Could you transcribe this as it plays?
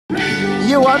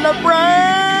You on the brain,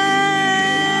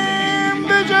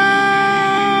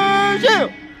 bitches! Yeah.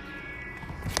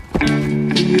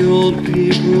 The old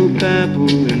people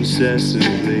babble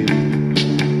incessantly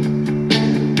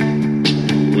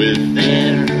with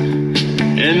their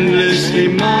endlessly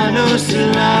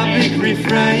monosyllabic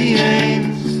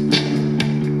refrains.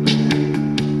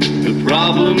 The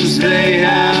problems they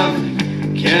have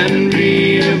can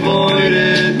be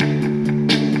avoided,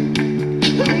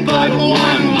 but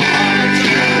one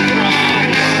larger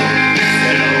problem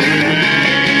still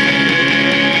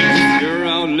remains. You're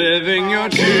outliving your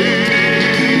teens.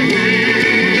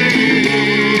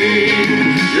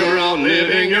 You're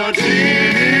outliving your teens.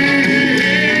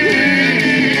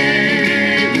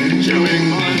 Chewing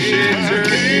munching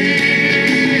turkey.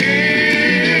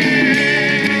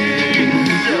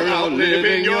 You're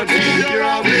outliving your teens. You're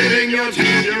outliving your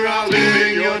teens. You're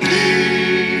outliving your teens.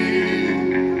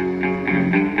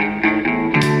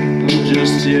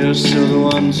 Just here so the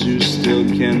ones who still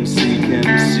can see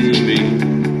me.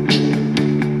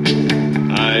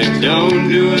 I don't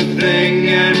do a thing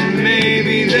and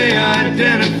maybe they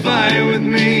identify with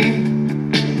me.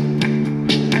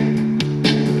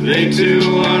 They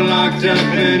too are locked up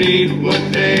and eat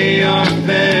what they are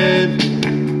fed.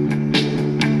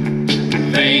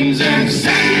 Veins and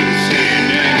science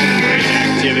and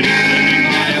reactivity living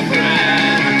by a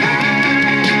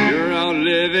thread. You're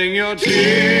outliving your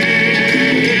tears.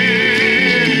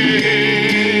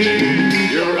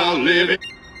 You're outliving.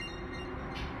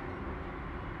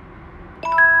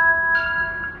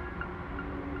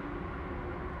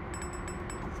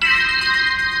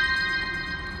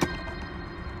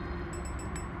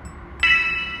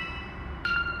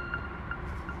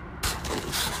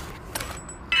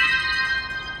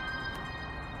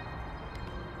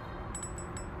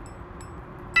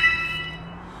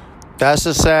 That's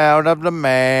the sound of the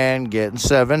man getting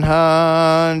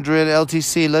 700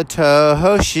 LTC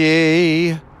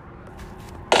Latoshi.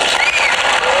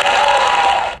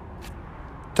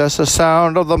 That's the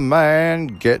sound of the man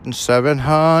getting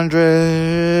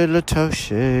 700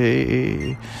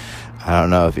 Latoshi. I don't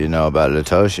know if you know about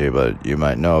Latoshi, but you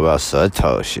might know about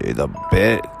Satoshi, the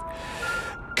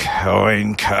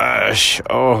Bitcoin Cash.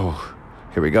 Oh,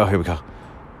 here we go.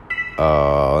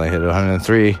 Oh, only hit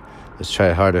 103. Let's try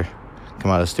it harder. Come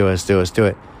on, let's do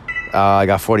it. I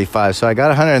got 45, so I got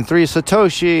 103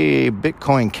 Satoshi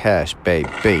Bitcoin Cash,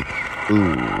 baby.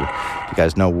 Ooh.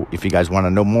 If you guys want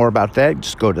to know more about that,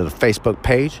 just go to the Facebook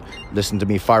page. Listen to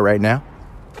me fart right now.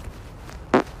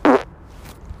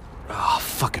 Oh,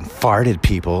 fucking farted,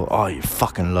 people. Oh, you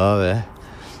fucking love it.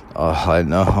 Oh, I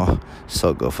know.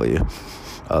 So good for you.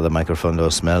 Oh, the microphone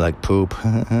don't smell like poop.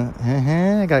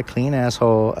 I got a clean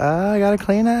asshole. I got a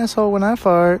clean asshole when I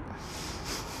fart.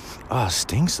 Oh, it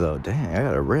stinks though. Dang, I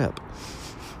got a rip.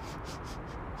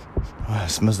 Oh, it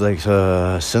smells like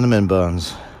cinnamon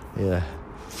buns. Yeah.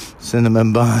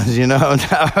 Cinnamon buns, you know?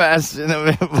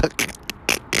 Cinnamon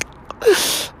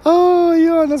buns. Oh,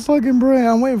 you're on the fucking brain.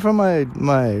 I'm waiting for my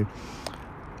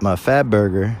fat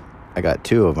burger. I got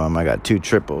two of them. I got two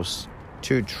triple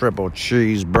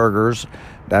cheeseburgers.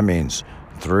 That means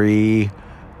 3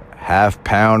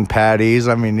 half-pound patties.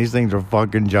 I mean, these things are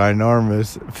fucking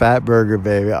ginormous. Fat burger,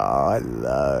 baby. Oh, I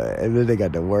love it. And then they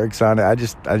got the works on it. I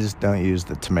just don't use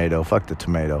the tomato. Fuck the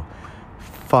tomato.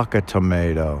 Fuck a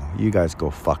tomato. You guys go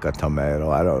fuck a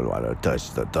tomato. I don't want to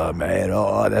touch the tomato.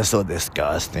 Oh, that's so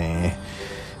disgusting.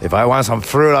 If I want some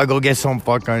fruit, I'll go get some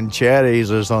fucking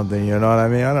cherries or something. You know what I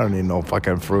mean? I don't need no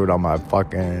fucking fruit on my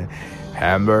fucking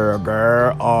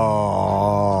hamburger.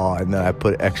 Oh, and then I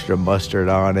put extra mustard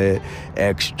on it,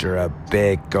 extra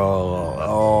pickle,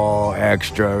 oh,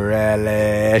 extra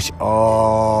relish,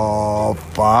 oh,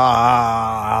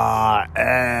 fuck.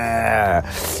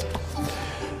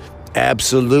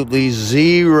 Absolutely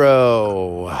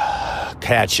zero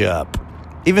ketchup.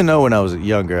 Even though when I was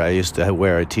younger, I used to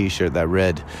wear a t-shirt that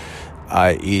read,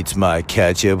 I eat my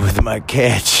ketchup with my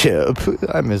ketchup.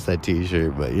 I miss that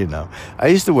t-shirt, but you know, I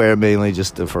used to wear it mainly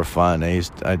just for fun. I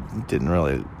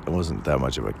wasn't that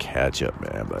much of a ketchup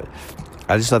man, but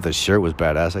I just thought the shirt was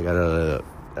badass. I got it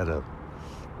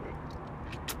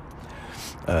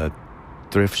at a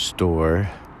thrift store,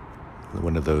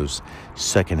 one of those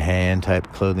secondhand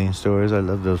type clothing stores. I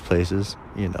love those places,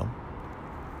 you know.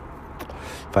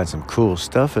 Find some cool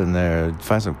stuff in there.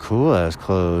 Find some cool ass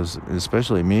clothes,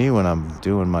 especially me when I'm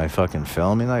doing my fucking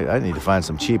filming. I need to find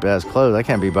some cheap ass clothes. I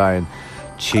can't be buying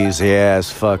cheesy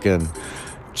ass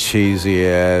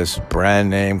brand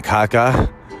name caca.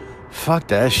 Fuck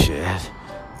that shit.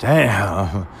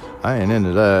 Damn, I ain't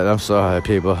into that. I'm sorry,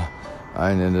 people.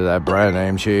 I ain't into that brand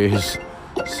name cheese.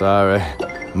 Sorry.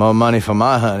 More money for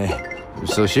my honey.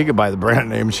 so she could buy the brand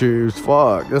name shoes.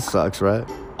 Fuck, this sucks, right?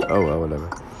 Oh well, whatever.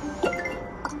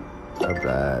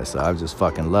 Alright, so I'm just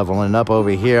fucking leveling up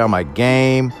over here on my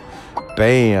game.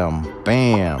 Bam,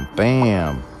 bam,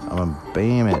 bam. I'm gonna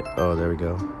bam it. Oh, there we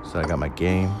go. So I got my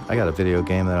game. I got a video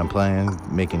game that I'm playing,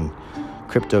 making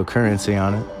cryptocurrency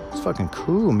on it. It's fucking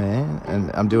cool, man.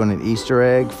 And I'm doing an Easter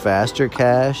egg, faster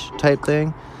cash type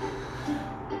thing.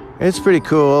 It's pretty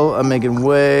cool. I'm making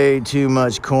way too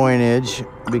much coinage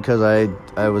because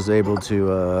I was able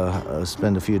to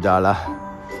spend a few dollars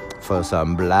for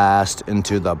some blast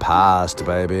into the past,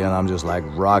 baby. And I'm just like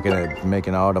rocking it,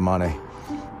 making all the money.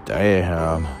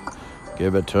 Damn.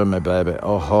 Give it to me, baby.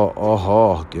 Oh ho, oh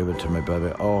ho. Give it to me,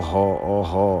 baby. Oh ho, oh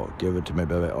ho. Give it to me,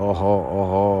 baby. Oh ho, oh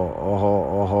ho, oh ho,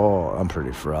 oh ho. I'm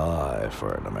pretty fry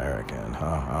for an American.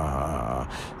 Ha ha ha.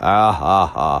 Ah ha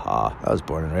ha ha. I was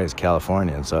born and raised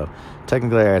Californian, so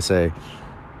technically I say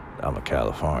I'm a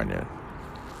Californian.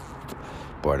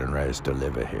 Born and raised to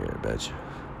live here, bitch.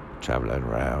 Traveling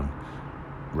around.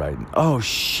 Writing. Oh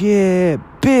shit,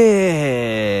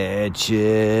 bitches.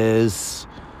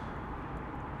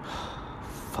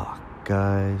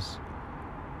 Guys,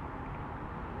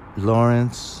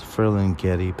 Lawrence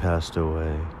Ferlinghetti passed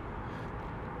away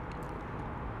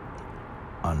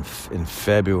in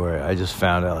February. I just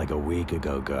found out like a week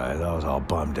ago, guys. I was all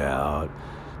bummed out.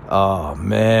 Oh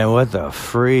man, what the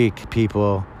freak,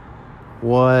 people.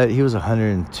 What? He was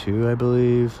 102, I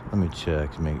believe. Let me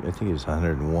check. I think he was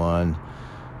 101.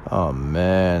 Oh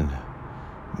man,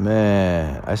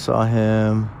 I saw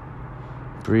him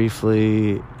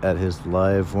briefly at his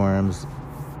Live Worms.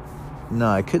 No,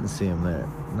 I couldn't see him there.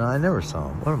 No, I never saw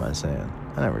him. What am I saying?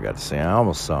 I never got to see him. I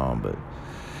almost saw him, but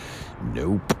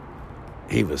nope.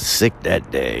 He was sick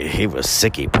that day. He was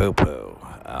sicky poo-poo.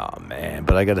 Oh, man.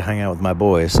 But I got to hang out with my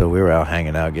boys, so we were out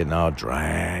hanging out, getting all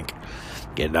drank.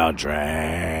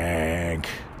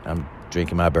 I'm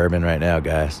drinking my bourbon right now,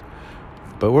 guys.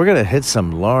 But we're going to hit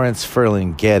some Lawrence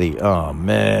Ferlinghetti. Oh,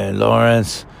 man,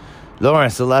 Lawrence, the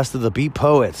last of the beat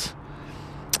poets.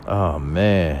 Oh,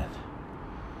 man.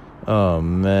 Well,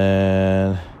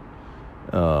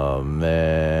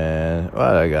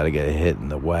 I got to get hit in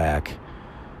the whack.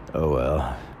 Oh,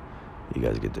 well. You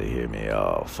guys get to hear me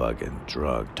all fucking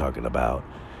drunk talking about.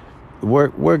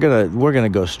 We're gonna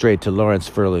go straight to Lawrence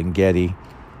Ferlinghetti.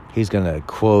 He's gonna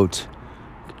quote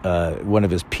one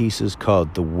of his pieces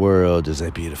called "The World Is a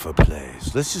Beautiful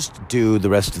Place." Let's just do the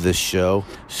rest of this show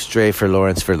straight for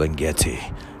Lawrence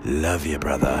Ferlinghetti. Love you,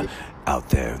 brother, out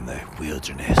there in the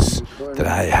wilderness. That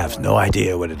I have no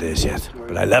idea what it is yet,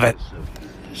 but I love it.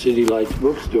 City Lights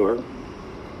Bookstore,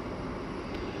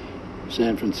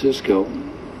 San Francisco,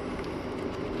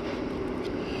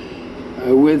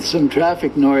 with some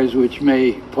traffic noise which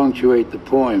may punctuate the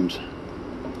poems.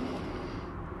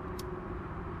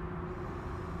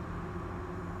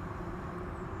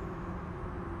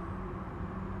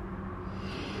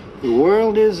 The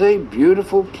world is a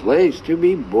beautiful place to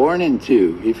be born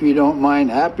into, if you don't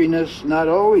mind happiness not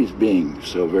always being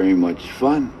so very much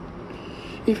fun.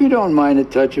 If you don't mind a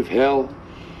touch of hell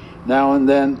now and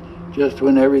then, just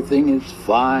when everything is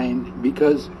fine,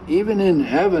 because even in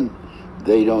heaven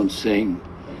they don't sing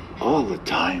all the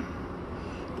time.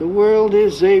 The world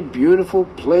is a beautiful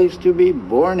place to be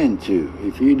born into,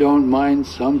 if you don't mind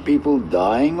some people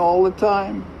dying all the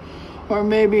time, or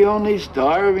maybe only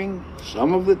starving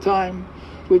some of the time,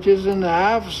 which isn't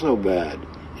half so bad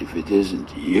if it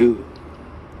isn't you.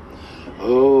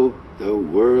 Oh, the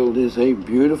world is a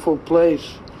beautiful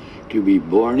place to be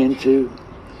born into,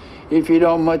 if you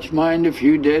don't much mind a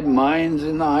few dead minds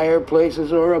in the higher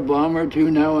places, or a bomb or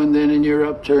two now and then in your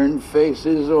upturned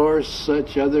faces, or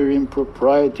such other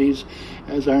improprieties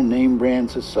as our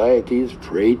name-brand societies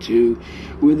prey to,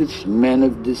 with its men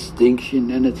of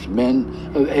distinction and its men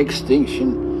of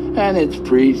extinction, and its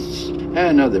priests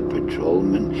and other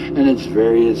patrolmen, and its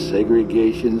various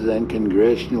segregations and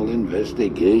congressional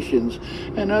investigations,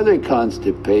 and other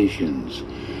constipations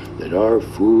that our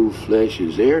fool flesh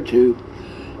is heir to.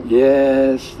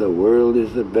 Yes, the world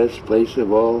is the best place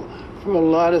of all for a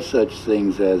lot of such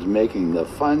things as making the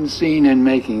fun scene, and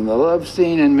making the love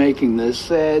scene, and making the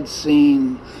sad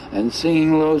scene, and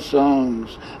singing low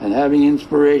songs, and having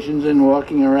inspirations, and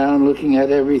walking around looking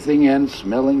at everything, and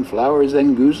smelling flowers,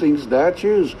 and goosing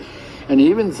statues, and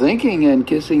even thinking and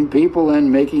kissing people,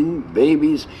 and making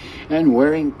babies, and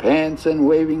wearing pants, and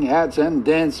waving hats, and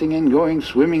dancing, and going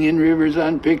swimming in rivers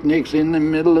on picnics in the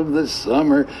middle of the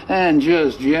summer, and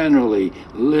just generally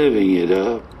living it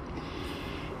up.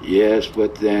 Yes,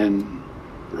 but then,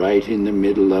 right in the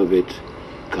middle of it,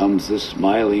 comes the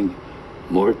smiling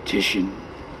mortician.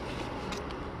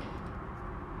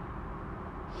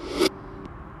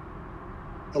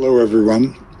 Hello,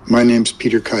 everyone. My name's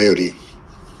Peter Coyote,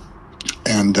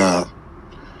 and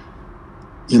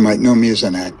you might know me as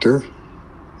an actor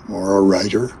or a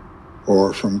writer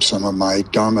or from some of my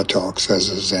Dharma talks as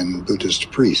a Zen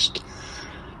Buddhist priest.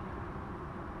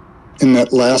 In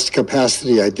that last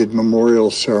capacity, I did memorial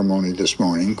ceremony this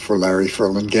morning for Larry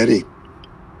Ferlinghetti,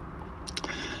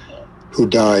 who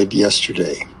died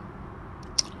yesterday.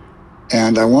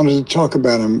 And I wanted to talk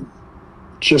about him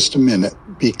just a minute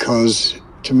because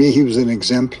to me, he was an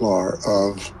exemplar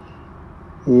of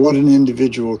what an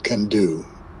individual can do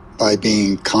by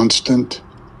being constant,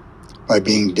 by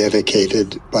being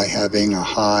dedicated, by having a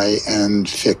high and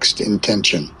fixed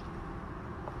intention.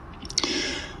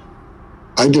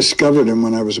 I discovered him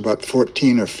when I was about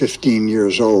 14 or 15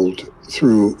 years old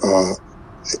through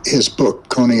his book,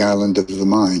 Coney Island of the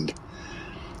Mind.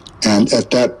 And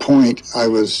at that point, I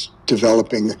was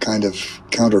developing a kind of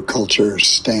counterculture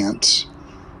stance.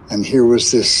 And here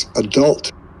was this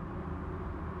adult.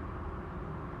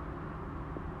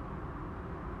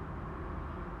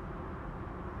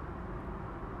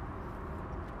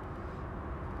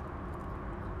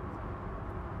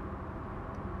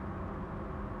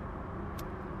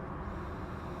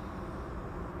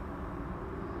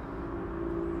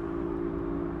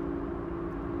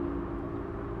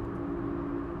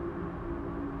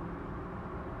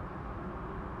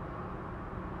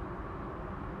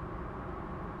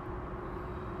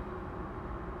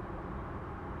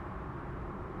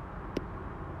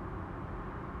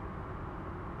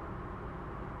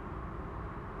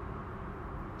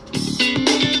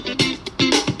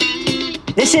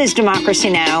 This is Democracy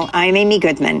Now! I'm Amy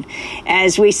Goodman.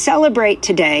 As we celebrate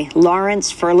today,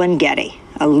 Lawrence Ferlinghetti,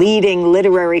 a leading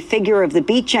literary figure of the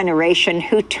Beat generation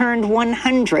who turned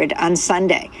 100 on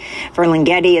Sunday.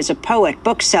 Ferlinghetti is a poet,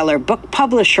 bookseller, book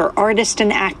publisher, artist,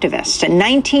 and activist. In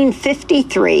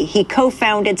 1953, he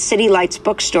co-founded City Lights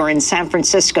Bookstore in San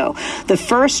Francisco, the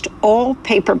first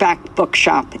all-paperback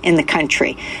bookshop in the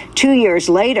country. 2 years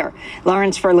later,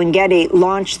 Lawrence Ferlinghetti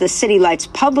launched the City Lights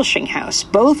Publishing House.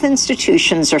 Both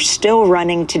institutions are still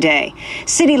running today.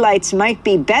 City Lights might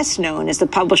be best known as the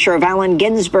publisher of Allen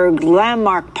Ginsberg's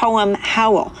landmark poem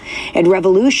Howl. It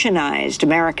revolutionized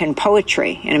American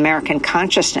poetry and American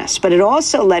consciousness, but it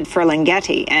also led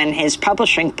Ferlinghetti and his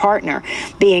publishing partner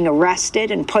being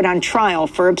arrested and put on trial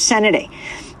for obscenity.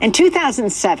 In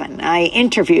 2007, I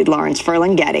interviewed Lawrence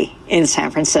Ferlinghetti in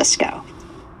San Francisco.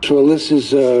 Well, this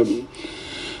is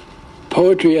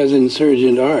Poetry as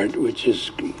Insurgent Art, which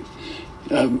is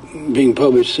being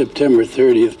published September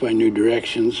 30th by New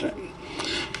Directions,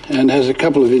 and has a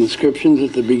couple of inscriptions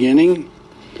at the beginning.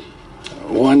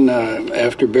 One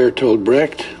after Bertolt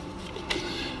Brecht.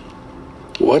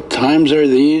 What times are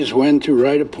these when to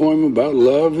write a poem about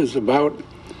love is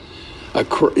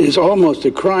almost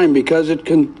a crime because it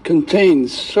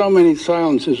contains so many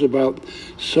silences about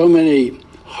so many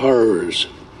horrors.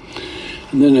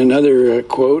 And then another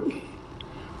quote,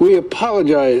 we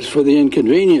apologize for the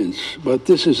inconvenience, but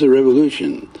this is a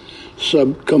revolution.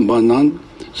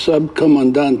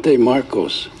 Subcomandante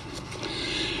Marcos.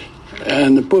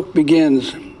 And the book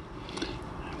begins,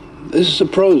 this is a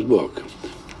prose book,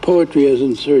 Poetry as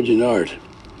Insurgent Art.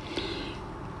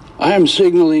 I am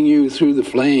signaling you through the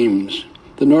flames.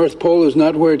 The North Pole is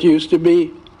not where it used to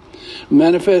be.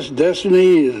 Manifest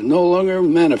destiny is no longer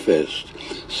manifest.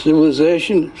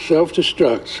 Civilization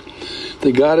self-destructs.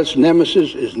 The goddess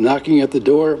Nemesis is knocking at the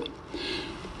door.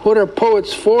 What are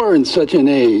poets for in such an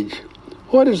age?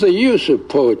 What is the use of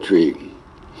poetry?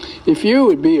 If you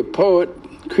would be a poet,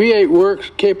 create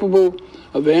works capable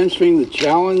of answering the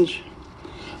challenge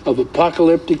of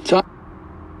apocalyptic time.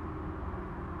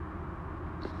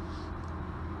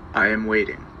 I Am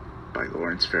Waiting by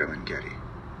Lawrence Ferlinghetti.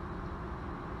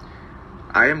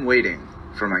 I am waiting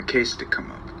for my case to come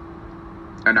up,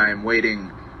 and I am waiting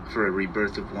for a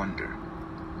rebirth of wonder.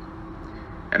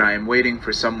 And I am waiting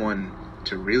for someone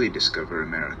to really discover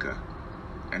America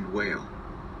and wail.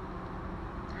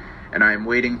 And I am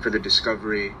waiting for the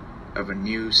discovery of a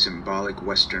new symbolic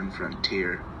Western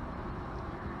frontier.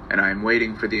 And I am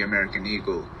waiting for the American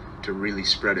eagle to really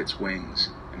spread its wings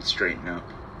and straighten up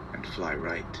and fly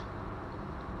right.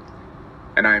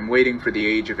 And I am waiting for the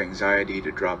age of anxiety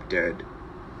to drop dead.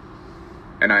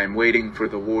 And I am waiting for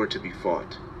the war to be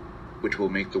fought, which will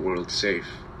make the world safe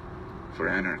for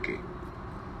anarchy.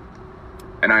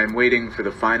 And I am waiting for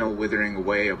the final withering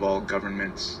away of all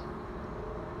governments.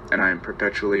 And I am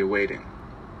perpetually awaiting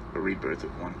a rebirth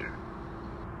of wonder.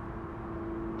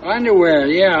 Underwear,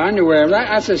 yeah, underwear.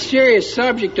 That's a serious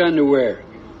subject, underwear.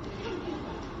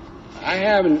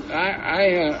 I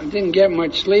didn't get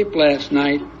much sleep last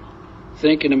night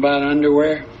thinking about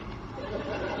underwear.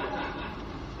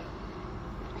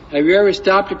 Have you ever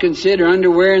stopped to consider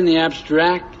underwear in the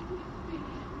abstract?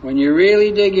 When you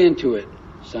really dig into it,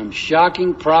 some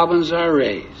shocking problems are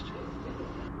raised.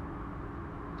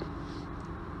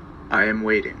 I Am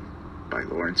Waiting by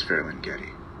Lawrence Ferlinghetti.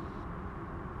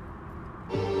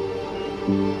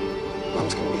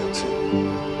 Mom's gonna be out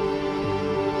soon.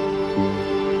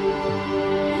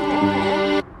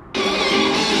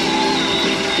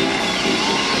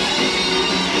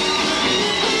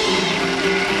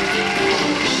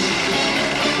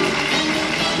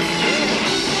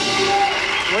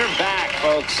 We're back,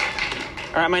 folks.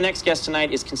 All right, my next guest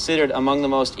tonight is considered among the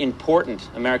most important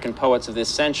American poets of this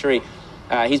century.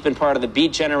 He's been part of the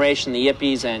Beat Generation, the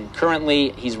Yippies, and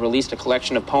currently he's released a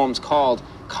collection of poems called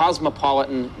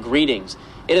Cosmopolitan Greetings.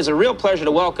 It is a real pleasure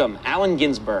to welcome Allen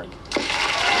Ginsberg.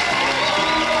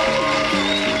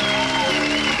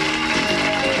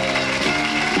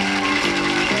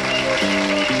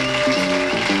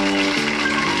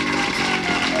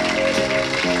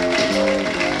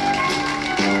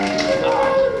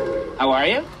 How are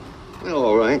you? Well,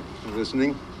 all right.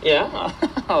 Listening. Yeah.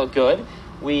 Oh, good.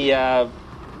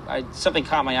 Something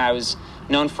caught my eye. I was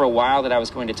known for a while that I was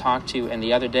going to talk to, and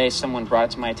the other day someone brought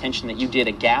it to my attention that you did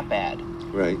a Gap ad.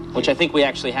 Right. Which I think we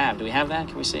actually have. Do we have that?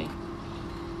 Can we see?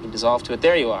 You dissolve to it.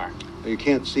 There you are. You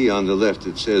can't see on the left.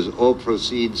 It says all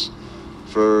proceeds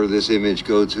for this image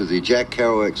go to the Jack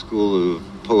Kerouac School of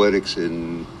Poetics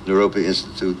in Naropa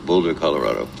Institute, Boulder,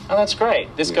 Colorado. Oh, that's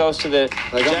great. This goes to the...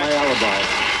 I got my alibi.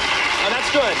 Oh,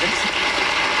 that's good.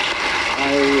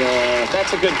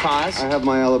 That's a good cause. I have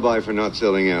my alibi for not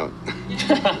selling out.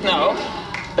 No,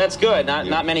 that's good.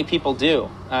 Not many people do.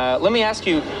 Let me ask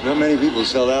you... Not many people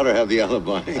sell out or have the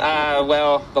alibi.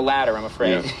 Well, the latter, I'm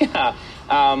afraid. Yeah.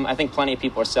 I think plenty of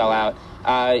people are sell out.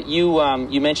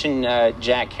 You mentioned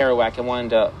Jack Kerouac. I wanted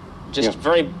to just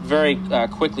very, very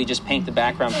quickly just paint the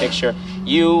background picture.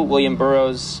 You, William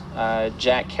Burroughs,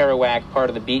 Jack Kerouac, part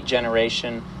of the Beat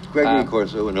Generation. Gregory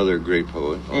Corso, another great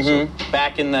poet. Also. Mm-hmm.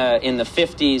 Back in the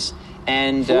 50s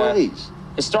and 40s.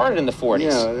 It started in the 40s.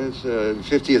 Yeah, it's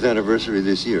 50th anniversary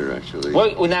this year, actually.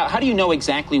 Well, now, how do you know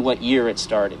exactly what year it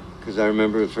started? Because I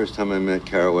remember the first time I met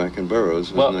Kerouac and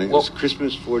Burroughs. It was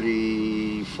Christmas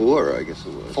 44, I guess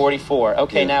it was. 44.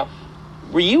 Okay, yeah. Now,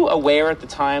 were you aware at the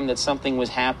time that something was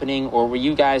happening, or were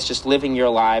you guys just living your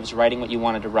lives, writing what you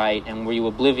wanted to write, and were you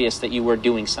oblivious that you were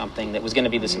doing something that was going to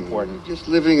be this important? Just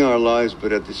living our lives,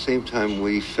 but at the same time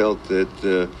we felt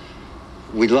that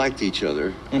we liked each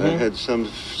other. Mm-hmm. I had some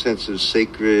sense of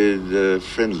sacred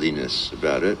friendliness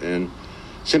about it, and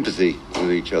sympathy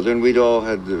with each other, and we'd all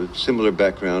had a similar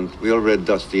background. We all read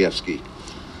Dostoevsky.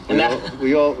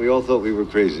 We all thought we were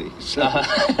crazy. So,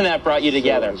 and that brought you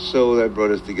together. So that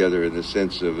brought us together in the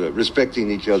sense of respecting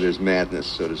each other's madness,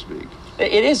 so to speak.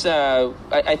 It is,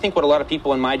 I think, what a lot of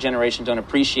people in my generation don't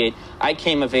appreciate. I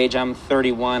came of age, I'm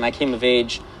 31, I came of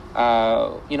age,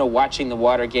 watching the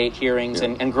Watergate hearings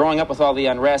and growing up with all the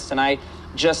unrest, and I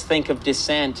just think of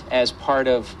dissent as part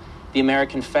of the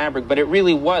American fabric, but it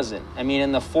really wasn't. I mean,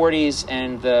 in the 40s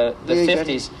and the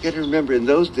 50s... You got to remember, in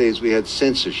those days we had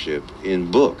censorship in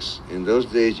books. In those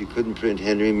days you couldn't print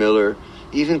Henry Miller,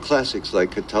 even classics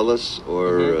like Catullus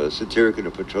or Satyricon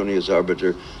or Petronius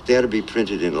Arbiter. They had to be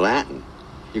printed in Latin.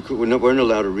 You weren't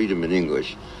allowed to read them in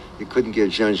English. You couldn't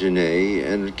get Jean Genet,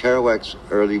 and Kerouac's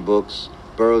early books,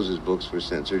 Burroughs' books were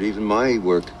censored. Even my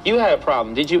work. You had a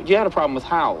problem. You had a problem with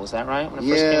Howl, is that right? When it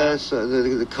first came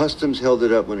out? The customs held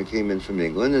it up when it came in from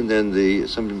England, and then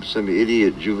some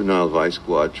idiot juvenile vice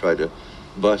squad tried to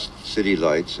bust City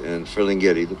Lights, and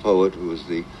Ferlinghetti, the poet, who was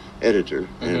the editor,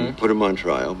 and put him on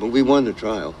trial. But we won the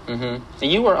trial. And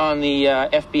you were on the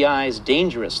FBI's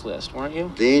dangerous list, weren't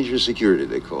you? Dangerous security,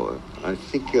 they call it. I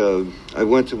think I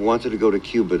wanted to go to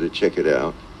Cuba to check it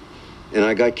out, and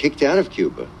I got kicked out of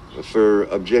Cuba for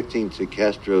objecting to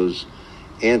Castro's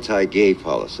anti-gay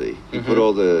policy. He put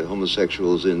all the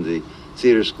homosexuals in the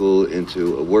theater school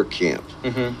into a work camp.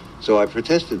 So I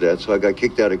protested that, so I got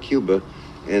kicked out of Cuba.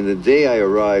 And the day I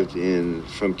arrived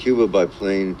from Cuba by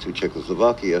plane to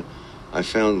Czechoslovakia, I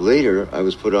found later I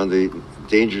was put on the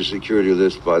dangerous security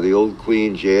list by the old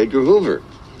Queen, J. Edgar Hoover.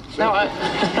 So,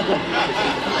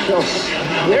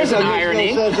 there's an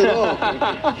irony. No sense at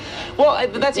all. Well,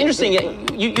 that's interesting.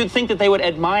 You'd think that they would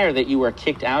admire that you were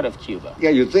kicked out of Cuba. Yeah,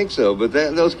 you'd think so, but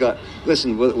those guys...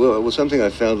 Listen, something I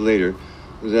found later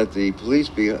was that the police,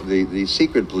 the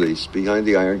secret police behind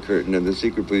the Iron Curtain and the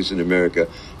secret police in America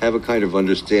have a kind of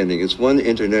understanding. It's one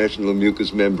international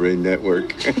mucous membrane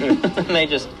network.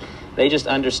 They just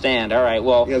understand. All right,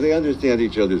 well... Yeah, they understand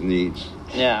each other's needs.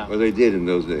 Yeah. Or they did in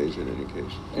those days, in any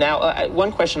case. Now,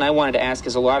 one question I wanted to ask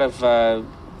is a lot of...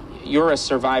 you're a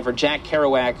survivor. Jack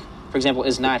Kerouac for example,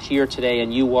 is not here today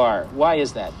and you are. Why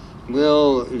is that?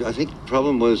 Well, I think the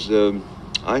problem was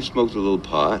I smoked a little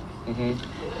pot,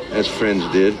 as friends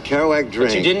did. Kerouac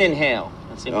drank. But you didn't inhale.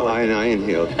 That's important. I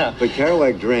inhaled. But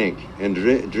Kerouac drank, and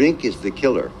drink is the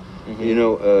killer. You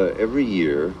know, every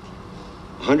year,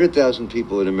 100,000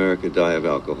 people in America die of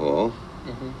alcohol.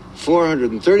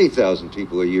 430,000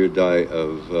 people a year die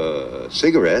of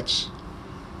cigarettes,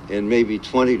 and maybe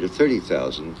 20 to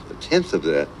 30,000, a tenth of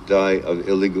that, die of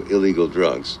illegal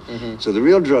drugs. So the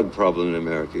real drug problem in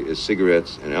America is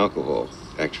cigarettes and alcohol,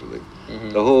 actually.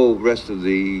 The whole rest of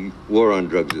the war on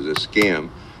drugs is a scam,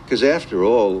 because after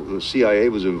all, the CIA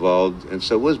was involved, and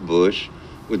so was Bush,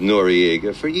 with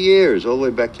Noriega for years, all the way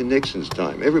back to Nixon's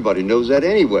time. Everybody knows that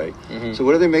anyway. So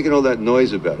what are they making all that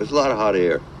noise about? There's a lot of hot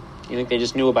air. You think they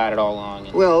just knew about it all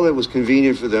along? Well, it was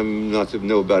convenient for them not to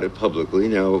know about it publicly.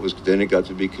 Now then it got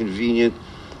to be convenient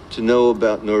to know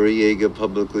about Noriega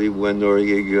publicly when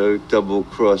Noriega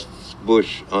double-crossed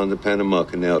Bush on the Panama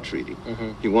Canal Treaty.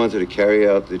 He wanted to carry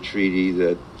out the treaty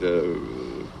that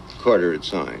Carter had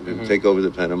signed and take over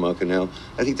the Panama Canal.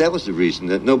 I think that was the reason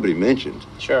that nobody mentioned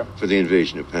for the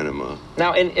invasion of Panama.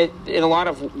 Now, in a lot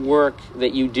of work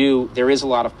that you do, there is a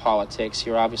lot of politics.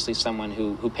 You're obviously someone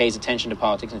who pays attention to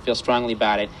politics and feels strongly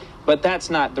about it. But that's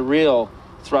not the real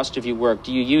thrust of your work.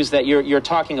 Do you use that? You're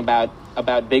talking about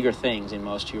bigger things in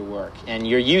most of your work, and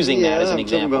you're using that as an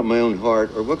example. I'm talking about my own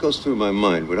heart or what goes through my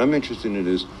mind. What I'm interested in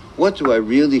is, what do I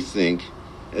really think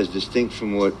as distinct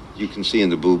from what you can see in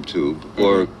the boob tube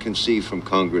or can see from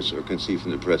Congress or can see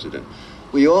from the president?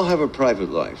 We all have a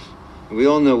private life. We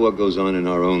all know what goes on in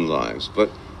our own lives, but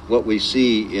what we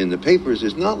see in the papers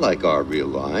is not like our real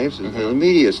lives. In the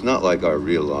media, it's not like our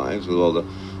real lives with all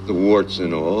the warts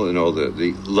and all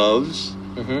the loves,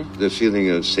 the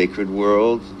feeling of sacred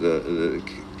world, the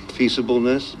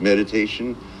peaceableness,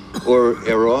 meditation, or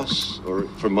eros, or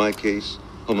for my case,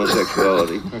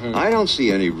 homosexuality. I don't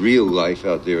see any real life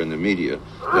out there in the media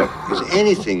that is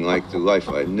anything like the life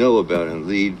I know about and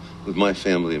lead with my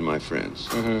family and my friends.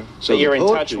 So you're in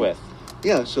touch with.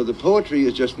 Yeah, so the poetry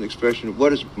is just an expression of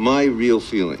what is my real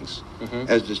feelings,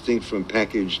 as distinct from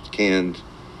packaged, canned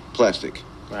plastic.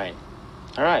 Right.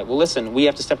 All right. Well, listen, we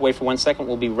have to step away for 1 second.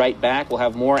 We'll be right back. We'll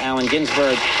have more Allen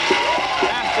Ginsberg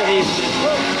after these.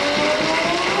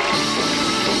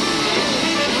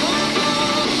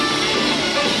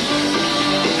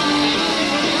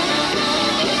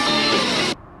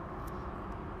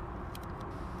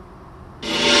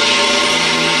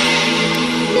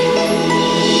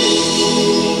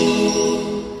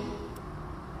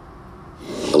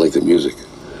 I like the music.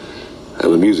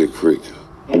 I'm a music freak.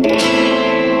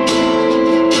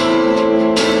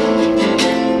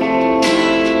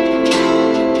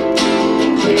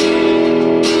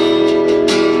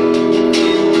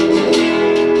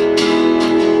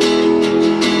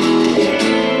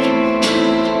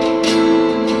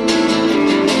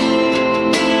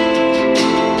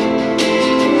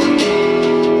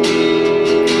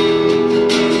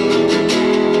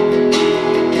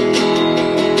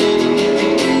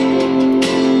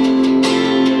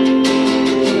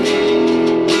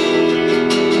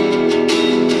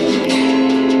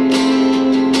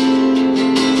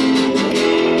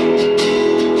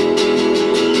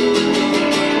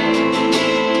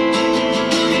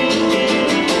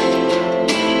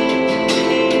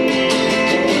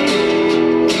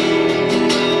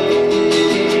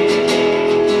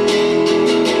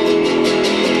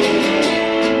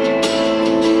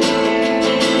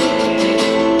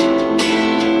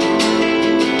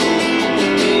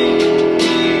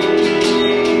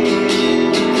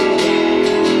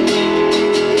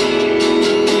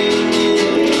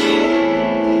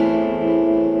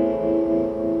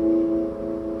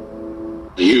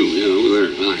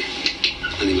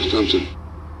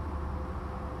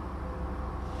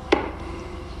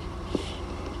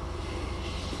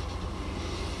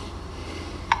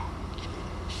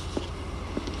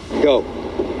 Go.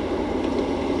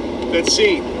 That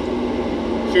scene,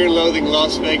 Fear and Loathing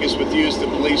Las Vegas with you as the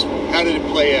policeman. How did it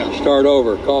play out? Start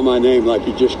over. Call my name like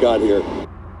you just got here.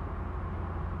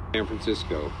 San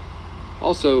Francisco.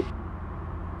 Also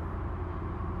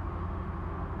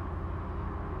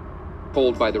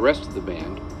told by the rest of the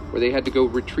band, where they had to go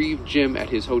retrieve Jim at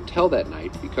his hotel that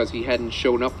night because he hadn't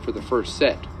shown up for the first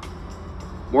set.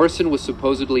 Morrison was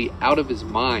supposedly out of his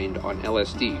mind on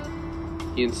LSD.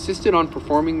 He insisted on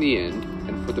performing the end,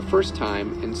 and for the first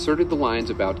time inserted the lines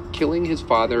about killing his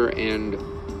father and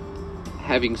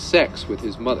having sex with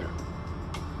his mother.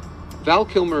 Val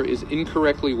Kilmer is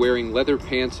incorrectly wearing leather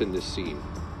pants in this scene.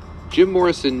 Jim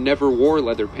Morrison never wore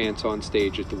leather pants on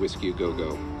stage at the Whiskey A Go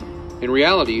Go. In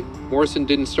reality, Morrison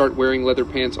didn't start wearing leather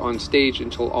pants on stage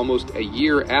until almost a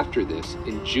year after this,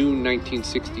 in June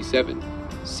 1967,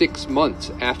 6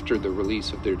 months after the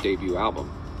release of their debut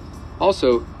album.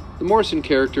 Also, the Morrison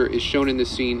character is shown in this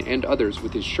scene and others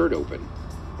with his shirt open.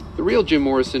 The real Jim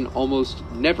Morrison almost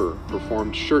never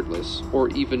performed shirtless, or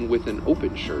even with an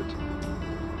open shirt.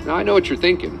 Now I know what you're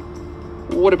thinking.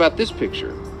 What about this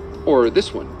picture? Or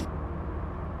this one?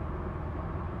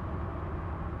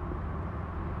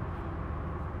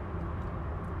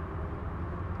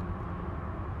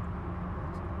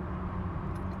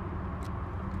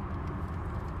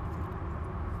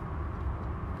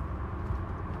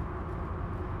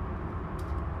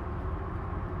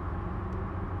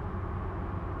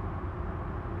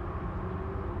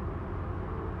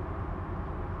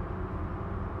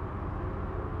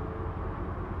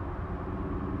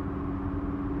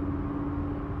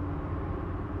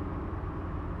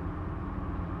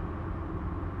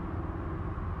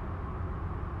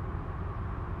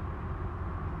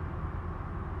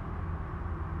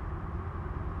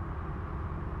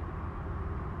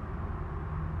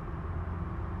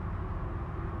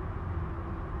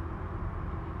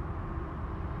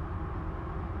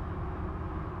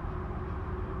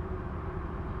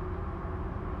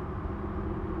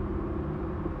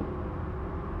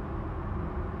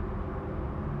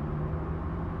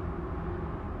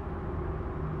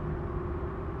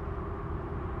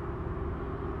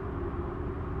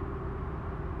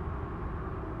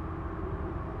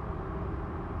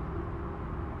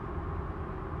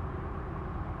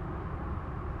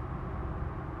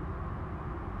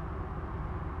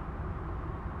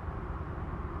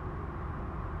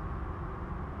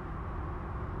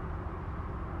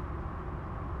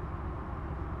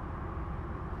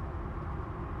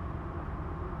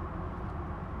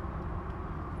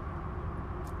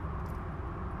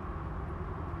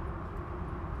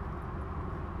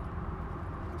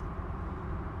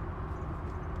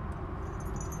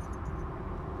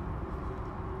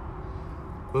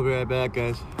 We'll be right back,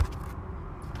 guys.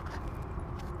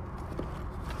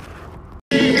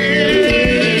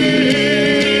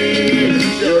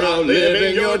 You're out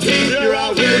living your dream. You're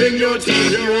out living your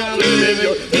dream. You're out living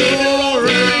your dream. You're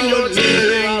out living your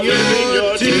dream. You're living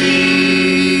your dream.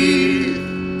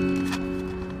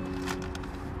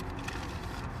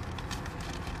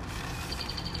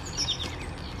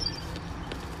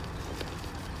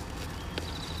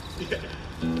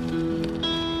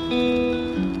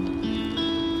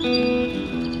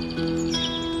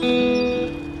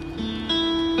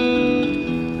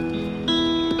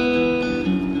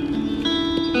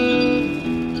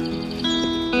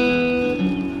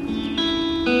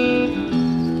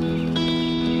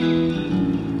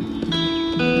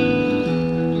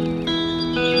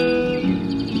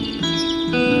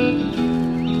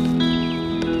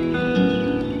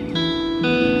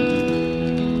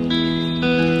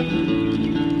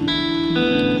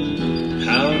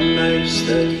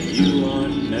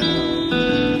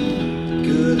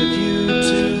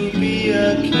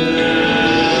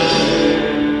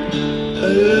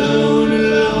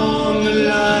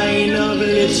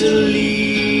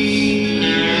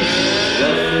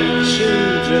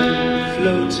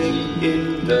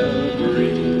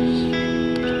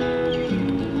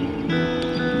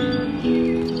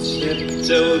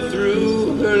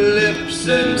 Through her lips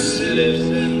and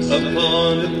slip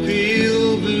upon the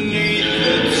peel beneath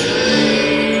the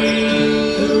tree.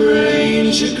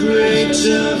 Arrange a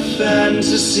greater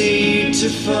fantasy to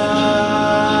find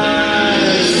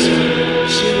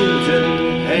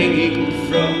children hanging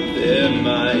from their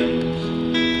minds.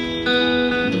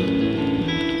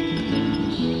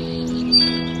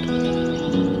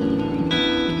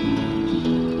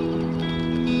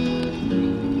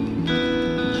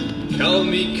 Call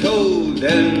me cold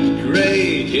and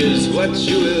grey, here's what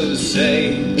you will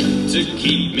say to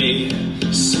keep me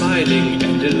smiling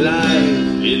and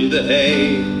alive in the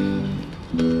hay.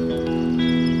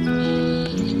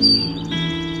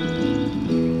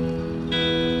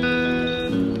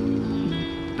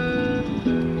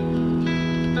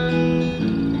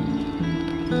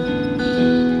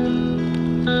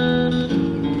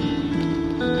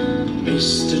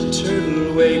 Mr.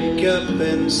 Turtle, wake up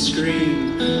and scream.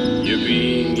 You're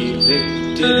being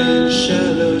evicted in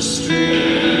shallow stream.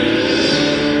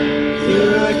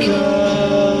 Here I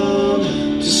come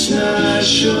to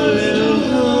smash your little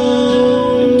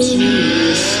home to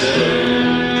the stone.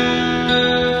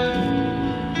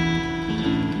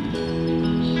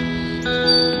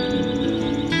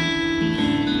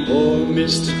 Poor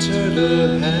Mr.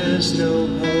 Turtle has no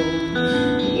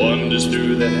hope, wanders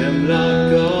through the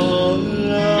hemlock all alone.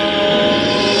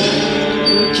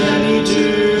 What can he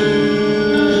do?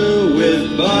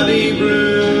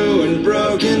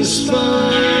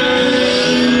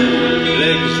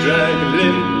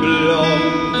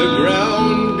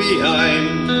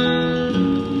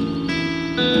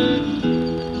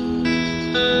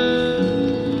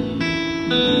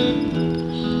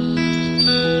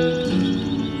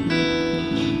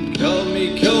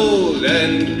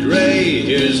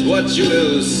 here's what you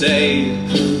will say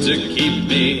to keep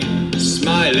me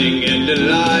smiling and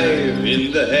alive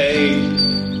in the hay.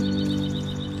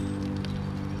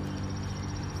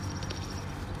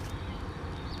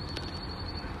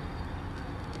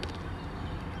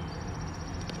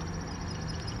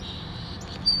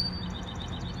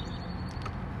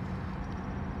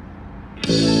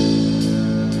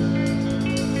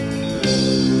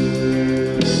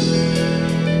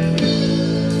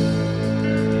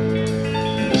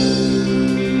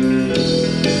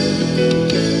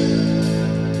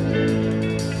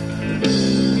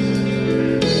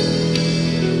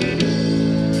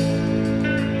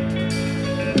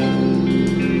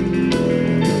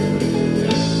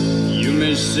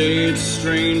 Say it's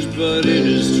strange, but it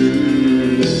is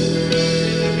true.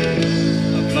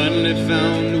 I finally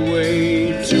found a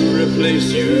way to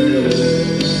replace you.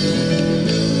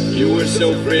 You were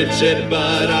so frigid,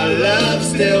 but our love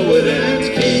still wouldn't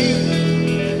keep.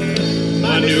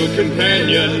 My new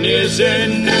companion is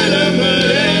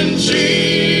inanimate and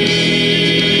cheap.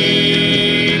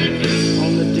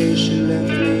 On the day she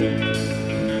left me,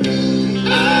 I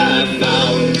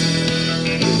found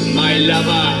my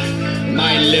lover.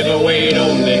 My liver weighed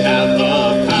only half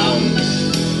a pound.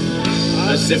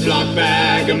 A Ziploc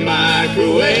bag, a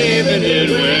microwave, and it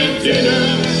went dinner.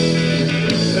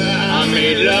 I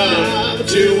made love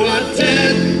to what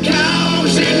 10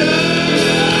 cows in love.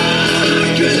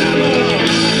 'Cause I'm a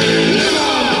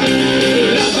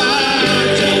lover,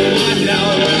 don't want no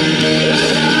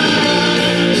lover.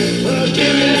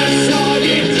 Give me that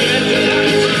soggy tender.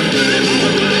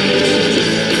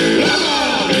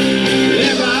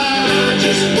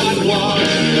 Just one more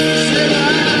sliver.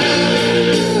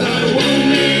 I won't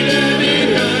need any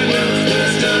hundreds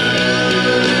this time.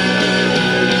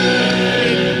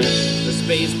 The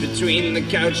space between the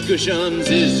couch cushions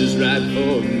is just right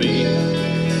for me.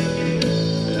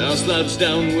 I'll slouch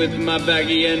down with my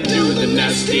baggie and do the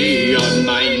nasty on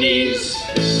my knees.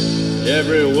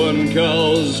 Everyone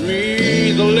calls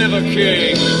me the Liver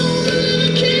King,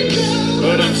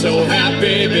 but I'm so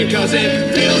happy because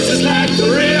it feels just like the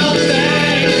real thing.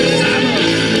 I'm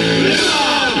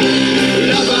a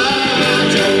lover,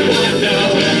 don't want no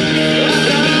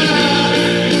other.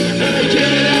 Give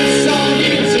me that song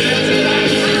you said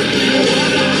tonight.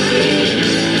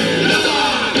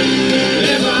 Lover,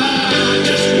 liver,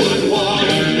 just one more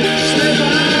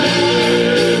sliver.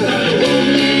 I won't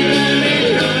need any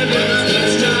hundreds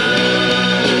this time.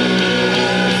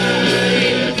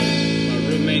 My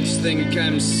roommates think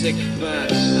I'm sick, but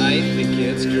I think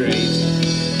it's great.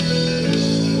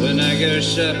 When I go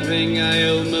shopping, I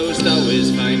almost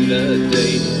always find a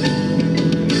date.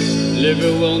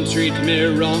 Liver won't treat me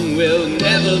wrong, will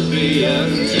never be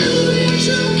untrue.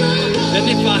 And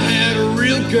if I had a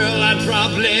real girl, I'd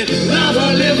probably love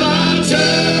her liver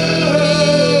too.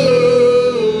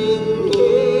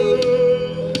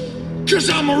 'Cause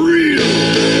I'm a real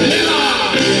liver,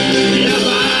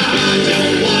 lover,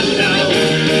 don't want no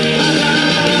other.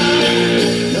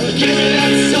 Give me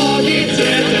that soggy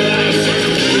tender.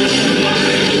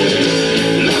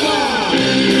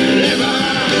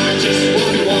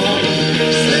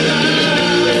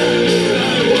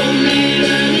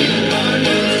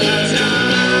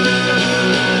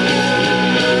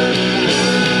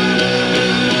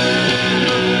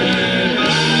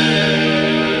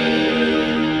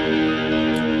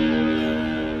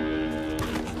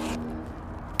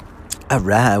 All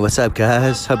right, what's up,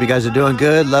 guys? Hope you guys are doing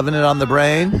good, loving it on the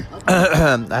brain.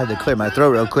 I had to clear my throat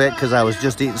real quick because I was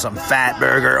just eating some fat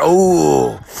burger.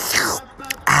 Oh,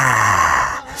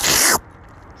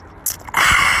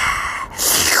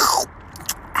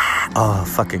 oh,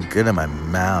 fucking good in my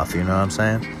mouth. You know what I'm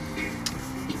saying?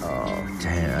 Oh,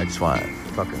 damn! I just want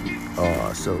fucking.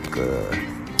 Oh, so good.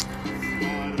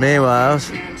 Meanwhile,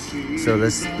 so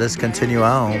let's continue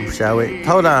on, shall we?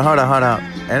 Hold on.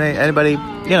 Anybody?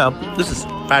 You know, this is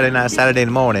Friday night, Saturday in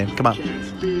the morning. Come on.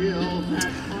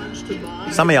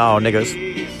 Some of y'all niggas,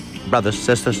 brothers,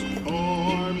 sisters,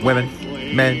 women,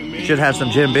 men, should have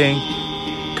some Jim Beam,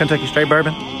 Kentucky Straight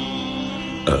Bourbon.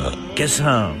 Get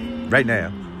some right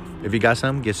now. If you got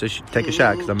some, take a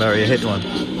shot, because I'm already hitting one.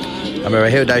 I'm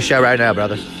already hitting that shot right now,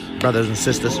 brothers and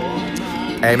sisters.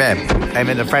 Amen.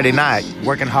 Amen to Friday night.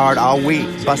 Working hard all week,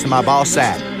 busting my ball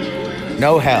sack.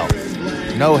 No help.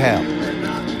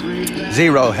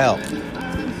 Zero help.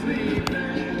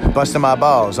 Busting my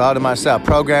balls all to myself.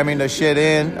 Programming the shit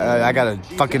in. I gotta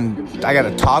talk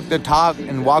the talk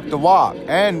and walk the walk.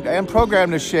 And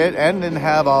program the shit and then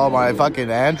have all my fucking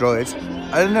androids.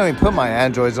 I didn't even put my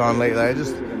androids on lately. I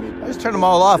just turned them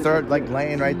all off. They're like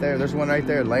laying right there. There's one right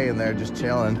there laying there just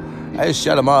chilling. I just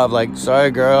shut him off. Like,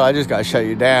 sorry, girl, I just got shut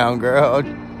you down, girl.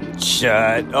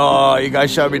 Shut. Oh, you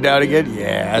guys shut me down again?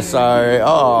 Yeah, sorry.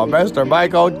 Oh, Mr.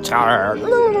 Michael.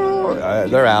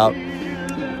 They're out.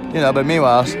 You know, but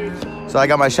meanwhile, so I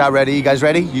got my shot ready. You guys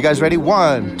ready? You guys ready?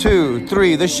 1, 2,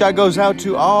 3. This shot goes out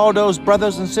to all those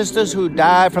brothers and sisters who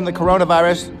died from the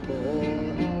coronavirus.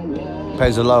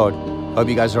 Praise the Lord. Hope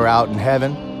you guys are out in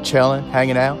heaven, chilling,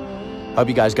 hanging out. Hope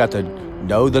you guys got to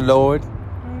know the Lord.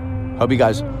 Hope you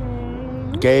guys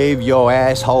gave your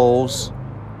assholes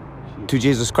to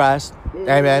Jesus Christ.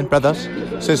 Amen, brothers,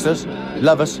 sisters,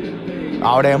 lovers,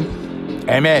 all them.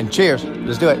 Amen. Cheers.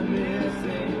 Let's do it.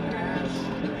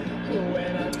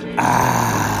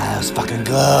 That was fucking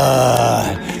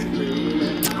good.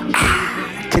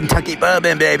 Kentucky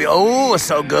bourbon, baby. Oh, it's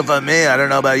so good for me. I don't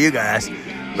know about you guys,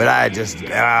 but I just,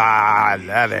 I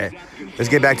love it. Let's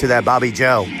get back to that Bobby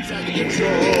Joe. She's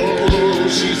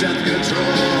at the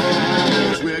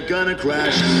controls. We're gonna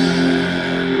crash.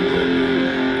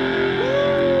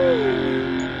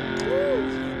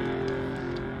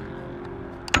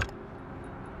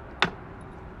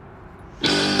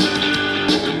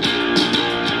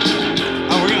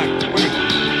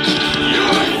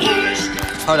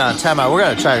 Hold on, time out. We're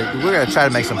gonna try to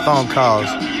make some phone calls.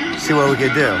 See what we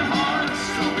can do.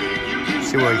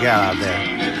 See what we got out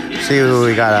there. See who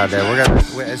we got out there.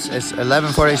 It's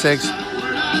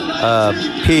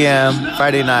 11:46 p.m.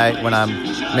 Friday night when I'm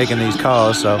making these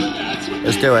calls. So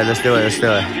let's do it. So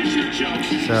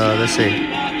let's see.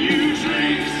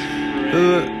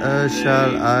 Who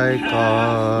shall I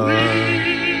call?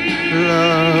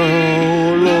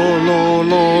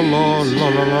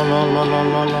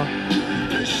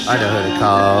 I know who to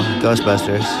call.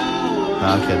 Ghostbusters. No,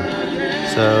 I'm kidding.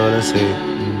 So let's see.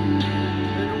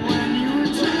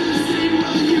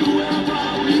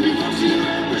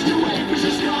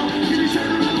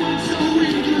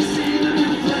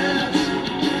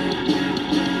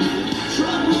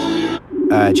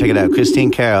 Alright, check it out.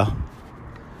 Christine Carroll.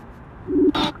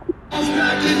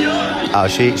 Oh,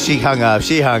 she hung up.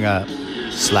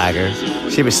 Slacker.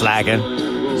 She be slacking.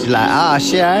 She's like, oh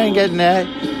shit, I ain't getting that.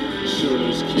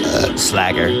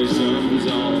 Slacker.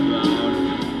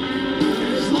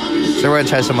 So we're gonna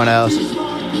try someone else.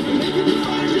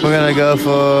 We're gonna go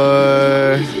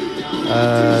for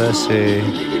let's see.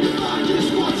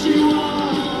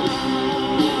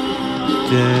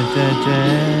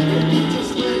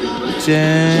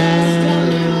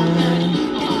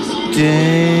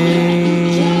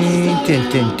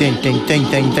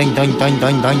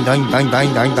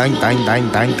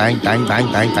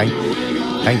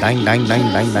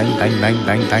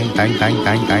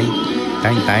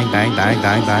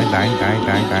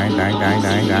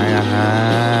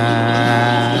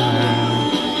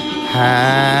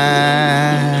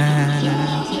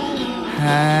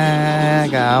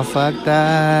 Got fucked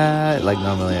up. Like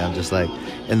normally I'm just like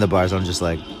in the bars, I'm just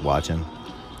like watching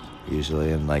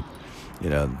usually, and like, you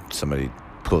know, somebody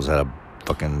pulls out a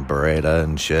fucking Beretta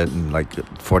and shit and like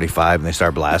 45 and they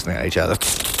start blasting at each other.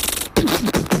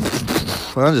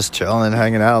 Well, I'm just chilling,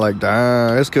 hanging out, like,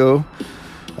 damn, it's cool.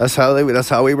 That's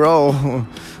how we roll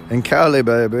in Cali,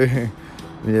 baby.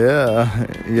 Yeah,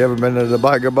 you ever been to the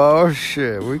biker bar?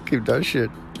 Shit, we keep that shit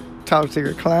top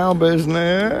secret clown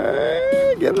business.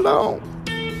 Get it on.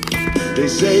 They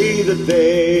say that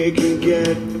they can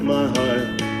get my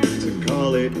heart to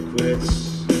call it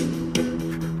quits.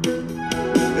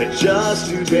 That just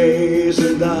 2 days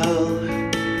and I'll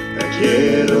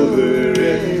get over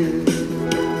it.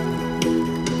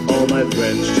 All my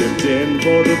friends chipped in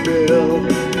for the bill,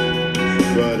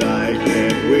 but I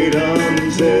can't wait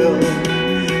until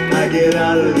I get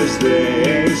out of this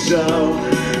thing so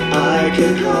I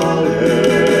can call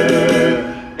her.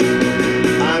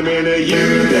 I'm in a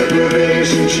youth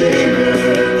deprivation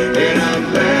chamber and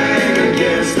I'm banging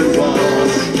against the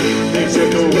walls. They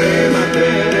took away my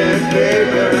pen and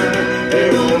paper, they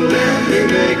won't let me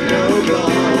make no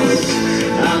calls.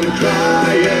 I'm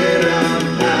crying, I'm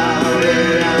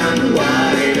pouting, I'm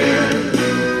whining,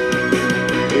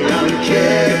 I'm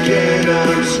kicking,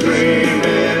 I'm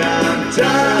screaming, I'm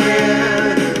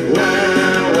dying.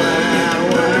 Wow, wow,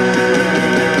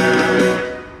 wow.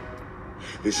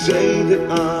 They say that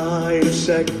I'm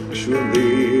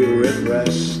sexually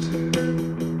repressed.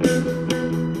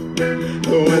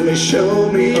 When they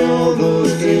show me all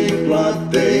those ink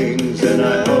blot things, and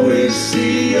I always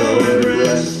see your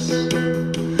address.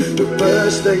 The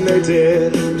first thing they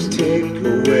did was take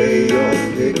away your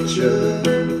picture,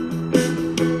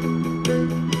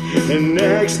 and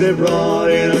next they brought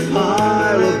in a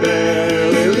pile of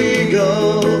barely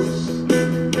illegals.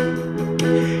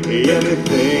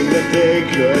 Anything that they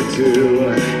could do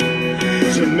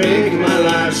make my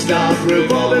life stop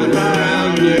revolving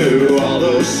around you. All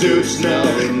those suits know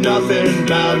nothing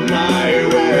about my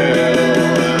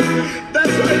will.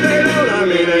 That's why they don't.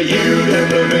 I'm in a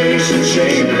deprivation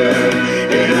chamber,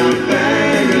 and I'm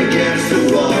banging against the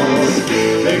walls.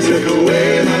 They took away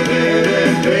my pen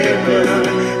and paper.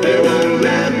 They won't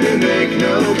let me make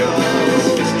no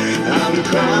calls. I'm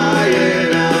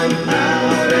crying, I'm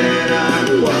out, and I'm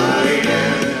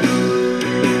whining.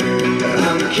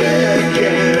 I'm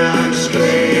kicking, I'm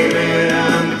screaming,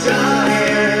 I'm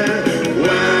dying.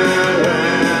 Wow,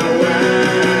 wow, wow.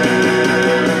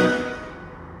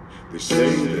 They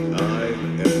say that I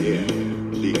am in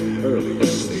the early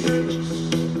stages,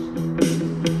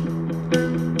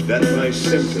 that my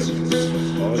symptoms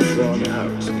are drawn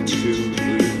out into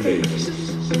 3 phases.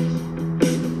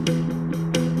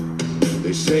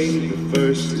 They say the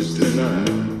first is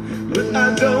denial, but I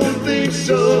don't think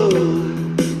so.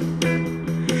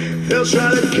 They'll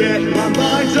try to get my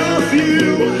mind off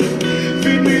you,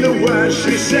 feed me the words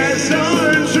she says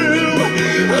aren't true.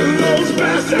 Those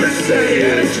bastards say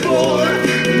it's for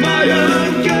my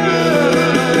own good.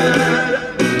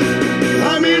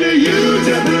 I'm in a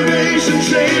deprivation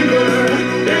chamber,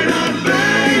 and I'm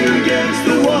banging against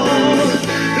the walls.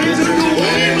 They took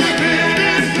away my pen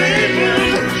and paper.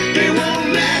 They won't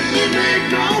let me make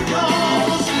no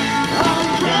calls. I'm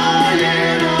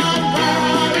crying, I'm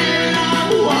pouting, I'm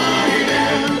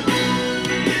whining.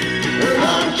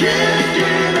 I'm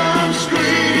kicking, I'm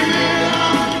screaming,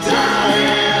 I'm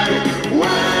dying.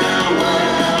 Wow,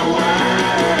 wow, wow.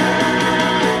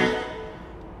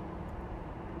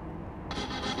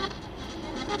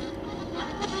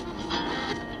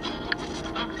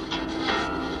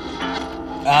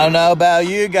 I don't know about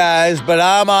you guys, but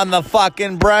I'm on the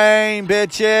fucking brain,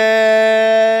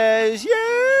 bitches.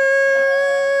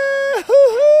 Yeah!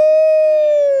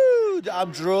 Hoo-hoo!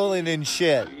 I'm drooling and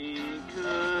shit. We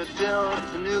could build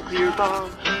a nuclear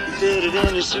bomb, fit it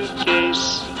in a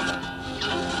suitcase.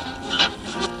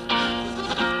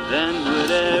 Then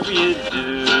whatever you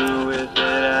do with it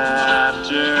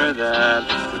after that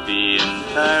would be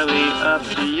entirely up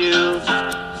to you.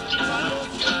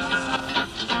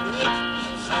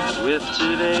 With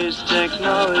today's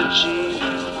technology,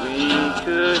 we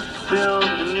could build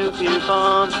a nuclear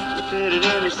bomb, fit it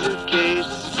in a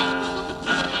suitcase.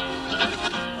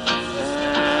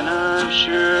 And I'm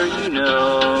sure you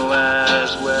know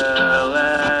as well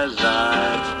as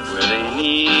I where they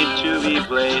need to be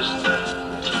placed.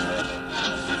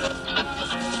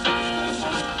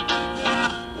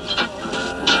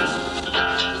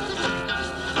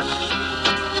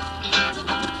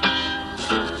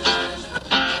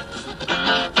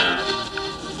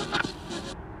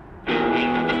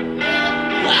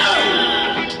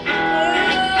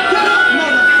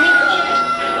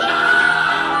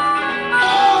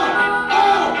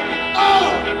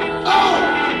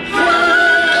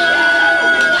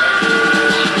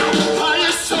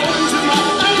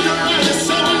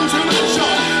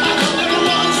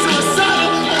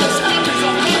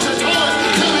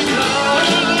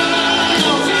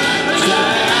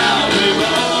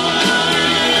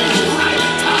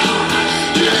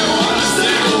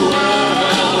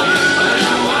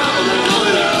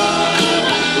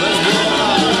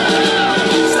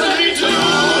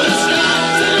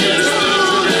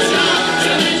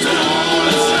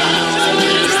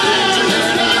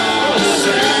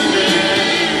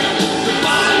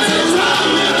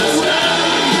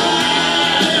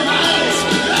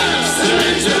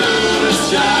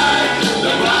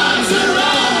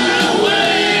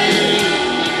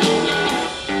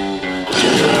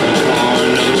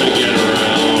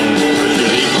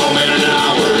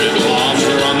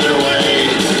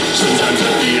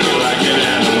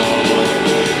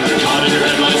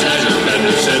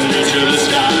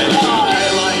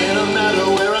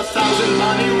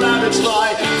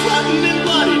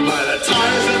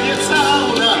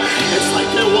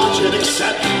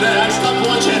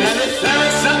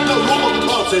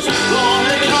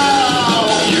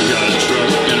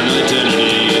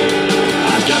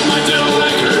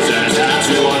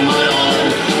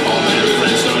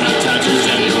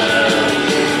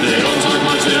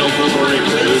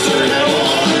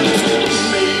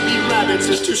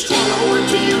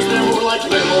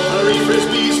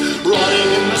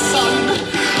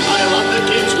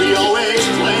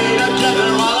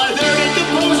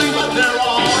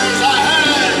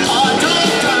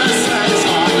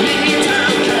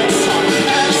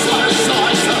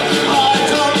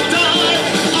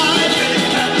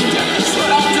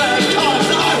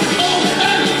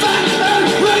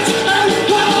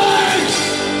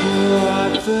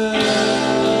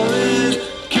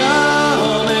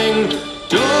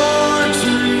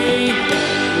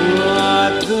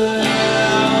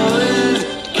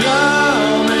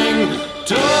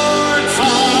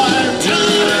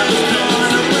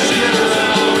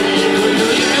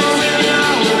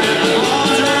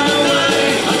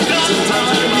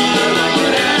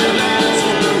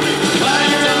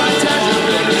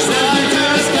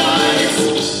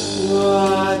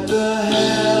 What the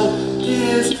hell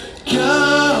is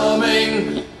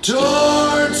coming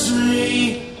towards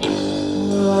me?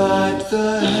 What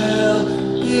the hell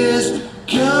is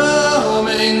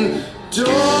coming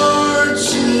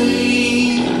towards me?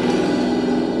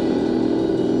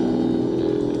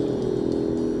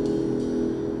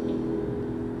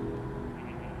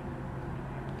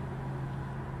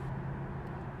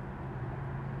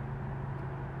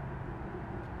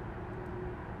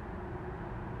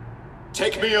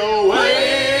 Take me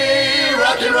away,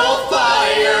 rock and roll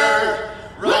fire,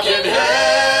 rock and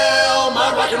hell,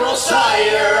 my rock and roll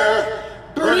sire.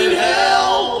 Burn in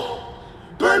hell,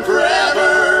 burn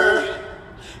forever,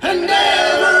 and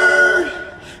never,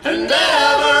 and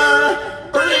never,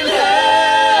 burn in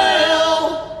hell.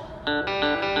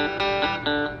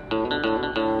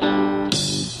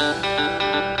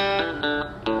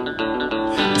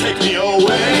 Take me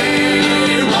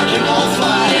away, rock and roll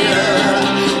fire,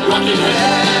 rock and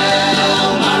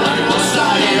hell, my rock and roll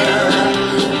sire.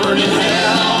 Burn in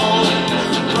hell,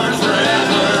 burn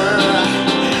forever,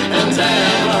 and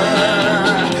ever,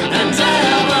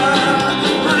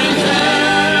 burn in hell.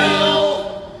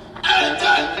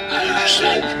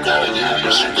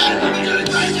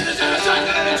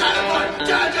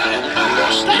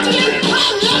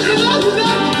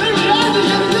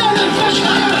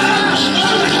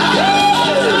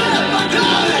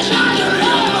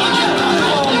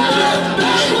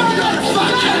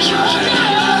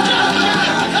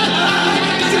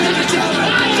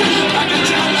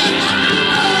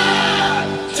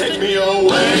 Take me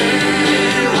away,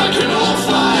 rock and roll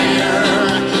fire,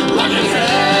 rock and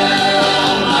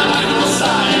hell, my rock and roll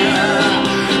sire.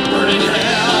 Burn in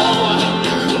hell,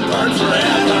 burn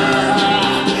forever,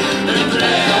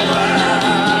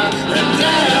 and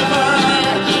ever,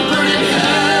 burn in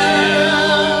hell.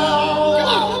 Come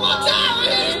on, one more time,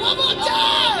 one more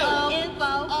time.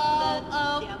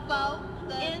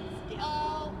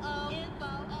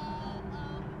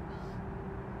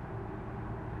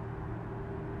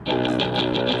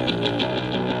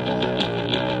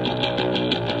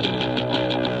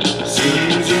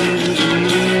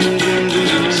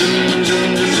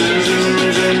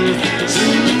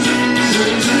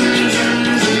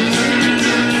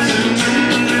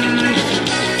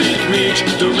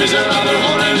 Du miserable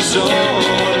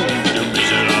Hohenzollern, du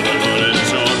miserable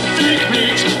Hohenzollern, fick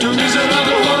mich, du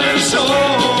miserable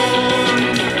Hohenzollern.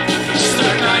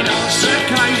 Streck aus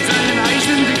seinen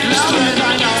Eisen die Klauen,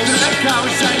 streck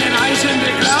aus seinen Eisen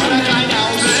die Klauen,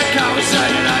 streck aus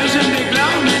seinen Eisen die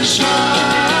Klauen in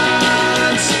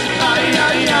Schwanz. Ai,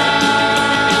 ai,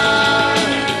 ai.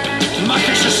 Mach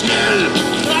es so schnell,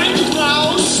 rein und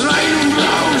raus,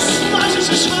 mach es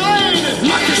so Schwein,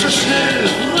 mach es so schnell,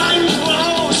 rein und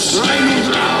raus,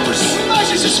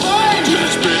 mach es so Schwein.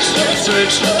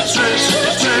 Switch,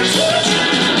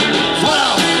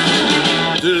 wow.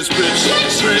 This bitch,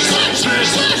 switch,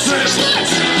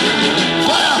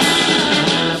 wow.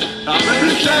 Aber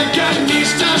Glücklecker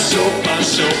nicht das Sopa.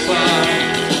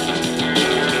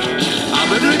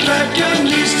 Aber Glücklecker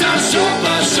nicht das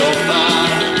Sopa.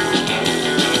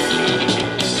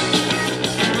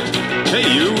 Hey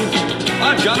you,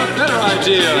 I've got a better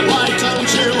idea. Why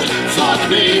don't you fuck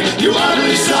me, you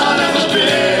ugly son of a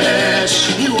bitch?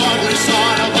 You ugly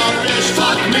son of a bitch.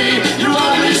 Fuck me, you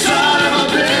ugly son of a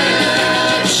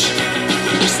bitch.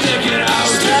 Stick it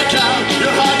out,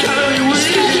 your hot curly wee.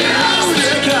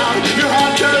 Stick out, your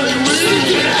hot curly wee.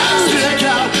 Stick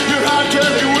out, your hot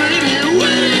curly weenie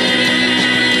wee.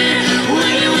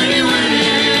 Weenie.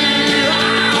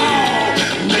 Oh,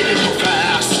 make it go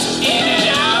fast. In and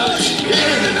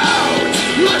out.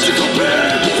 Logical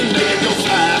bird, make it go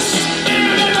fast. In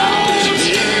and out.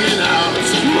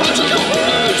 Logical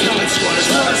bird, tell it squirt.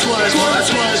 Tell it squirt.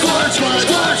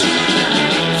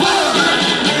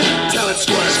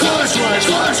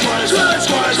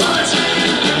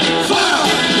 Fire.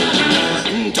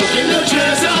 Talking no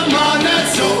jazz, I'm on that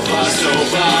sofa.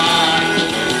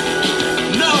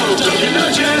 No, talking no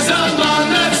jazz, I'm on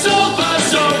that sofa.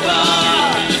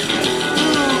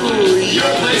 Ooh,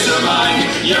 your place or mine,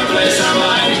 your place or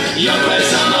mine, your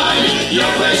place or mine,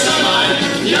 your place or mine,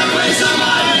 your place or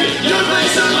mine, your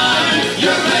place or mine,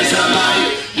 your place or mine,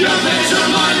 your place or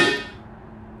mine.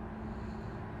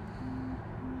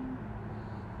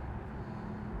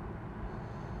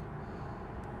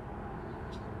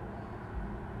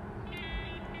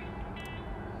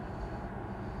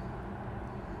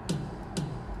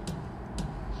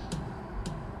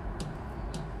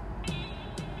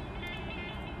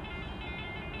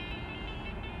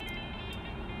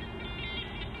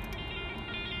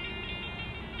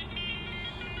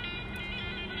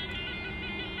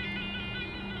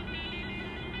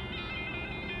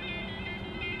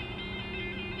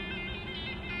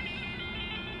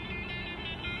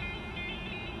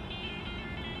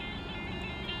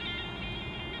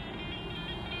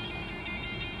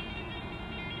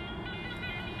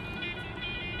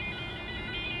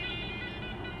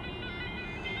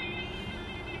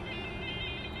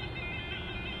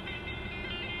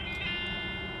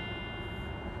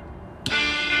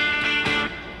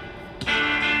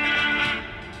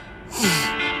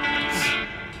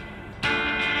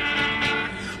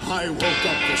 I woke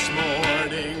up this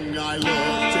morning, I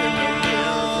looked in the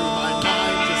mirror, through my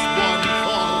mind just one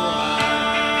thought.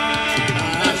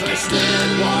 As I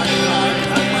stared wide-eyed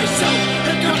at myself,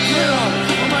 it got clearer.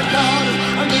 Oh my God,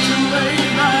 I'm the Kool-Aid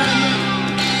man.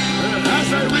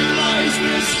 As I realized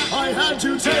this, I had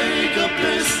to take a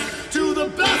piss to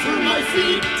the bathroom my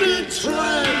feet did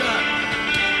tread.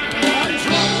 I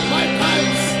dropped my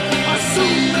pants,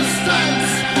 assumed the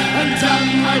stance, and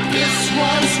damn, my piss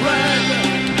was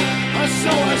red. So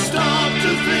I stopped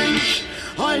to think,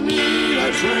 I need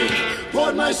a drink,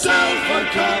 poured myself a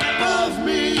cup of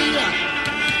me.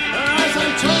 As I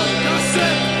took a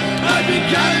sip, I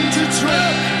began to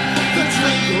trip. The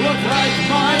drink looked like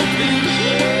my pee.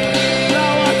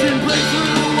 Now I can break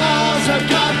through walls, I've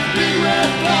got big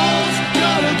red balls,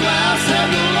 got a glass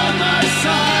handle on my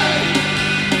side.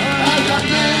 I've got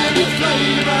many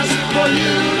flavors for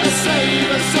you to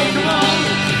savor, so come on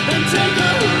and take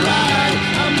a ride.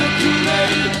 I'm the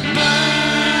Kool-Aid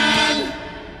man.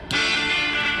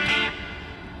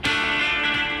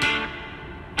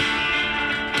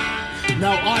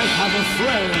 Now I have a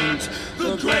friend,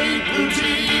 the great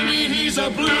Houdini. He's a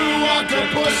blue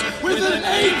octopus with an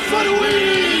 8-foot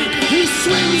weenie. He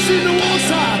swims in the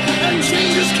water and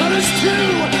changes colors too,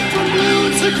 from blue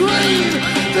to green,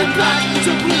 then back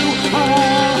to blue.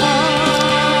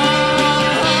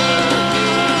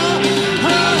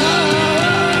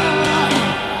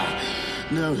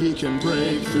 Now he can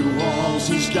break through walls,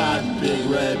 he's got big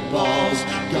red balls,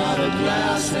 got a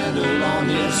glass handle on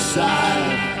his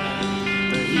side.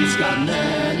 He's got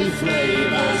many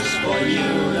flavors for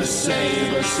you to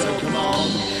savor, so come on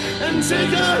and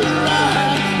take a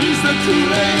ride. He's the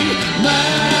Kool-Aid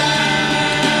man.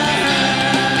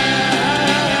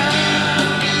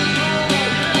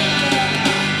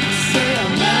 Say a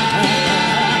man.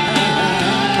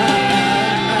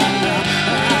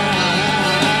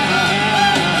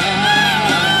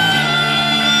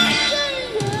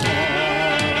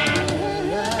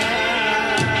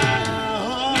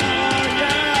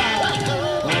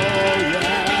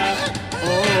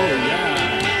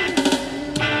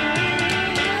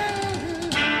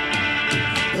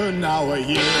 Now a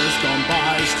year's gone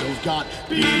by, still got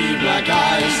beady black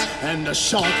eyes, and a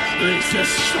sharp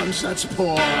existence that's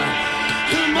poor.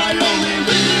 My only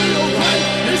real right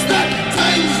is that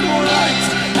time's more right,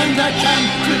 and I can't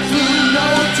fit through no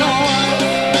door.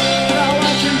 Now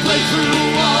I can break through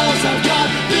walls, I've got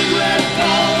big red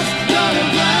balls, got a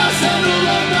glass handle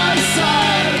on my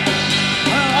side.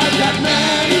 I've got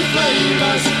many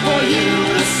flavors for you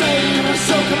to savor,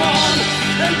 so come on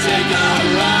and take a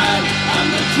ride. I'm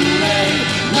the Kool-Aid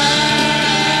man.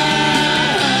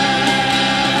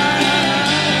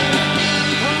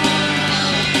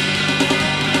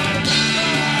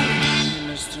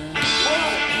 Mister,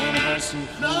 one of us in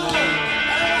Kool-Aid. No!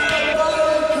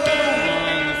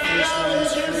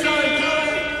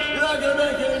 You're not gonna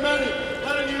make any money.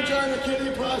 Why don't you join the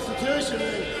kiddie prostitution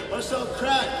ring or sell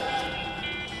crack?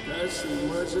 That's some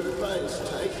words of advice,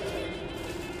 Tyke.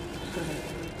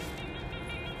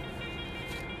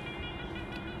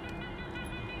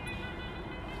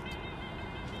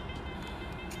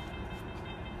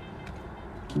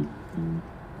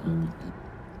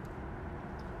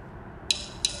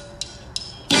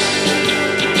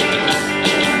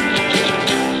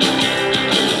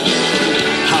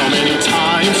 How many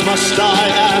times must I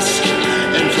ask,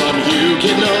 and from you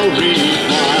get no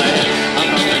reply,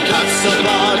 about the cuts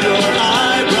above your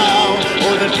eyebrow,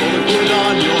 or the bullet wound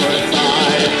on your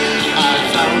thigh? I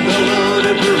found a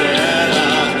loaded Beretta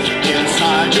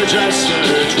inside your dresser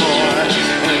drawer,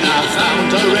 and I found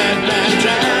a red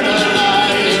bandana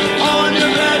lying on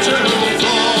your bedroom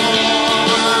floor.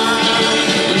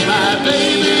 My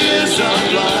baby is a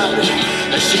blood,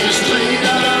 she's straight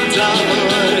out of the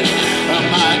hood.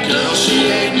 My girl, she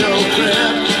ain't no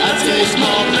crib.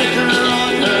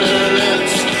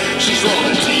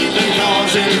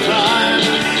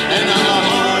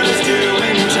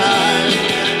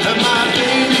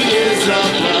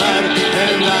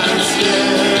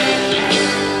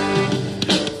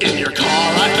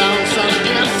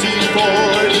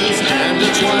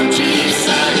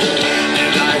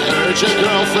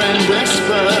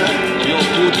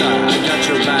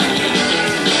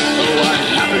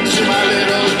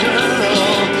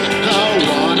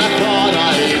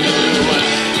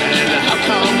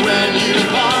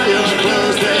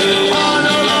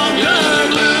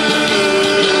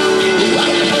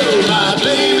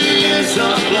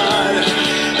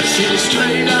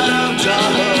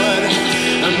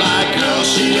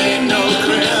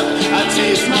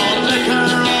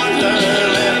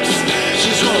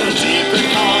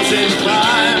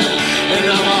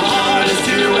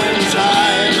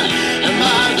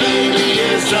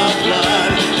 is of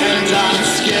blood, and I'm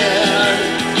scared.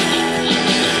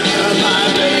 My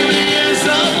baby is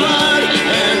of blood,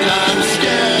 and I'm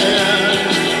scared.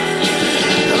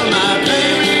 My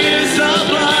baby is of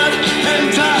blood,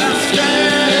 and I'm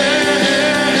scared.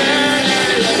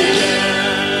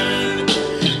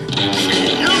 She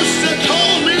used to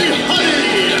call me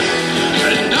honey,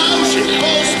 and now she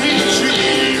calls me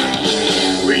Jimmy.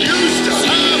 We used to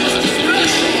have a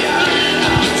special night,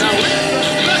 now it's a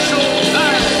special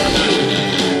night.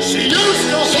 She used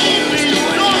to hold me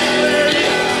softly,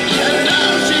 and now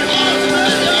she holds me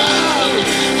down.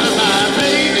 My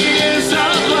baby is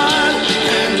of blood,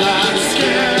 and I'm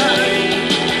scared.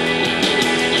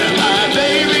 My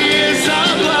baby is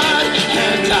of blood,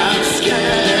 and I'm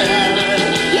scared.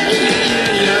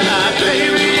 My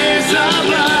baby is of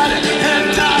blood,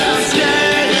 and I'm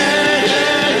scared.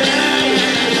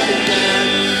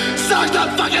 Sucked the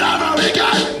fucking armor, we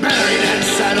got married and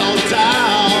settled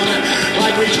down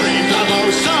like we dreamed of oh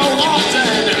so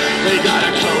often. We got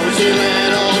a cozy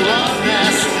little love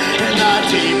nest in the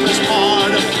deepest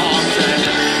part of Compton.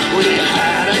 We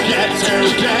had to get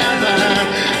together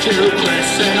to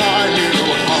christen our new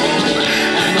home,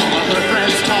 and all of her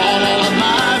friends taught all of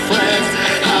my friends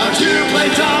how to play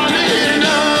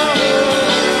domino.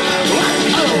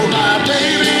 Oh, my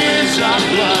baby is of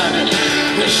blood,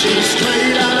 she's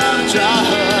straight out of the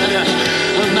hood.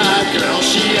 My girl,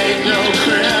 she ain't no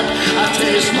crib, I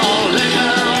taste more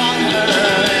liquor on her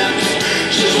lips.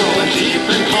 She's rolling deep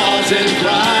and causing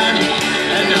crime,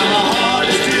 and now my heart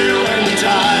is doing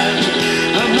time.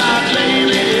 My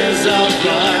baby is of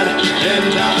blood,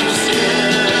 and I'm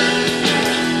scared.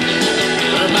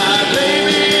 My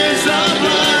baby is of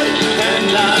blood,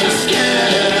 and I'm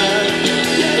scared.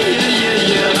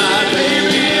 Yeah, my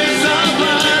baby is of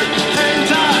blood, and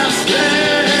I'm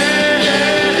scared.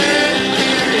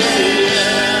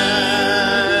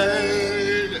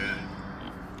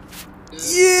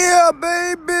 Yeah,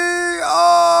 baby.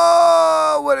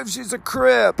 Oh, what if she's a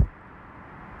Crip?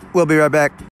 We'll be right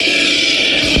back.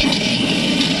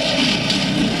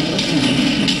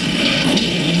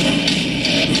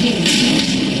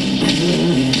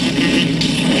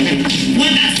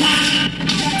 What the fuck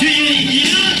do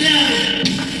you do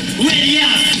with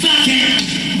your fucking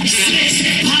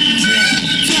 $600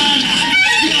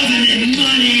 government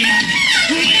money?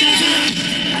 What the fuck?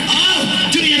 Oh,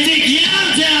 do you think you'll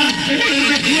do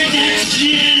with that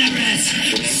generous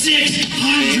 $600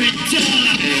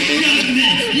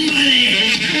 government money?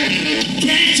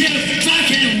 Can't you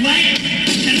fucking wait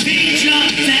and feed your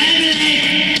family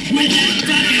with that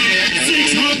fucking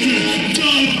 $600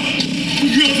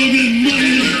 government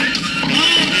money?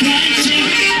 Oh, can't you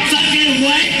fucking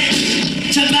wait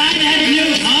to buy that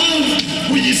new home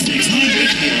with your $600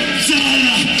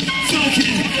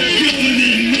 fucking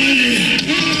government money?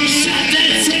 Shut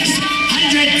that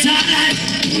 $600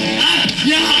 up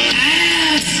your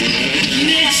ass,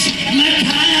 Mitch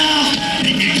McConnell,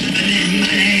 and your government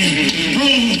money.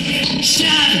 Oh,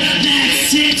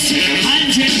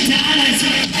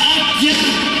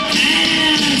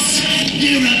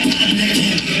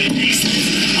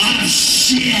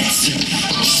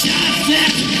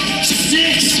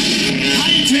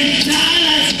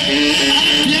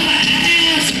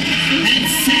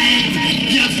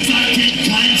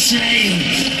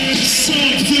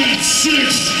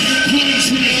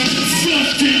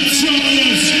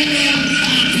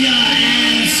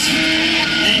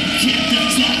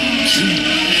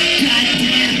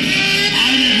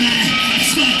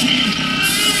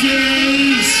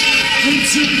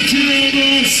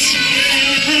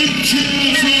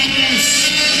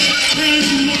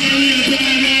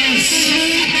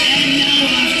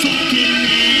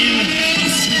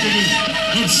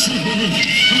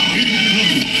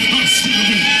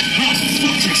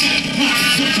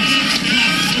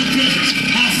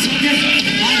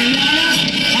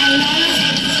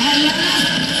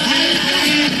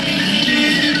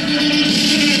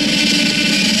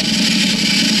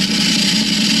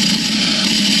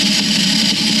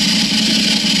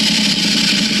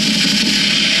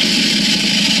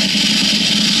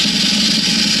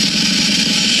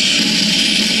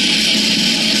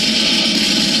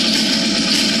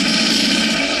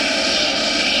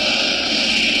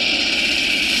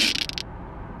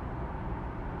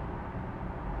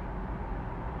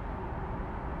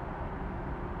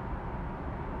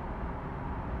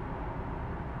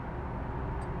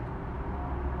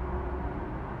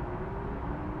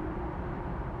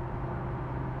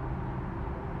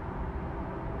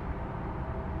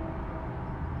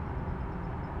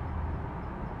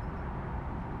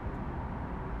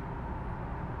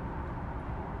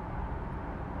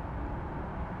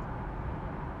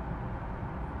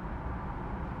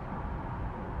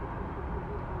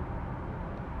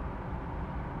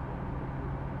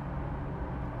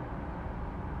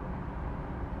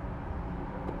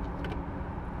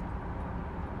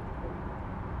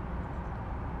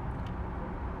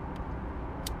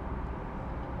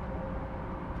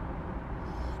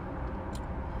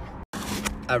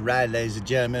 All right, ladies and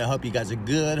gentlemen, I hope you guys are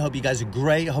good. Hope you guys are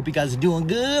great. Hope you guys are doing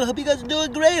good. Hope you guys are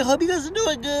doing great. Hope you guys are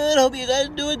doing good. Hope you guys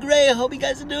are doing great. Hope you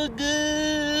guys are doing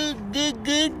good.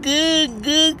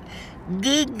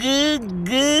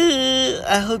 Good.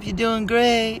 I hope you're doing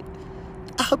great.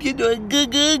 I hope you're doing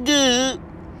good.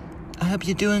 I hope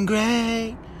you're doing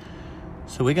great.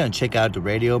 So we're going to check out the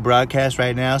radio broadcast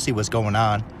right now, see what's going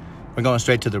on. We're going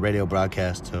straight to the radio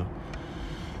broadcast. So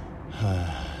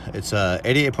it's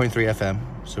 88.3 FM.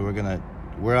 So we're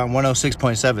on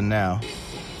 106.7 now.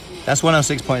 That's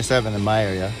 106.7 in my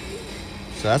area.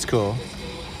 So that's cool.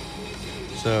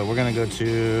 So we're going to go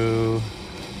to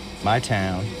my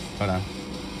town. Hold on.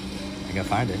 I got to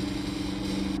find it.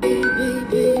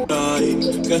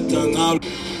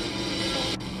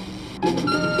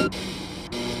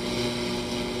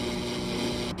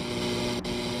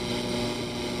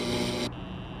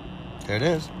 There it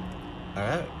is. All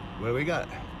right. What do we got?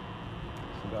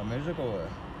 We got music or what?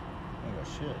 We got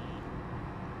shit.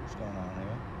 What's going on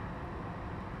here?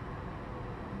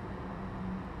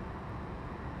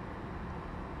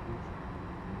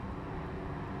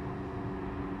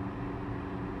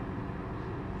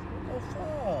 What the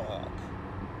fuck?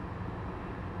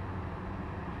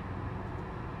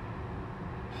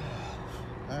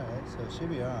 Alright, so it should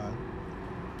be on.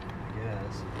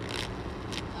 Yes.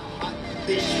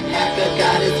 After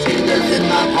got his fingers in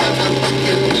my heart, I'm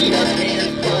fucking beat up,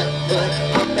 hands, butt,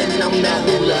 pumping on that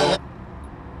hula.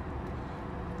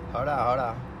 Hold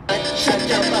on. Shut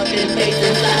your fucking face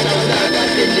inside, don't learn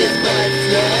what's in this butt,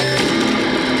 slut.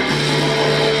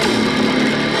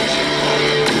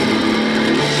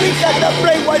 We got the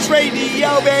Brainwash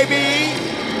Radio, baby!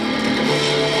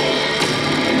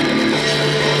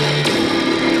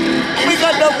 We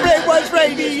got the Brainwash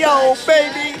Radio,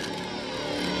 baby!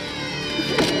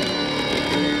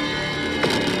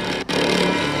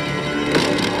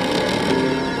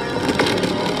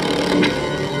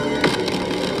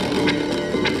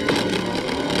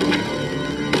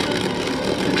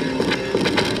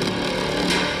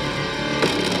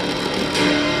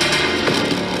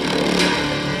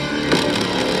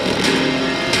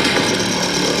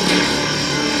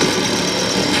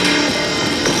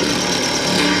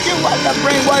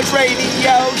 Brainwash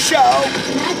Radio Show.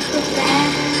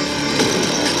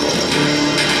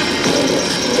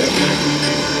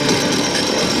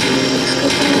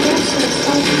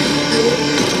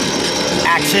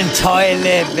 Action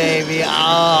Toilet, baby.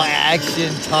 Oh,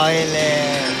 Action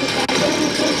Toilet.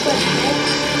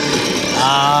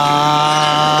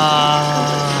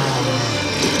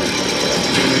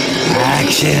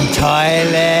 Action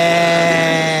Toilet.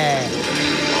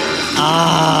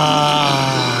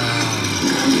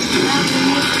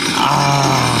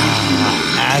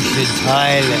 Action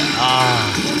Toilet.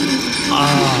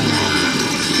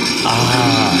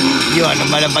 You on the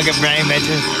motherfucking brain,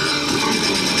 bitches?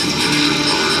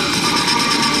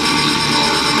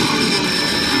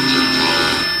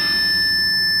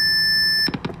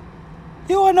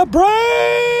 You on the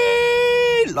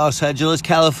brain? Los Angeles,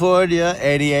 California,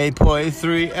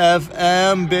 88.3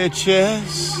 FM,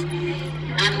 bitches.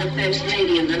 I'm the first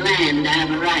lady of the land. I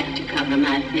have a right to cover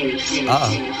my face.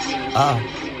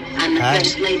 I'm the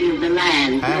first lady of the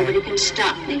land. Nobody can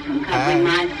stop me from covering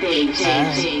my face.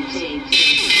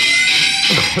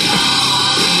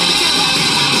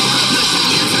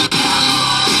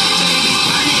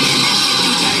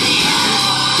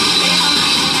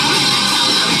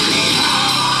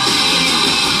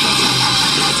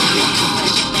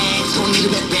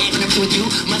 With you,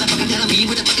 motherfucker, telling me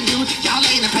what the fuck to do. Y'all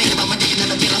ain't afraid about my dick,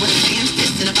 never dealing with a hand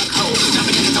fist in a fuck hole.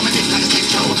 Jumping in on my dick like a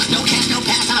sex troll. No cash, no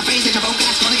pass, I'm afraid that your broke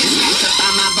ass gonna get smashed up by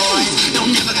my boys.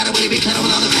 Don't never gotta really be clever with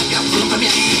all the crap y'all pulling from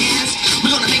your hands. We're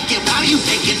gonna make it while you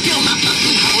think it. Feel my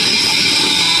fucking hole and fuck.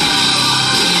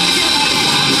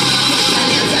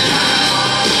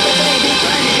 Baby,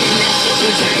 burning, that shit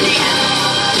you turning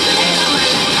out. Lay on my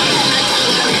lap, I let my tongue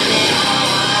around it.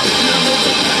 No moves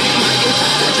to burning while you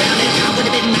try to drown it out with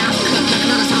a big mouth.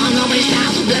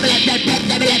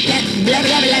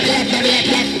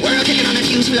 World kicking on the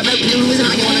fuse, we are broke news, and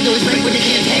all you wanna do is break what you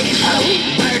can't take. Oh,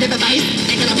 word of advice,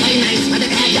 ain't gonna play nice, but they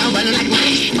had y'all running like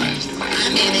mice.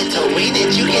 I'm in it, so we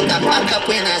did you get the fuck up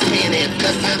when I spin it?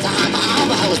 Cause time's are hard for all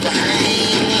the hoes to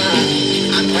hang.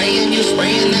 I'm praying you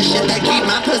spraying that shit that keep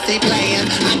my pussy playing.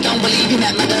 I don't believe you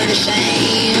met my dirty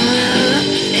shame.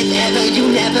 If ever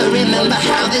you never remember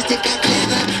how this dick got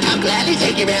clever, I'll gladly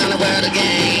take you around the world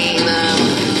again.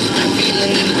 I'm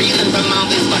feeling and reeling from all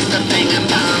this bust up thing. I'm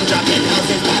bomb dropping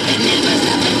houses, popping, never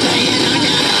stopping playing on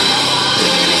your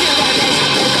own. If you got that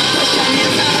shit, go push your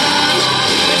hands up.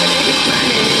 Baby,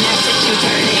 burning and that shit you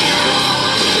turning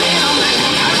out. Lay on my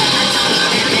lap, I let my tongue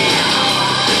out and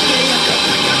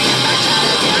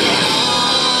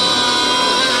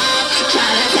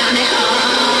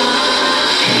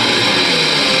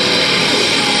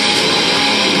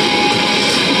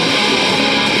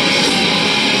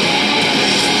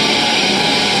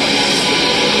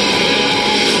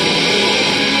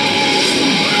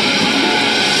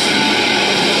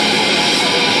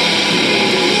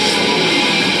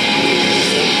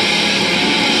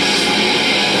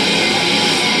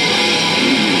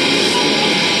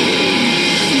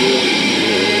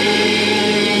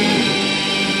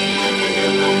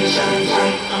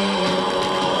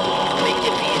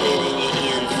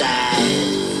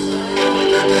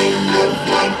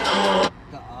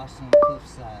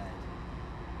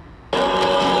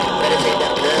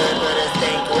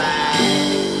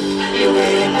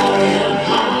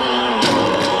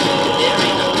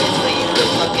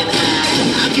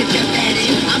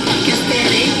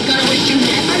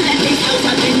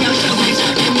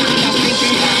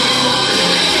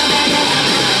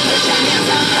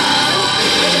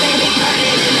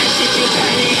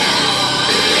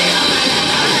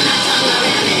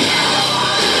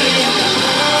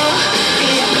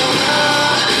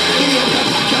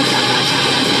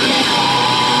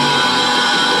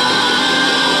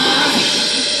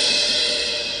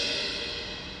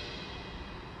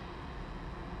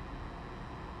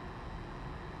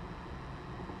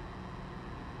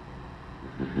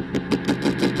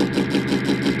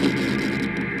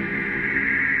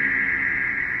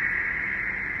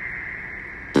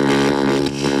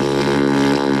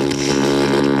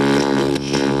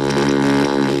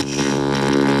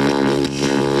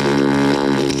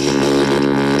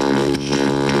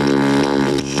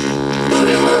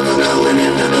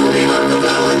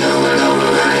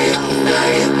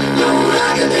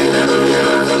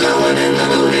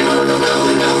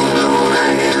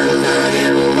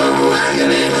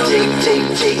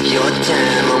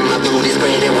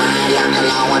like a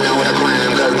law, I know the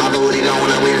crime. Cause my booty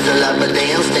gonna whistle up a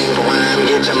damn stink rhyme.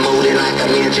 Get you moody like a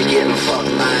bitch, you're getting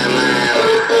fucked by a mile.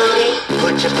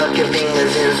 Put your fucking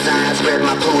fingers inside, spread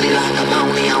my booty like a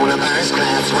pony on a first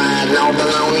class ride. No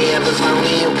baloney, if it's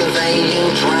phony, you can say you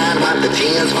tried. Wipe the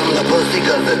tears from the pussy,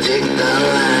 cause the dick done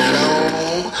lied.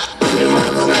 Oh, booty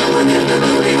muscle going in the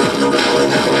booty muscle going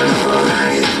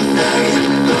right.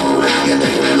 Go ragged,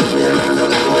 baby, booty muscle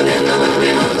going in the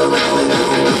booty muscle going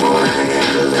ragged. Go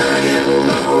ragged, baby,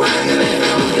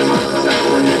 booty muscle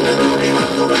going in the booty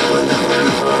muscle going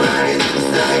right.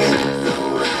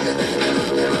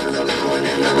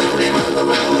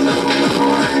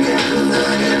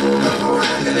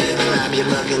 Wrap your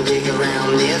fucking dick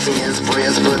around this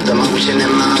press, put the motion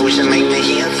in my ocean, make me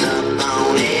hips up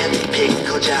on it.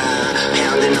 Pickle jar,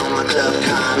 pounding on my club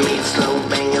car, meat slow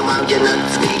banging while your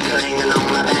nuts be clanging on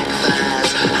my backside.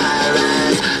 High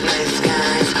rise, nice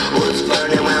skies, woods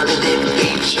burning while the dick be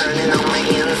churning on my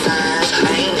insides. I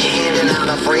ain't handing out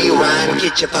a free ride,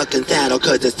 get your fucking saddle,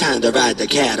 cause it's time to ride the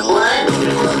cattle. What?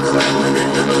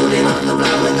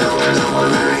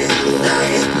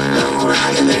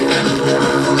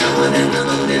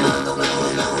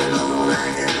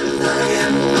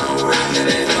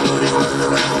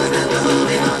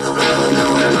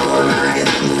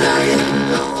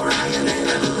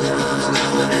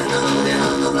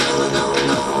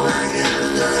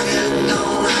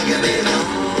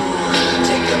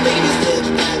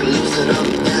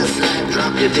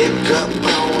 Drop your dick up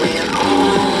on it,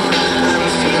 on. I'm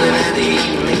feeling that heat,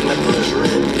 make my push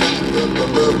repeat, on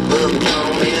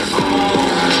it, on.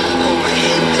 Put my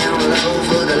head down low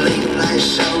for the late night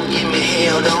show, give me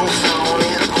hell, don't phone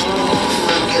it, on.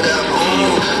 Fuck it up,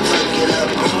 on. Fuck it up,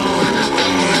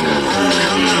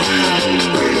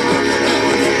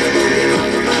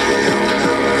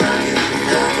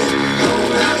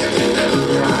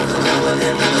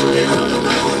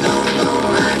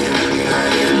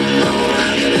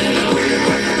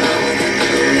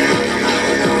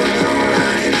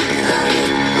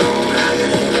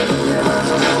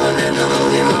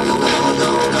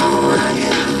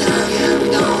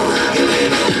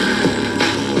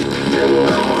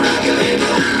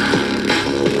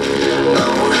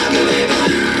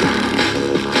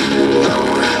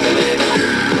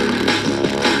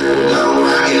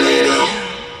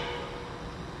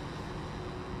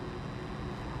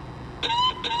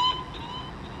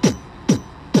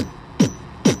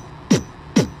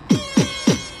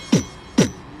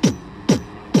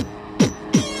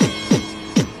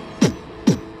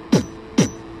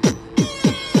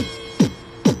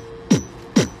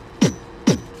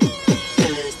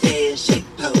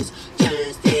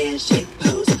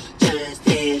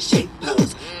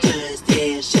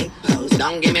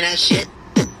 shit,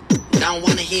 don't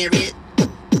wanna hear it.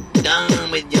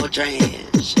 Done with your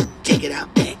trash, take it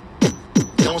out back.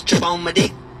 Don't strip on my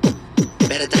dick,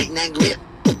 better tighten that grip.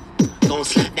 Gonna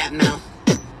slap that mouth,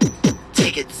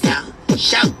 take it south,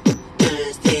 shout.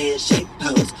 Turn, stare, shake,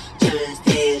 pose. Turn,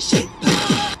 stare, shake,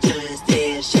 pose. Turn,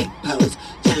 stare, shake, pose.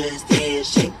 Turn, stare,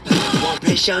 shake, pose. Won't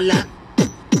place your luck,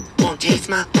 won't taste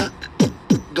my fuck.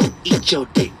 Go eat your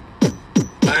dick,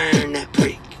 burn that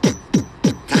prick.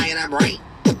 Tie it up right,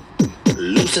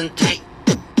 loose and tight,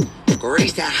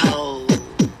 grease that hole,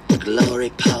 glory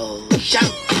pose,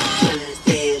 shout. Turn,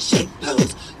 stare, shake,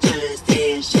 pose. Turn,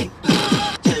 stare, shake,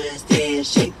 pose. Turn, stare,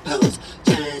 shake, pose.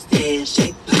 Turn, stare,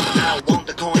 shake, pose. I don't want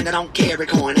the coin, I don't carry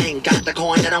coin. I ain't got the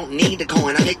coin, I don't need the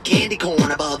coin. I get candy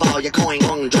corn above all your coin.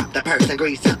 One drop the purse and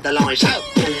grease up the loin, shout.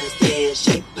 Turn, stare,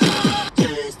 shake, pose.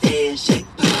 Turn, stare, shake,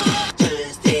 pose.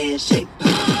 Turn, stare, shake,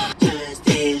 pose. Turn,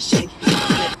 stare, shake,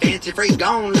 pose. Fancy free,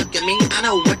 gon' look at me. I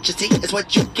know what you see is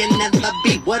what you can never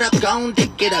be. What up, gon'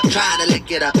 dick it up, try to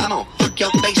lick it up. I'm gon' fuck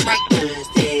your face right. Turn,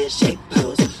 stare, shake,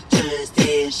 pose. Turn,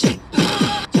 stare, shake, pose.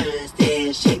 Turn,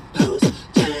 stare, shake, pose.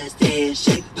 Turn, stare,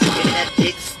 shake, pose. Give me that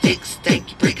dick, stick,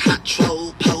 stanky brick, hot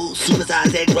troll pose.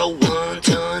 Supersize egg roll, 1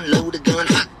 ton, load a gun,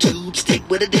 hot tube, stick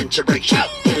with a denture break. Shout.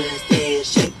 Turn, stare,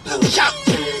 shake, pose. Shout.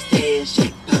 Turn, stare,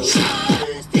 shake, pose.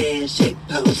 Turn, stare, shake,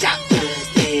 pose. Shout. Turn,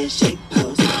 stare, shake,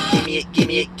 pose. Give me it, give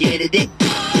me it, give me the dick.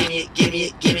 Give me it, give me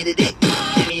it, give me the dick.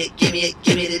 Give me it, give me it,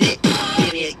 give me the dick.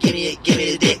 Give me it, give me it, give me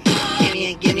the dick. Give me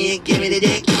it, give me it, give me the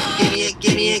dick. Give me it,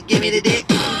 give me it, give me the dick.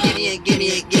 Give me it, give me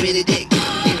it, give me the dick.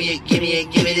 Give me it, give me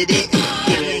it, give me the dick.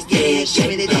 Give me it, give me it, give me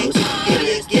the dick. Give me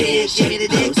it, give me it, give me the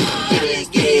dick. Give me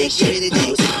it, give me it, give me the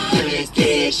dick. Give me it, give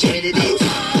me it, give me the dick.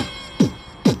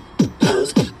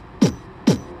 Pose.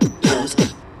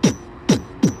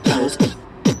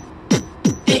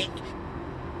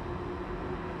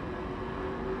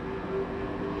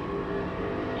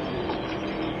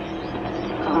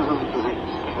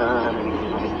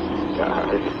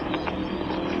 darling.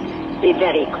 Be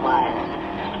very quiet.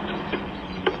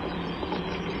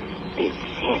 Be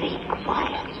very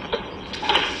quiet.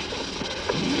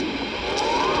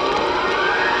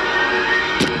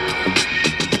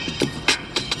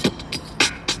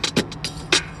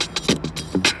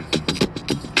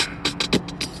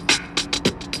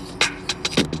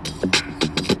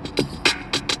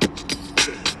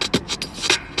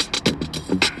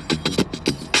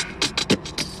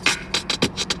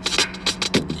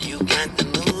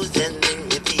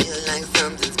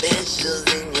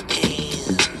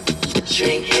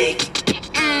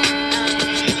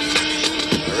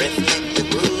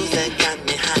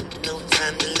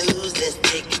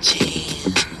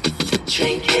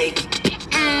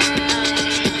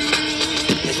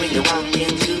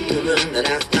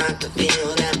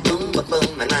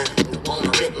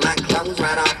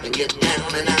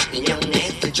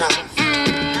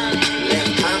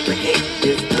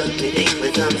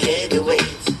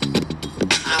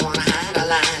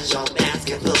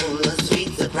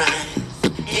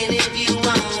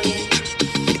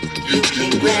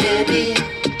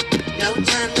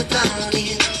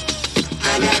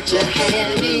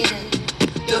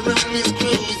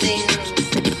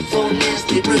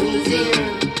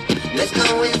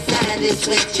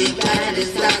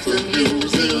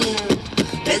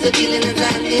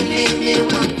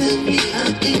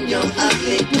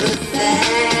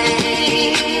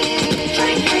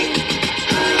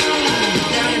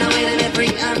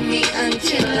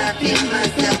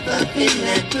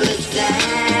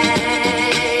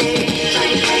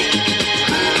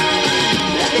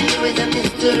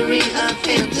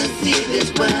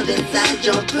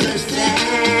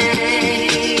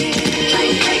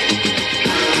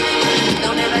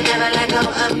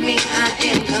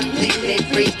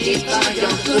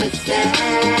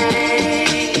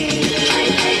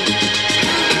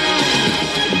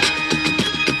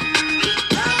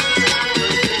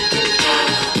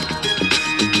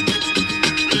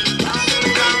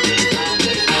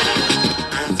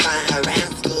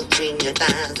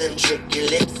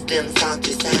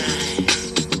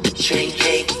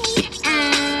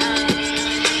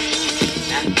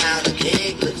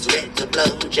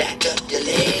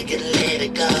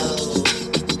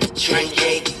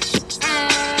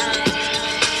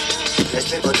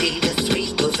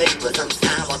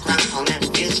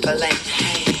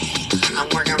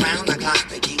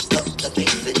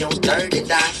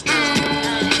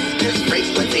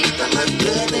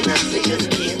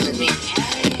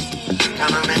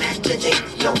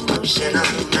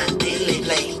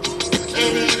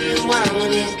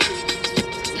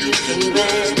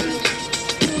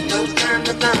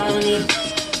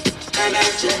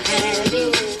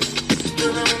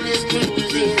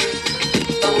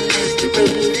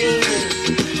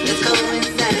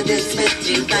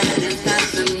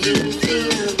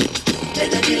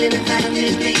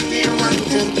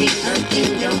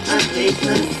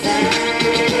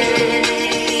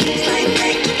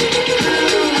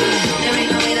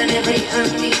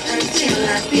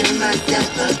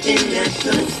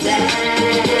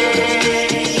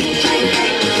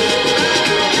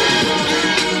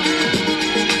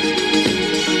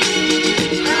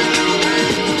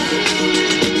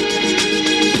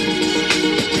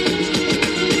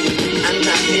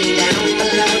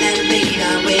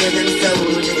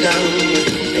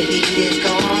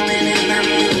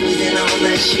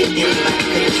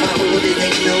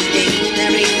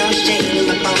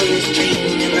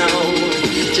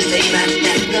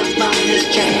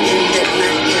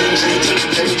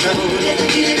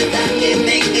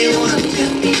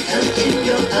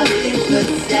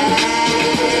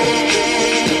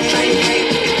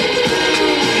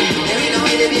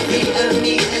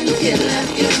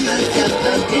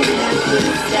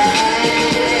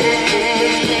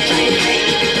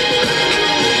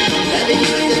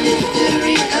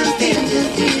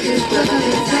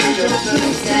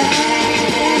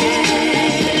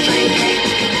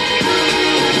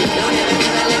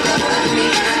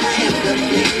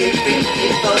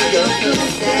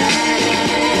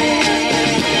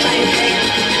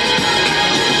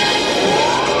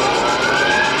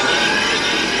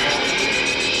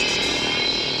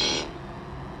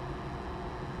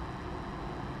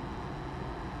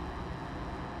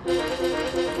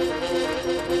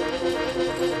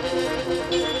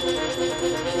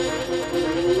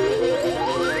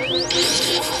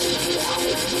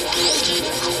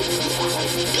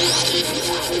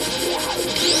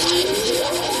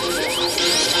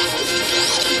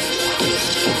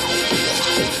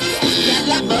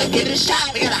 Give it a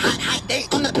shot, we got a hot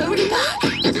date on the booty pop.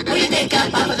 When you think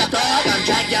up off of the floor, gonna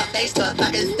drag your face to a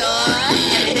fucking store.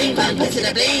 Everything from pussy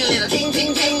to bling, a little ting,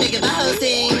 ting, ting, make it ball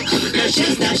sing. No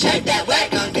shoes, no shirt, that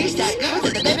work on grease, that goes to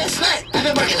the baby smirk. I've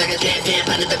been working like a champ,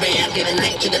 under the ramp, giving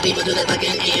night to the people, to the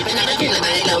fucking amp. And I've been feeling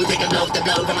mighty low, taking blow to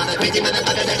blow from all the crazy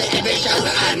motherfuckers at every show.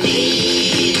 I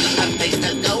need a place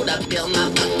to go to feel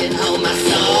my fucking home, my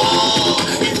soul.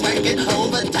 It's working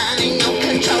overtime, ain't no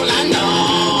control, I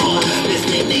know.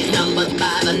 Listening these numbers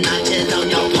by the notches on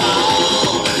your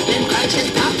wall. Then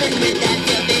crunches popping with that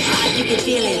filthy high. You can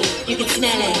feel it, you can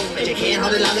smell it, but you can't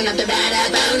hold it long enough to ride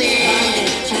up on it.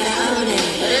 Try to own it.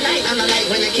 Put a light on the light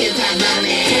when the kids are down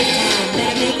it. Take time,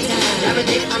 back make time. Drop a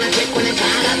dick on a trick when it's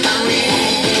tied up on it.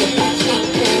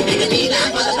 Make a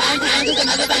beeline for the fine times with the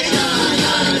motherfucking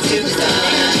on superstar.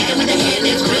 Chicken with the hand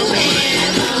that's grooving.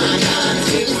 On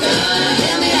superstar.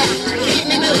 Tell me that, keep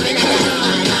me moving.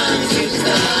 On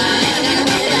superstar. Never gotta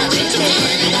worry about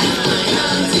chicken.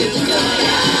 On superstar.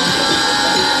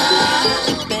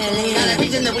 Got a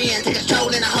reason to win. Take a stroll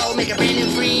in a hole, make a brand new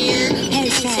friend.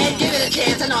 Hey, give it a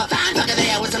chance. I know a fine fucker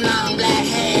there with some long black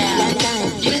hair.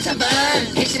 Give it some fun.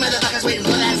 Pixie motherfuckers waiting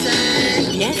for that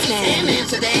sun. Yes, ma'am.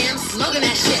 Amsterdam, smoking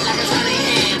that shit like a sunny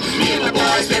hand. Me and my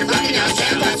boys been rocking your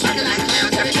samples, rocking like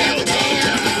clowns every travel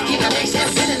down. Keep the bass and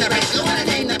sit in the race. Don't wanna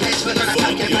name the place, we're gonna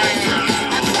fuck your ground.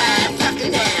 Upside,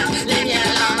 fucking down. Leave you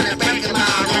alone and break them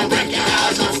all. Don't break your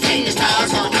house on stainless stars.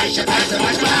 Don't ice your person,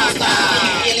 watch my house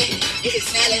fall. You can feel it, you can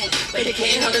smell it, but you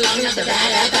can't hold it long enough to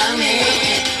ride up on me.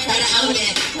 Try to own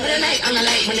it, put a light on the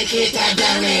light when the kids are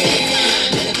down it.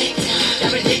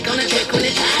 Drop a dick on a trick when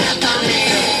it's tied up on it.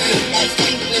 That's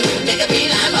thing blue, make a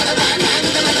beeline for the fine time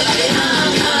with the motherfucking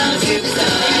hum, superstar.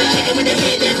 Chicken with the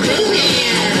head that's grooving.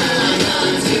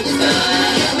 Superstar.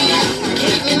 Help me out,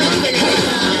 keep me moving.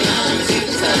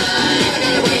 Superstar. Never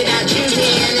gotta worry about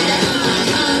choosing.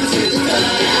 Superstar.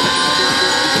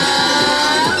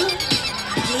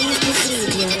 Please proceed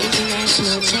your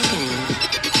international checkout.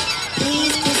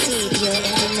 Please proceed your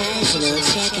international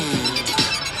checkout.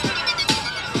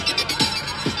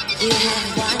 You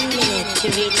have 1 minute to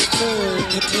reach full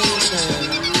potential.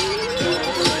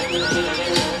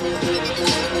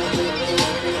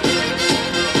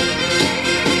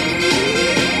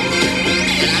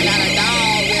 I got a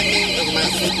dog with me with my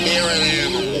security.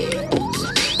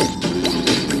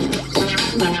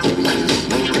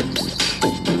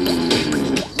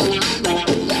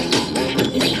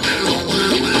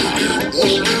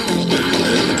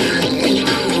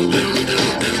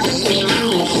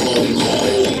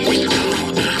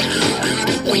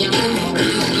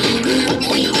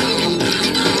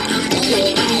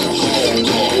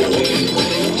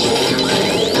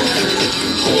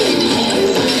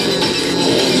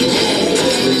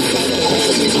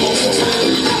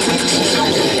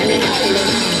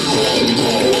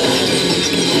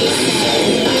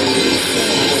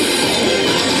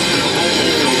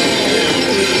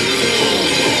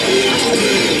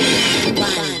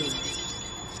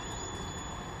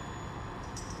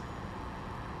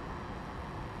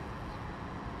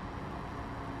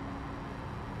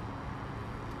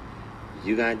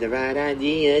 You got the right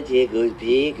idea, tickles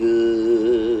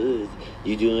pickles.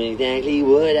 You do exactly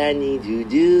what I need to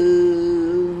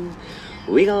do.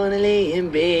 We're gonna lay in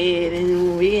bed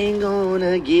and we ain't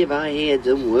gonna give our heads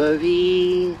a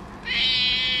worry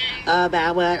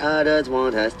about what others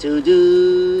want us to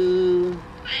do.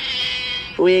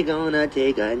 We're gonna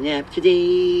take a nap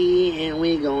today and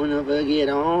we're gonna forget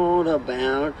all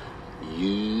about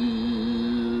you.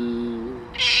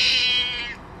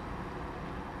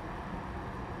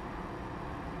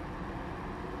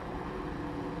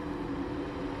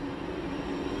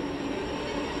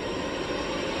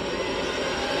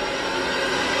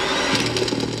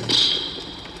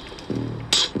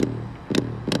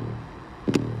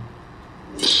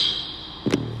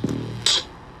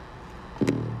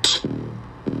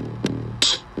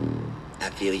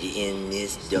 Feel you in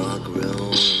this dark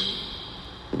room,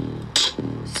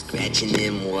 scratching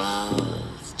them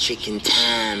walls, tricking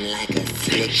time like a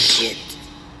slick shit.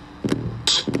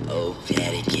 Oh,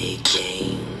 patty cake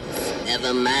games,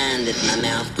 never mind if my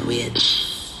mouth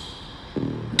quits.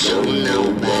 Don't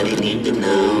nobody need to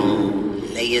know.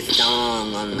 Lay a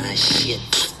song on my shit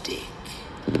stick.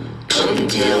 Come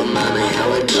tell mama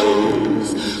how it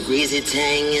goes. Greasy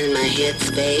tang in my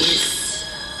headspace.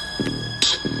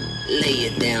 Lay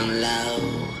it down low,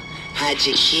 hide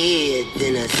your kids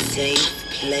in a safe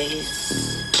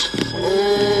place.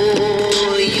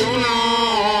 Oh, you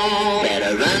know,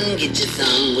 better run, get you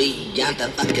some, we got the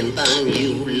fucking fun.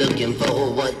 You looking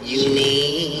for what you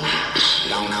need.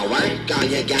 Gonna work all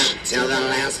you got till the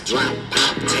last drop.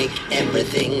 Pop, take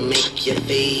everything, make you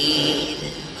feed.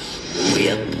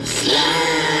 Whip, slide,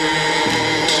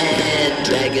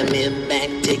 dragging me back,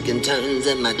 taking turns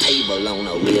at my table on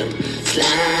a wheel. Slide,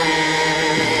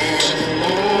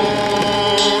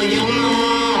 oh, you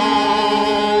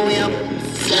know, whip,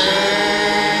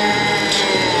 slide,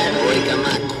 breaking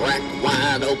my crack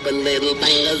wide open little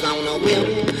fingers on a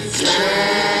whip. Slide,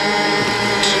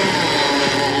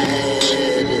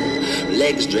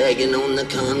 legs dragging on the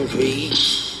concrete,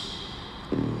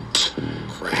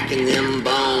 cracking them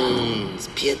bones,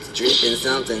 pits dripping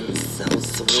something so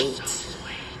sweet.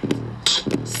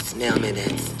 Smell me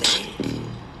that stank,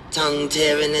 tongue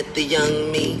tearing at the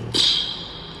young meat.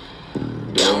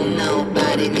 Don't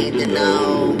nobody need to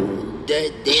know,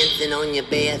 dirt dancing on your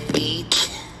bare feet.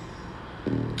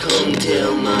 Come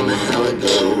tell mama how it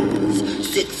goes,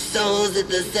 6 souls at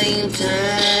the same time,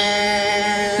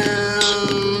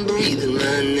 breathing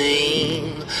my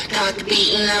name, cock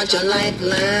beating out your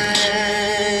lifeline,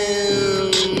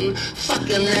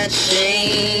 fucking that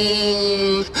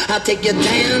shame. I'll take you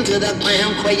down to the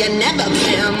ground where you never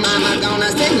been. Mama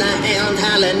gonna send the hound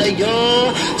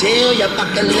hallelujah till you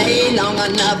fucking lay long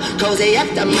enough, cozy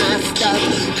after my stuff,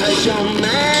 'cause you're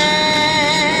mine.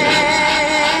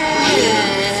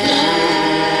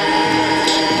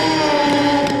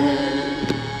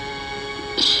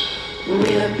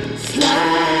 We'll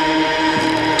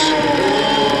slide,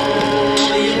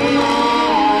 oh, you know,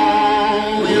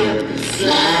 we'll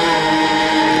slide,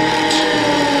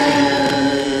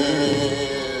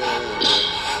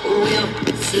 we'll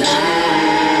slide.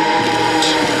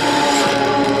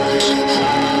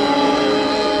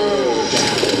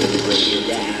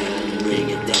 Bring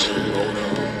it down, hold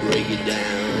on, break it down.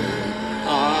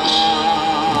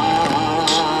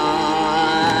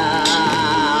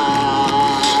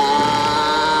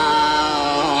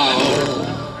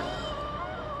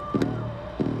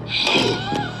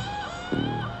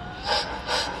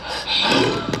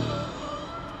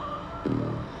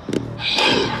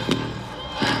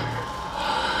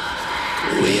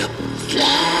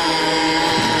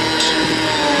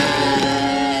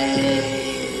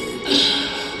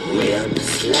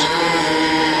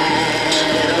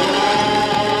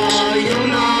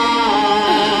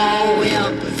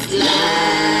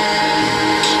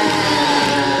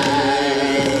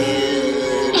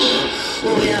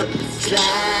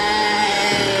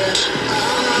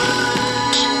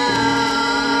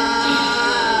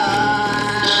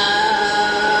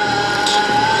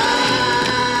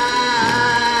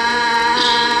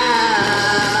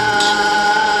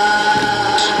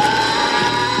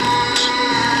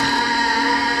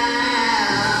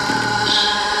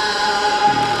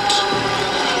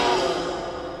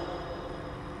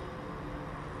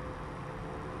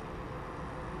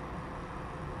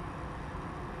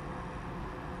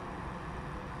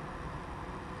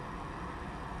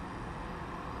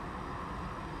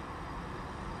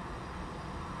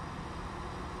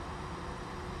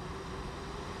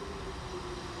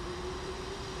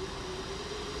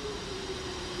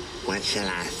 What shall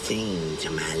I sing to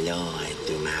my Lord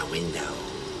through my window?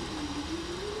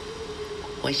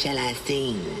 What shall I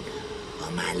sing,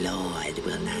 for my Lord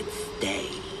will not stay?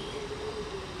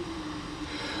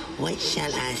 What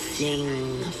shall I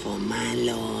sing, for my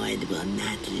Lord will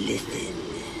not listen?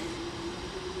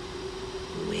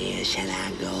 Where shall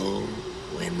I go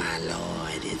when my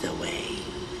Lord is away?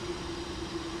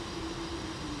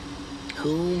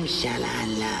 Whom shall I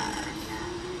love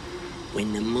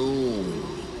when the moon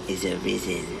is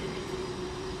arisen?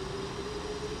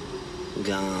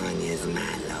 Gone is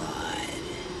my Lord,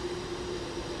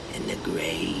 and the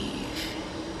grave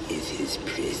is his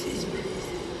prison.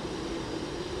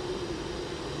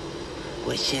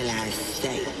 What shall I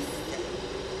say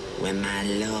when my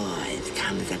Lord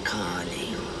comes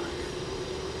a-calling?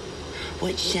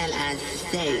 What shall I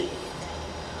say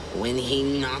when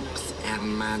he knocks at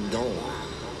my door?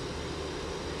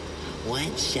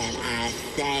 What shall I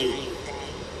say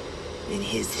when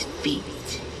his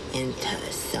feet enter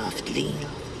softly,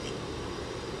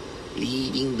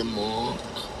 leaving the mark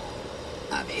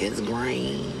of his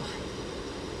grave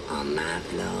on my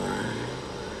floor?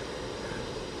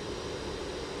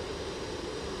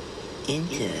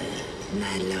 Enter,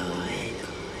 my Lord.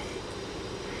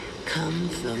 Come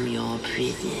from your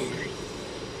prison.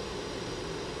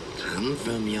 Come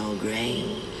from your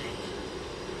grave.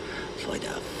 For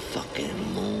the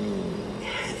fucking moon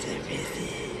has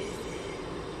arisen.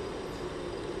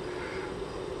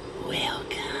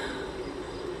 Welcome,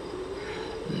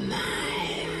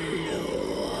 my Lord.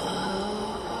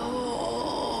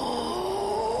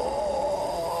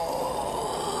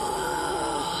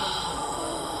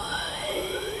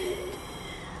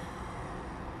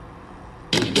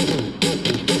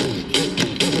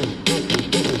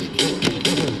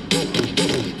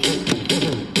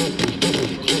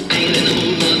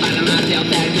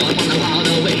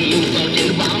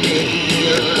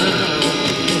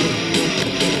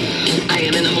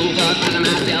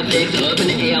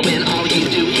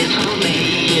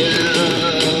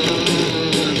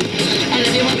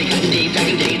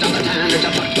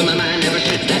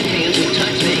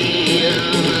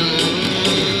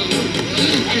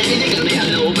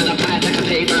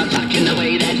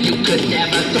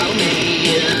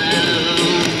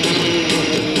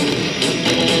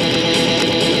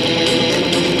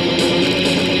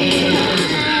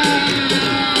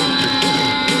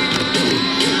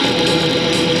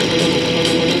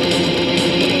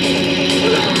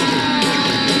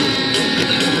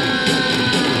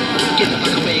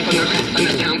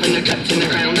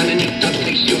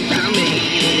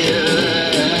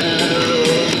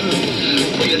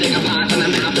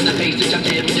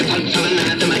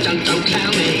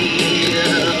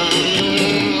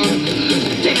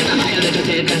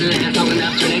 that lasts long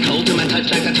enough, turning cold to my touch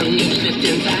like a tongue you sniffed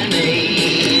inside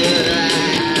me.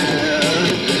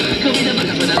 Could be the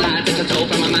buckets with a lie that took toll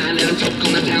from my mind, and a choke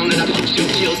on the town that I punch to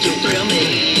chill to thrill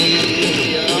me.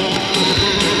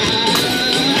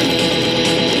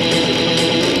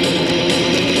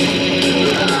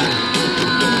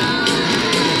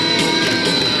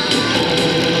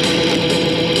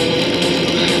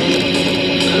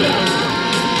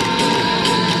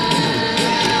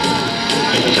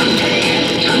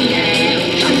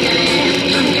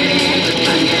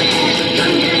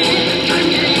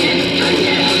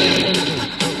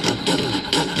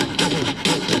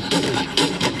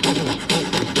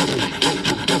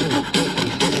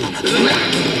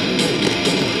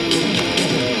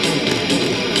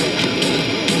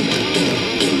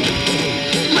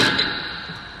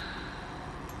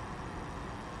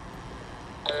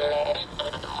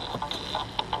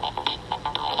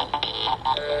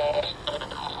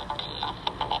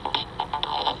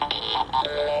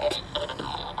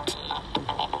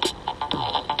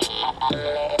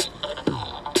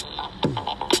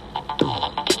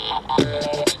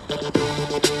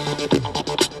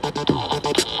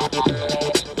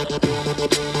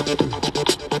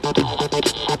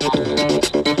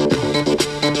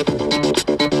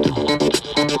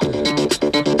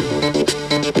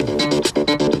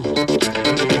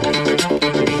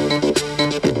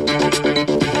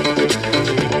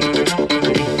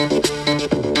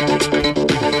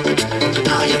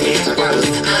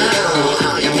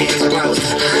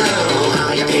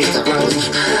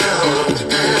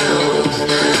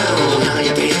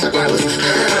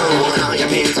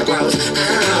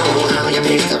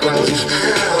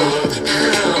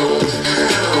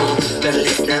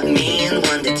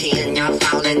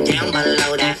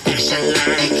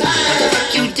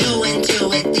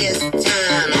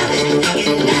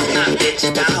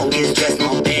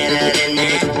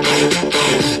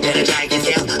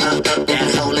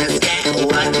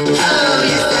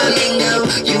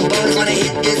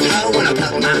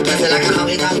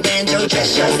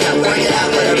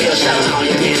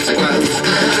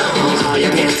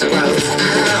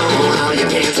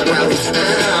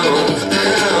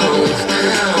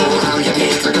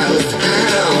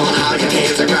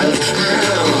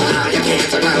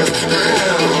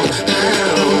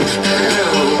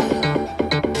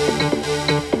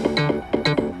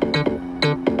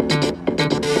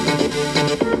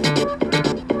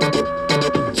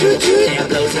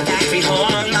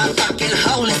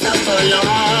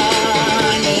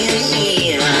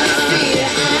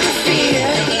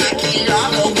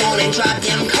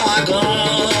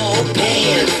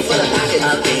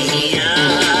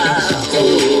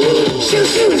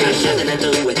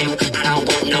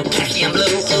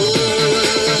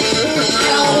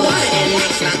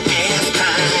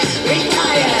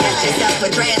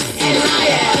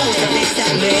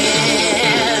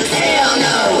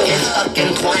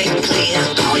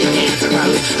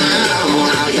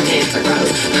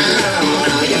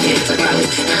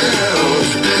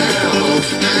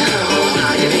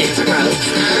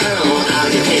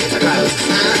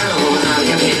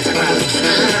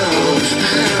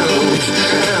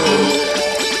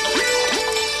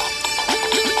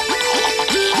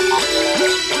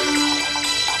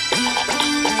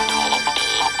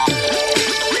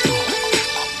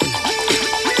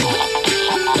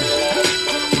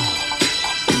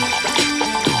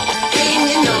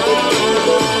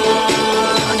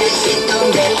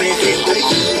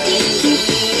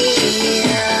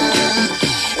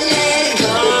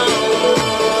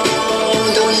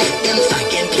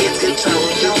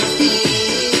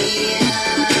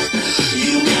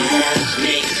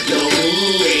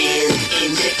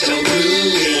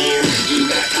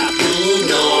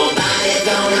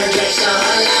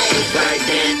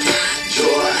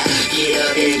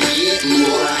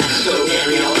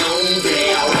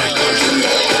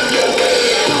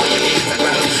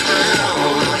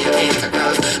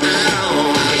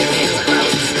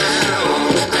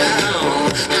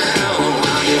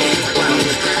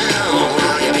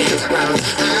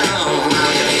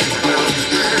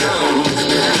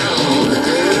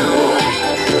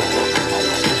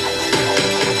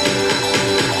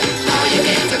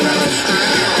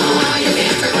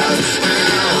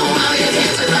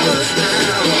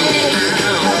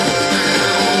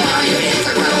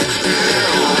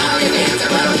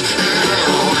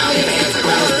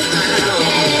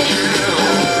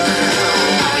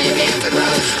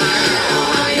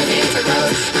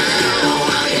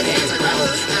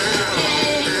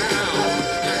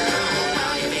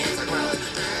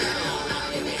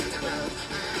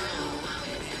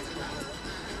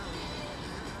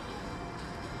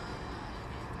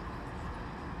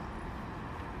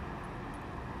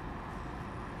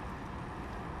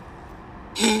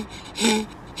 There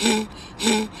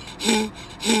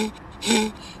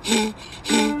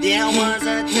was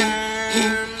a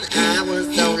time I was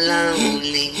so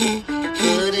lonely,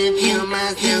 couldn't feel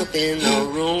myself in the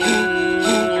room.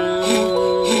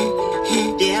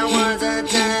 There was a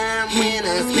time when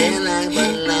I smelled like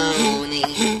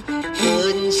baloney,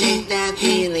 couldn't shake that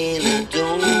feeling of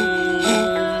doom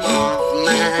off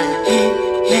my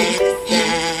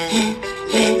backside,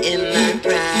 letting my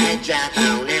pride drop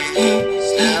on that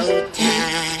slow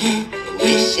tide,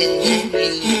 wishing that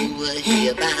you would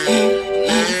hear by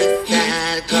my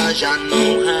side, 'cause y'all know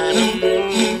how to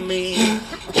move me.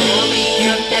 Pour me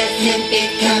up that sippy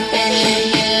cup and let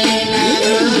me lay my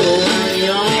groove on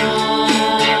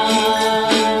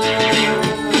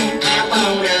I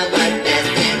wanna work that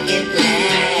second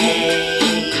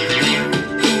place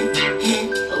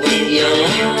with you.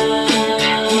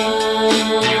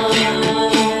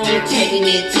 Take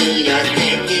me to your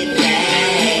second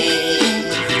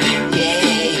place.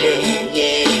 Yeah, yeah,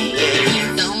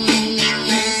 yeah. So many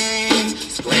lines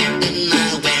scraping my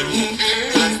way.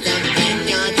 Cause I'm in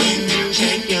your tin and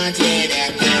check your tit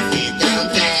at pussy don't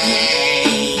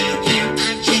pay. I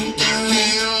checked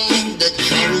around with the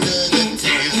trolls of the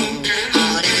town.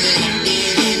 All that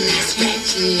lifting and that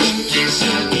stretching, it can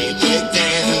sure get you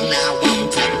down. I want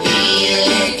to feel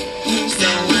it, so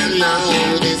I know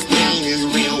this pain is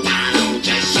real. Why don't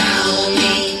you show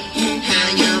me how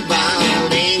you're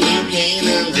bald and you can't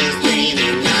understand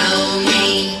and know me?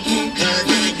 'Cause I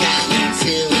got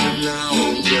to know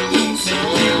your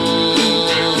soul.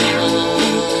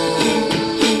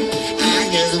 I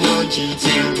just want you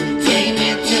to take me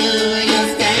to your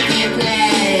second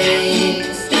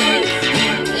place.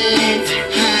 Let's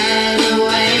hide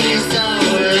away so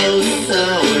low, so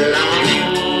long.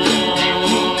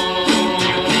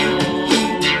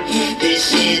 This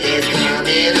shit is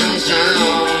coming on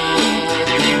strong.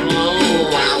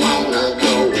 Oh, I wanna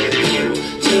go with you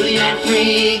to your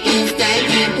freaking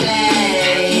second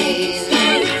place.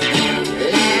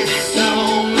 That's so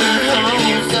my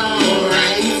home, so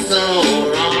right, so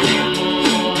wrong.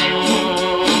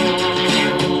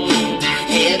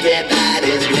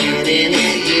 Everybody's grinning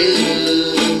at you,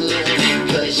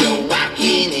 'cause you're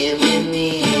walking in with me.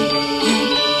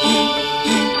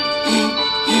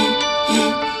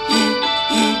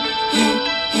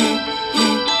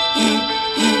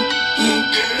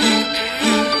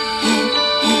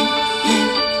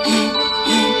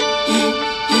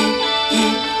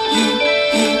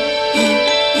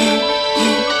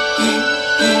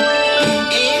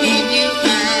 And if you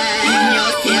find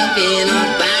yourself in a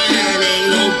bind, ain't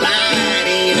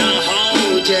nobody to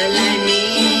hold you like me.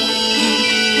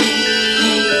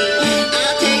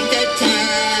 I'll take the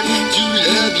time to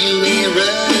love you and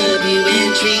rub you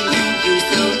and treat you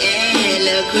so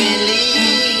eloquently.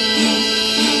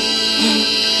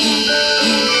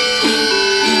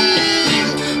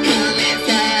 Come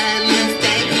inside my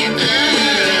second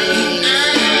place.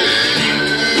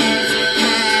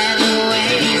 Hide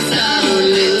away so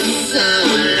loose, so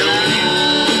long.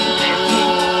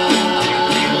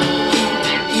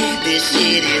 This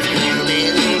shit is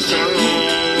coming on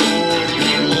strong.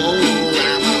 Oh,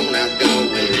 I wanna go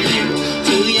with you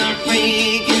to your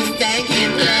freaking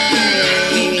second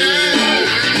place.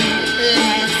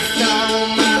 That's so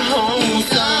my home,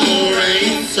 so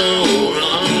right, so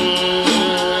wrong.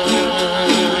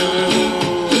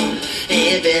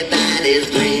 Everybody's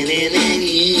grinning at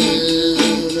you,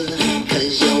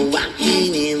 'cause you're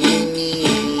walking in with me.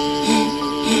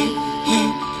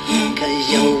 'Cause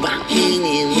you're walking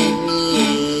in with me.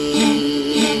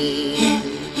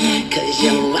 'Cause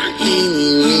you're walking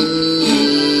in with me.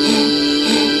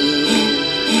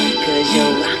 'Cause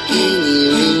you're walking in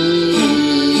with me.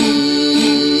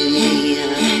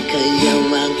 'Cause you're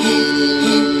walking in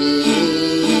with me.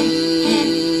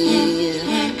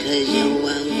 'Cause you're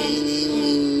walking in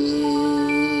with me.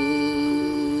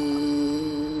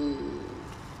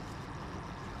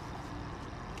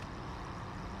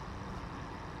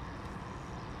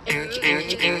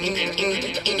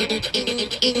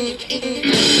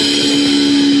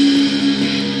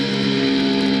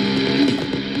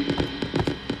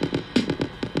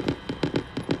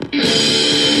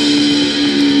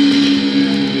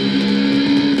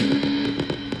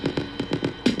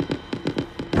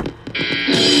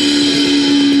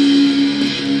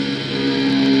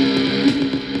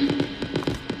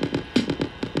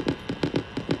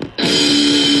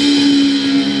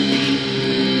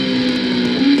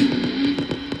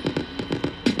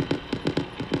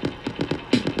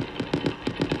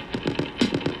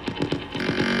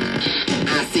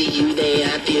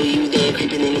 feel you there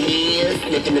creeping in here,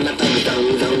 sniffing in my phone,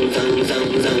 zone, zone, zone,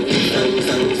 zone, zone, zone,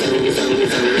 zone.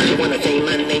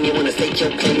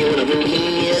 your claim, you wanna rule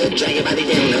here. Drag your body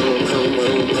down, home, home,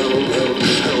 home, home, home,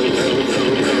 home, home,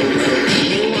 home, home, home.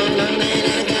 You want my man,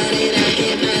 I got it. I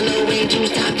can't find no way to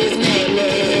stop this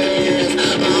madness.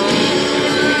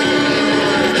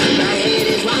 My head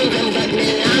is wrong, come fuck me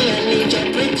long. I need your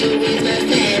prick to ease my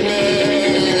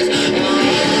sadness.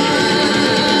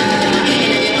 And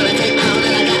if you wanna take all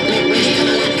that I got, make wish, come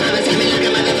on, like, promise, tell me like a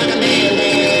motherfucking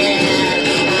bandit.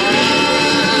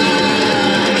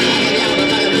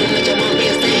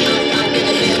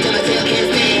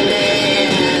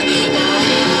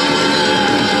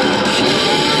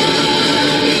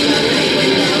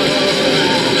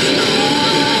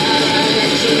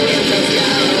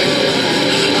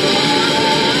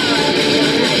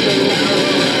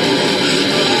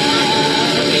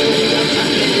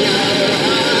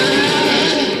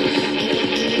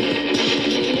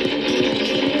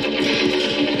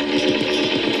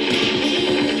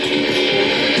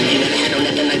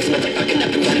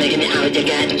 You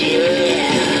got you,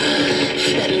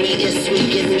 let me just sweet,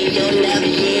 give me your love,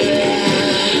 yeah.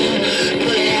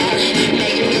 Pull it out,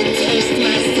 make me taste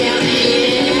myself,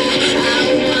 yeah.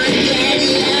 I want that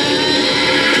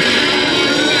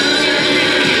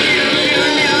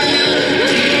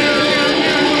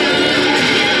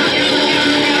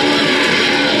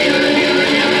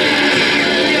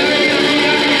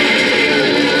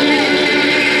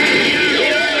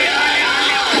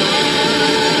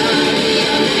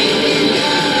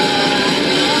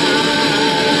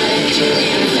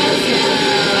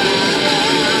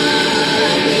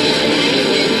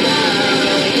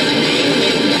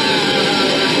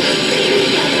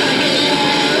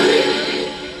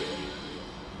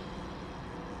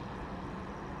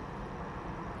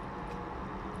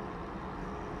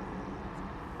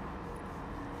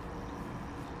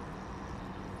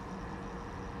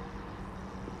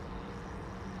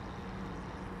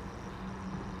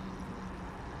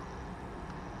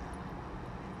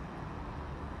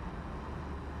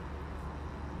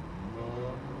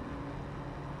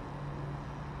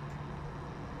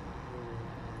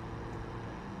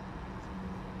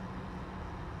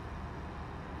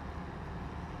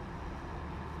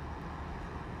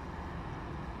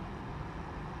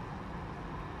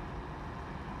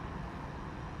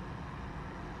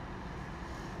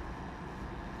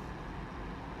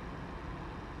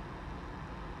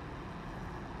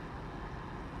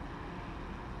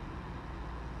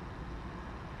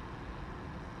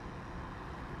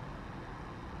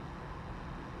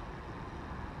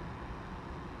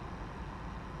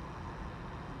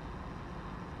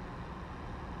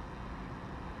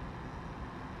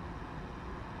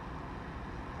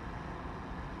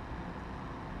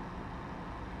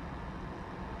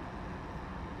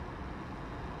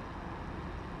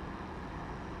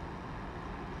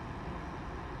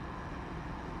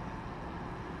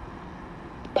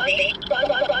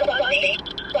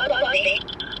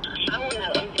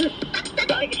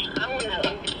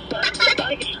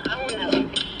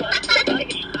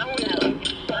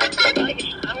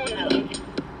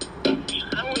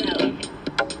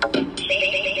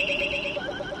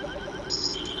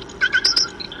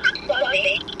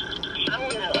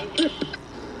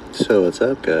So what's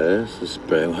up, guys? This is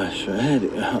Brainwash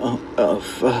Radio. Oh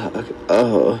fuck.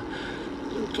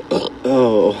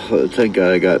 Oh, thank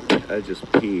God I just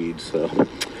peed, so,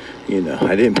 you know,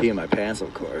 I didn't pee in my pants,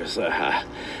 of course. I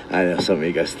know some of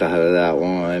you guys thought of that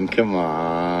one. Come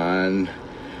on.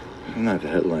 I'm not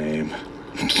that lame.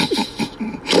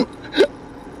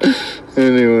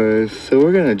 Anyways, so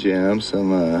we're gonna jam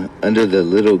some, Under the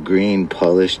Little Green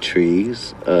Polished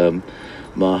Trees.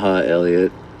 Maha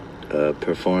Elliott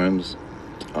performs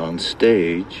on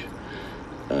stage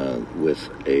with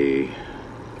a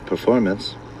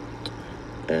performance,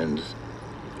 and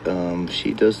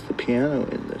she does the piano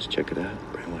in this. Check it out.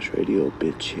 Brainwash Radio,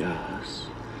 bitch, yes.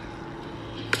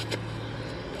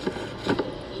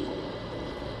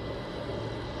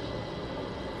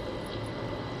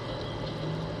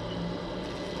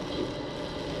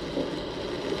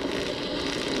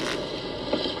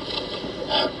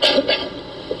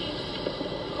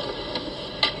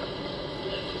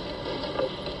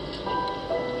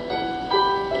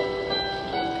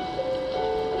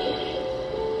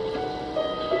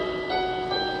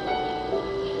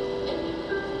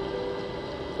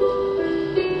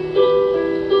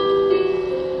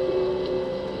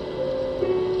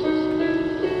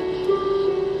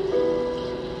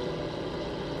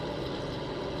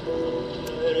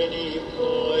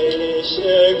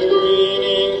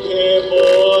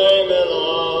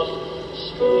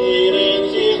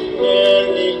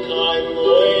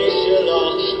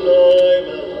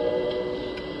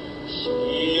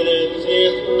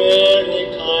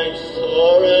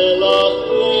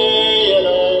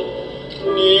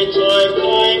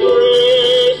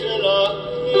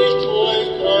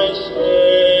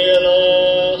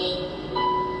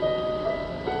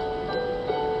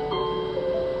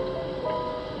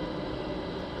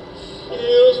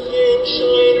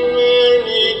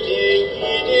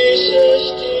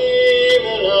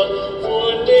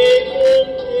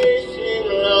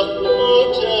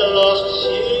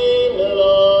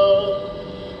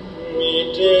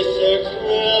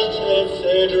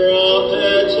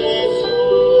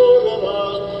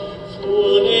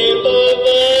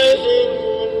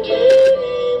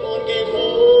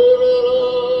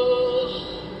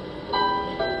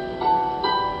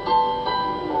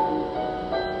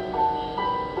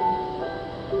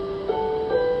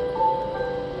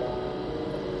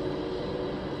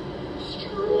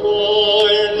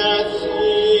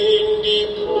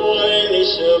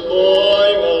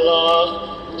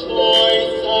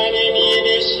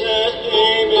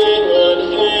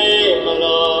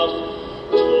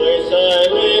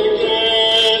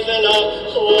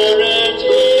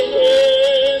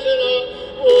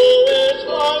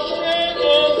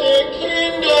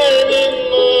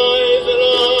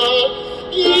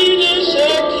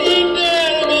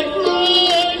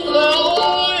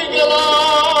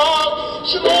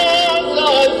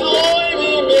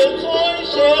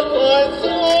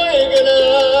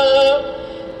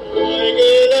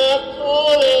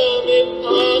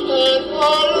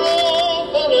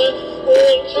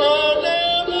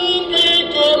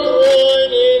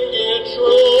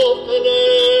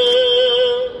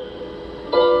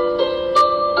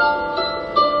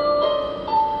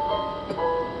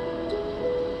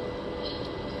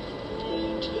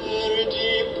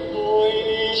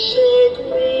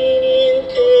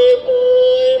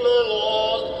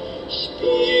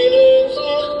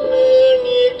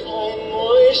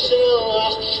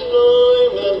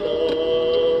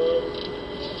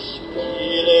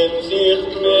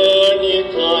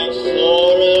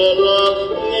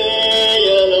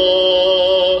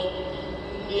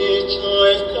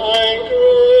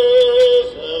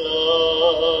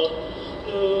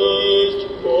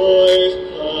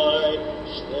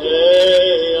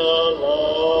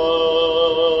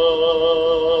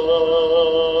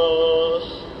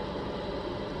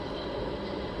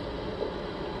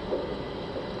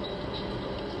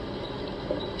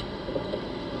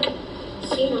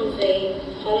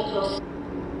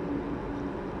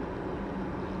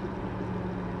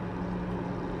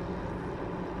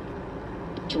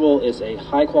 Is a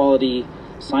high-quality,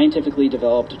 scientifically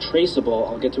developed, traceable,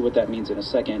 I'll get to what that means in a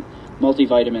second,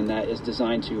 multivitamin that is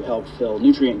designed to help fill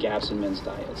nutrient gaps in men's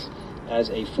diets. As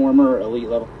a former elite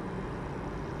level...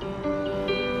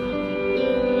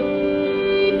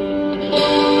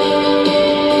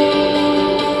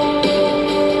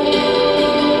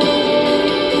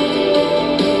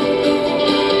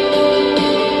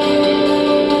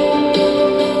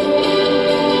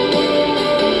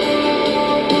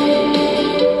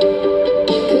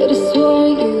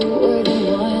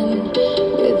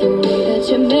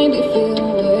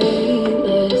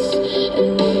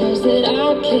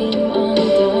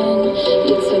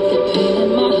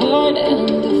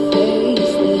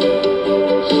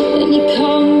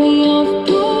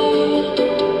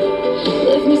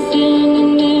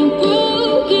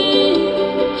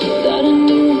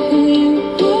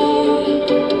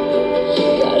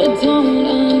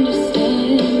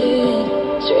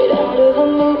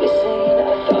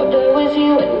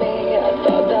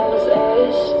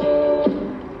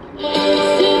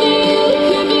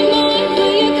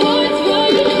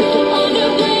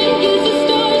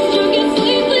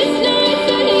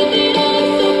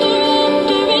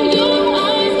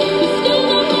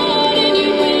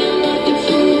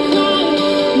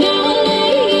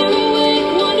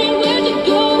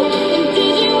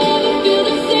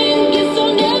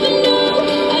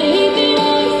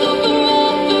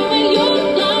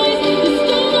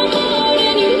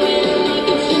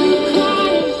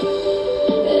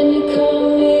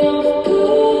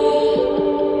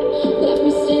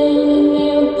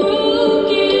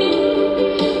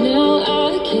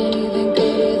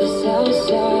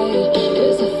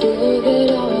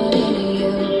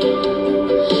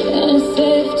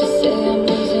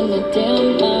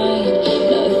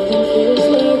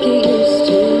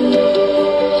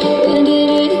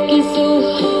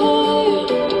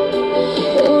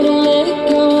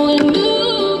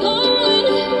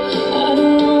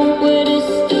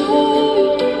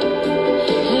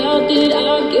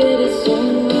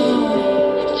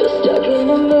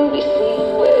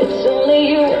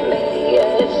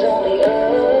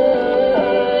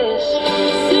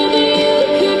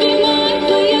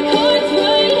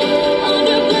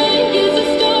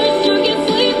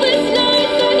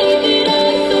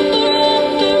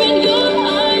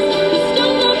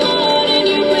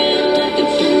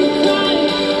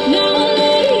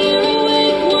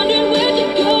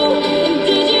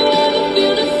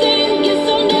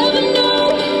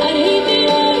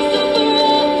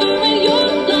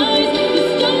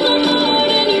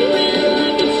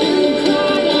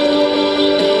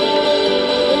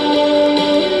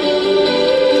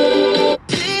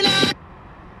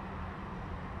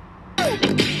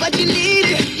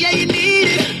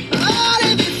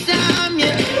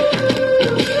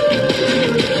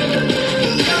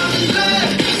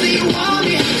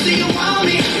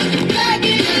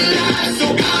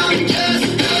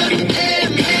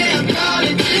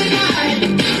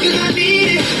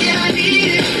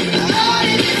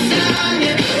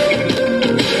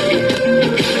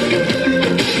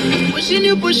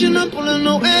 Pushing up, pulling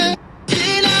away.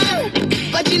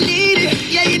 But you need it,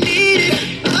 yeah, you need it.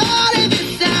 All of the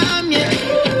time, yeah.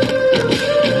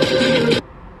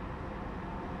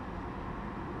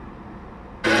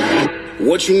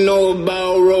 What you know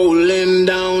about rolling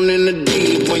down in the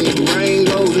deep? When your brain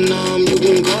goes numb, you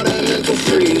can call that mental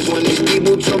freeze. When these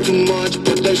people talk too much,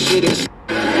 put that shit in.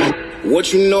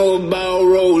 What you know about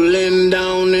rolling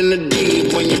down in the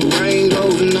deep? When your brain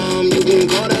goes numb, you can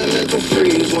call that mental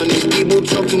freeze. When these people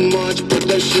talk too much, put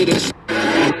that shit in.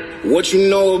 What you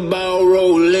know about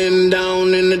rolling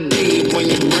down in the deep? When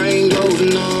your brain goes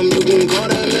numb, you can call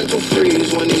that mental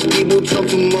freeze. When these people talk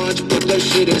too much, put that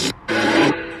shit in.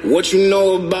 What you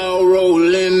know about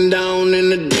rolling down in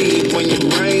the deep? When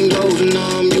your brain goes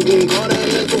numb, you can call that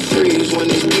mental freeze. When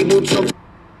these people talk.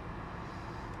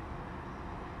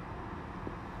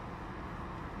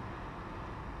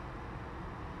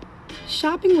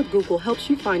 Shopping with Google helps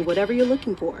you find whatever you're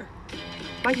looking for,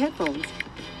 like headphones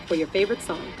for your favorite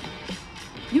song.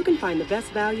 You can find the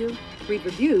best value, read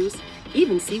reviews,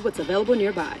 even see what's available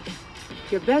nearby.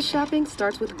 Your best shopping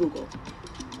starts with Google.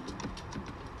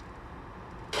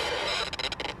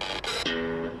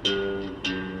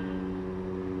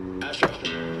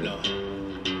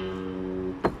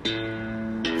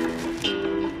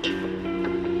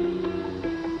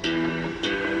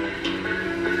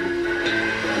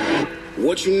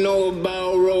 What you know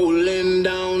about rolling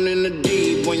down in the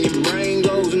deep? When your brain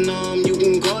goes numb, you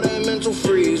can call that mental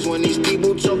freeze. When these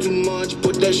people talk too much,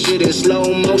 put that shit shit in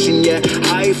slow motion, yeah.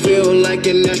 I feel like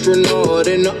an astronaut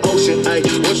in the ocean, ay.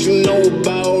 What you know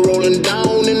about rolling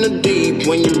down in the deep?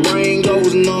 When your brain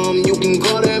goes numb, you can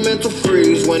call that mental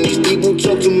freeze. When these people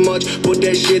talk too much, put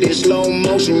that shit in slow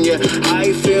motion, yeah.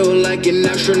 I feel like an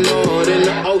astronaut in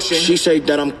the ocean. She say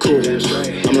that I'm cool,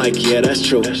 I'm like, yeah, that's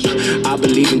true. I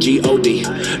believe in G-O-D,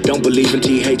 don't believe in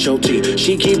T-H-O-T.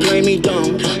 She keep playing me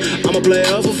dumb, I'm a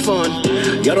player for fun.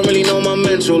 Y'all don't really know my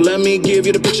mental, let me give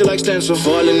you the picture like stencil.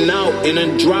 Falling out in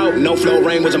a drought, no flow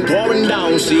rain wasn't pouring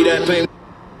down. See that pain?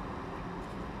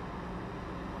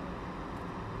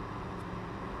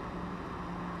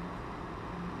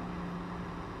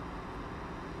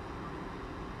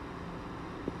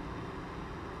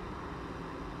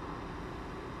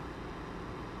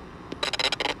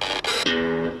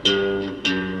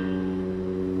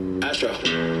 Astro,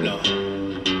 no.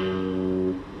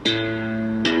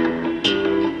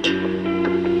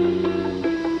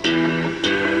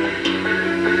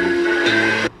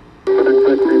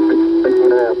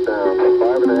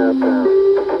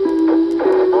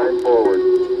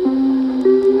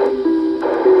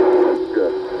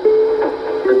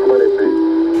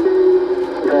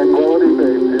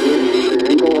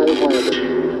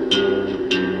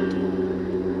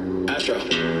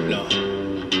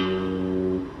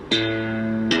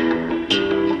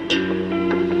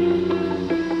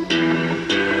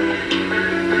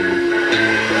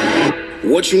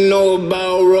 What you know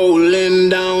about rolling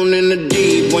down in the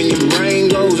deep? When your brain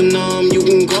goes numb, you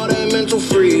can call that mental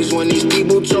freeze. When these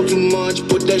people talk too much,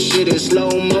 put that shit in slow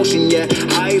motion, yeah.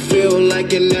 I feel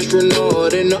like an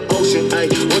astronaut in the ocean, ay.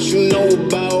 What you know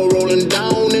about rolling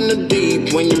down in the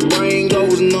deep? When your brain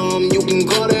goes numb, you can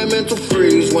call that mental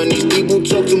freeze. When these people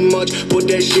talk too much, put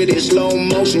that shit in slow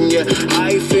motion, yeah.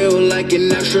 I feel like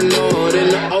an astronaut in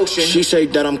the ocean. She say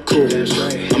that I'm cool,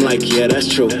 I'm like, yeah, that's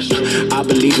true. I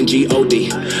believe in G-O-D,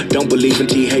 don't believe in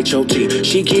T-H-O-T.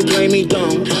 She keep playing me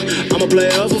dumb, I'm a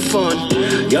player for fun.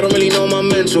 Y'all don't really know my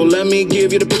mental, let me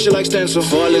give you the picture like stencil.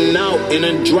 Falling out in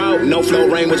a drought, no flow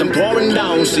rain wasn't pouring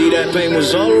down. See that pain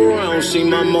was all around, see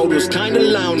my mode was kinda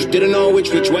lounge. Didn't know which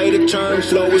way to turn,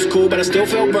 flow was cool but I still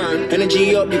felt burned.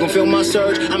 Energy up, you can feel my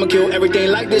surge, I'ma kill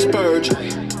everything like this purge.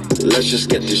 Let's just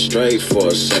get this straight for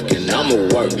a second.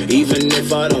 I'ma work, even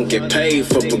if I don't get paid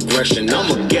for progression.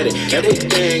 I'ma get it.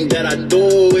 Everything that I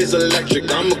do is electric.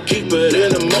 I'ma keep it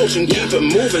in motion, keep it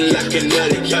moving like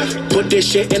kinetic. Yeah. Put this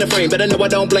shit in a frame, better know I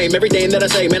don't blame everything that I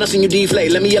say. Man, I seen you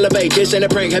deflate. Let me elevate. This ain't a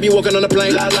prank. Have you walking on a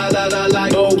plane? La la la la la.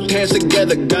 Both hands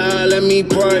together, God, let me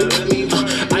pray.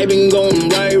 I been going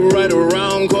right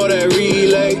around, call that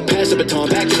relay. Pass the baton,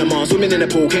 back in the mall, swimming in the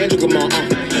pool, can't drink them all.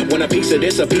 When a piece of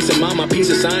this, a piece of mine, my piece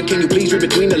of sign. Can you please read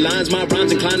between the lines? My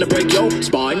rhymes inclined to break your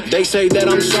spine. They say that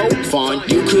I'm so fine,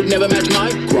 you could never match my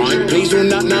grind. Please do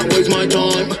not waste my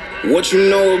time. What you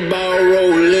know about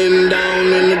rolling down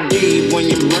in the deep? When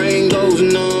your brain goes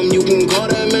numb, you can call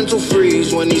that mental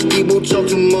freeze. When these people talk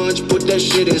too much, put that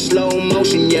shit in slow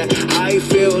motion, yeah. I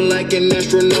feel like an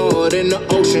astronaut in the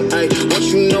ocean, ay. What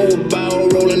you know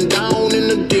about rolling down in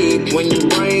the deep? When your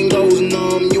brain goes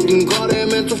numb, you can call that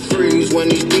mental freeze. When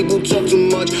these people talk too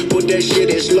much, put that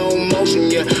shit in slow motion,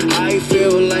 yeah. I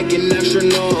feel like an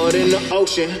astronaut in the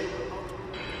ocean.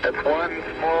 It's one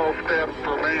small step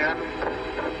for man,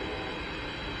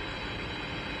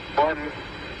 one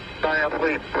giant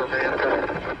leap for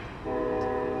mankind.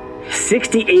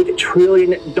 $68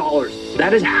 trillion.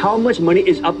 That is how much money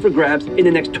is up for grabs in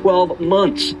the next 12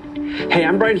 months. Hey,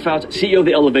 I'm Brian Fouts, CEO of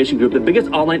the Elevation Group, the biggest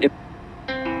online...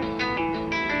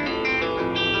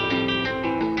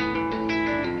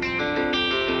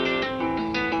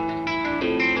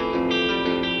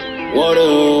 Water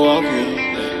walking.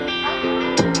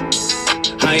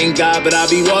 I ain't God, but I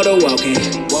be water walking.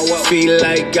 Feel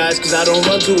like guys, cause I don't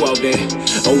run too often.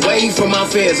 Away from my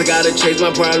fears, I gotta chase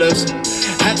my problems.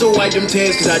 Had to wipe them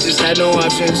tears, cause I just had no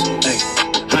options. Ay.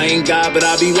 I ain't God, but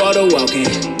I be water walking.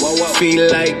 Feel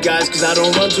like guys, cause I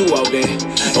don't run too often.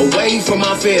 Away from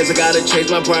my fears, I gotta chase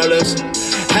my problems.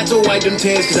 Had to wipe them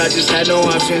tears, cause I just had no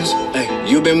options. Ay.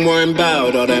 You been worrying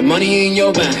about all that money in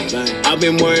your bank. I've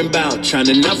been worrying about trying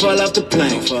to not fall off the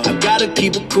plane. I gotta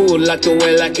keep it cool, locked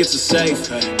away like it's a safe.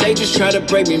 They just try to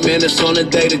break me, man, it's on a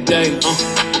day-to-day.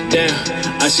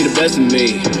 Damn, I see the best in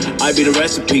me. I be the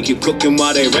recipe, keep cooking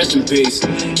while they rest in peace.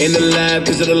 In the lab,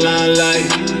 cause of the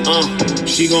limelight.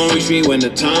 She gon' reach me when the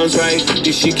time's right.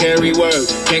 This shit carry word,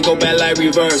 can't go back like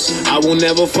reverse. I will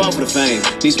never fall for the fame,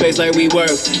 need space like we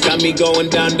work. Got me going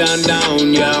down, down,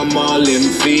 down. Yeah, I'm all in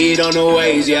feet on the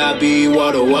waves. Yeah, I be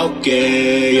water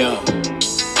walking, yeah.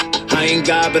 I ain't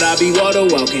God, but I be water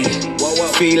walking.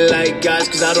 Feel like guys,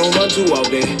 cause I don't run too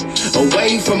often.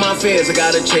 Away from my fears, I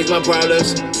gotta chase my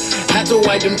problems. Had to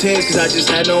wipe them tears cause I just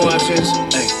had no options.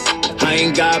 Ay. I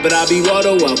ain't God, but I be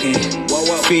water walking.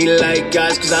 Feel like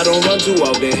guys cause I don't run too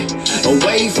often.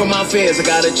 Away from my fears, I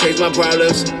gotta chase my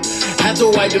problems. Had to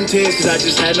wipe them tears cause I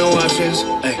just had no options.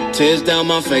 Ay, tears down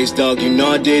my face, dog, you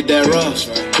know I did that rough.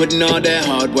 Putting all that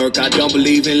hard work, I don't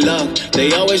believe in luck.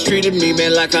 They always treated me,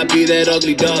 man, like I be that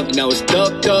ugly duck. Now it's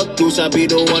duck, duck, goose, I be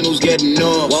the one who's getting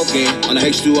off. Walking on the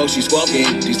H2O, she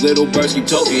squawking. These little birds keep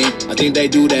talking, I think they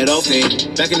do that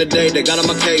often. Back in the day, they got on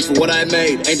my case for what I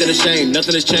made. Ain't that a shame?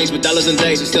 Nothing has changed but dollars and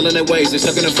days. They're still in their ways, they're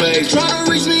stuck in the phase. Try to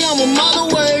reach me, I'm a mile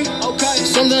away. Okay.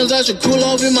 Sometimes I should cool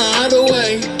off in my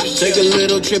hideaway. Just take a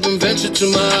little trip and venture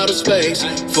to my outer space.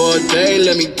 For a day,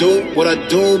 let me do what I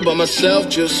do by myself,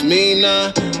 just me,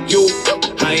 nah, you.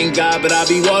 I ain't God, but I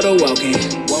be water walking.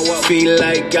 Feel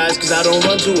like guys, cause I don't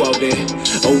run too often.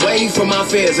 Away from my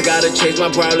fears, I gotta chase my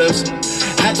problems.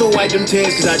 Had to wipe them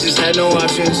tears, cause I just had no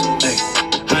options. Ay.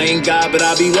 I ain't God, but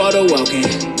I be water walking.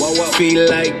 Feel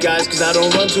like guys, cause I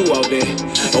don't run too often.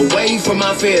 Away from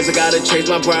my fears, I gotta chase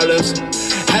my problems.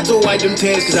 Had to wipe them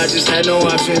tears, cause I just had no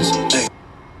options. Ay.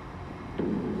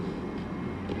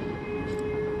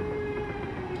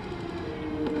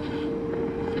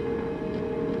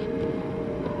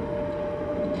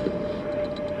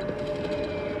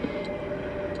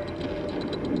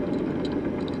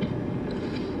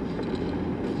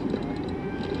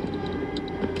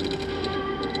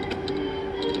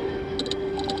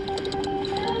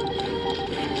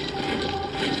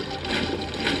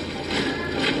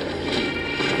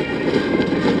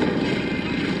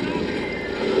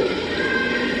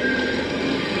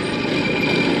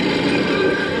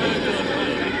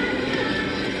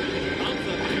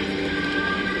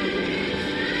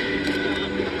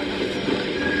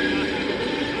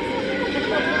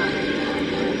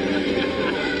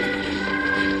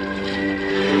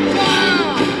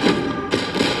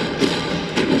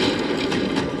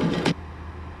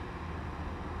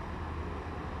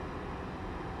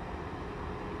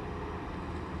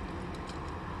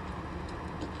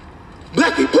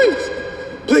 Blackie,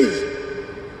 please.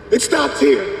 It stops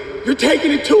here. You're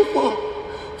taking it too far.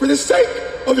 For the sake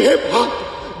of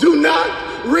hip-hop, do not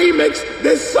remix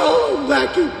this song,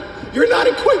 Blackie. You're not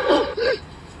equipped.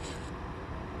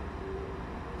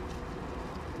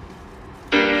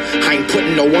 I ain't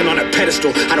putting no one on a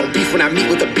pedestal. I don't beef when I meet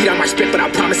with a beat on my spit, but I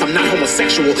promise I'm not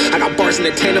homosexual. I got bars in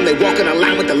the tandem, they walk in a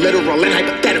line with the literal and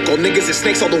hypothetical. Niggas and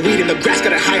snakes, all the weed in the grass,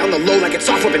 got it high on the low like it's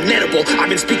off of an edible. I've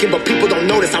been speaking, but people don't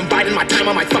notice. I'm biding my time,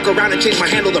 I might fuck around and change my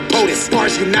handle to POTUS.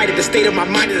 Bars united, the state of my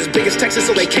mind is as big as Texas,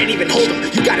 so they can't even hold them.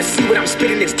 You gotta see what I'm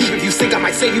spitting, it's deep. If you think I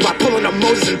might save you by pulling a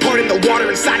Moses and pouring the water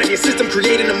inside of your system,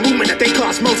 creating a movement that they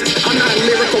call osmosis. I'm not a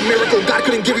lyrical miracle, God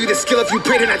couldn't give you this skill if you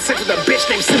prayed and had sex with a bitch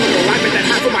named Seminole. I bet that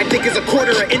half of my dick is a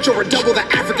quarter, an inch, or a double the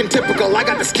African typical. I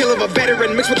got the skill of a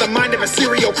veteran mixed with the mind of a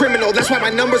serial criminal. That's why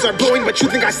my numbers are blowing, but you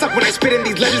think I suck when I spit in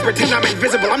these legends, pretend I'm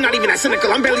invisible. I'm not even that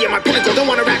cynical, I'm barely at my pinnacle. Don't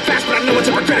wanna rap fast, but I know it's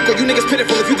hypocritical. You niggas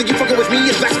pitiful, if you think you fucking with me,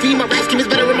 it's blaspheme. My rap scheme is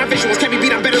better in my visuals, can't be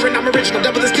beat, I'm better and I'm original.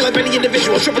 Double the skill of any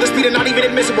individual, triple the speed and not even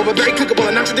admissible, but very clickable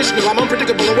and non-traditional. I'm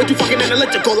unpredictable and way too fucking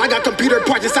analytical. I got computer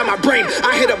parts inside my brain.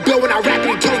 I hit a blow when I rap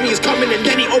and he tells me he's coming and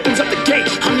then he opens up the gate.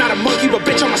 I'm not a monkey, but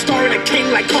bitch, I'm a star and a king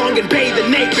like Kong and Bay the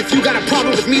Nape. If you got a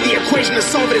problem with me, the equation to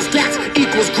solve it is that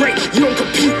equals great. You don't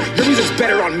compute, your music's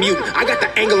better on mute. I got the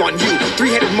angle on you.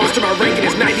 Three-headed monster, my ranking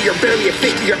is 90. You're barely a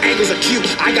 50, your angles are cute.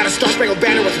 I got a star-spangled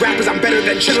banner with rappers, I'm better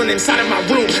than chilling inside of my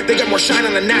room. They got more shine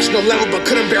on the national level, but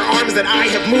couldn't bear arms that I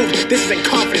have moved. This isn't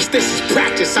confidence, this is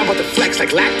practice. I'm about to flex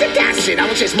like lactic acid. I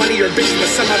don't chase money or bitches, but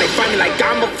somehow they find me like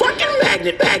I'm a fucking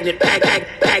magnet.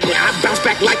 I bounce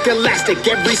back like elastic.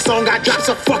 Every song I drop's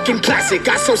a fucking classic.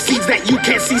 I sow seeds that you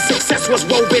can't see. Success was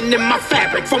woven in my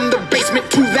fabric. From the basement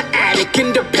to the attic.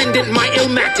 Independent, my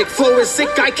illmatic flow is sick.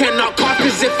 I cannot cough,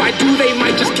 cause if I do, they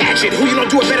might just catch it. Who you know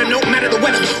do it better, no matter the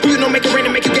weather. Who you know make it rain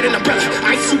and make you get an umbrella.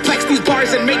 I suplex these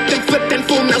bars and make them flip, then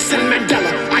full Nelson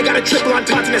Mandela. I got a triple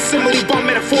entente and a simile bomb,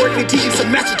 metaphorically teaching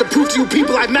some masters to prove to you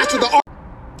people I've mastered the art.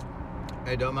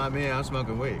 Hey, don't mind me, I'm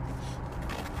smoking weed.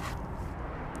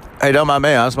 Hey, don't mind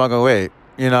me, I'm smoking weed.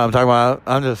 You know what I'm talking about?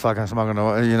 I'm just fucking smoking,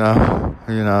 you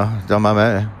know, don't mind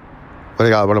me. What do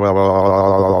you got? What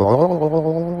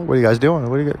are you guys doing?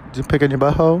 What are you just picking your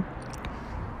butthole?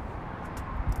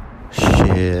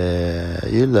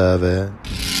 Shit, you love it.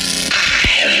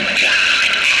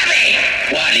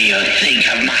 What do you think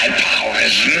of my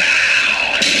powers now?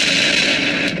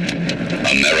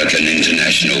 American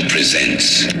International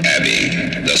presents Abby,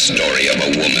 the story of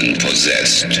a woman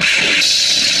possessed.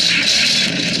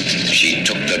 She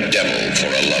took the devil for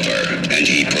a lover, and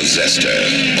he possessed her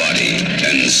body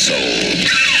and soul.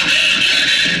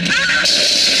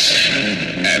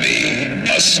 Abby,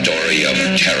 a story of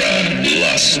terror,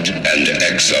 lust, and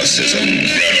exorcism.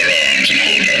 Grab her arms and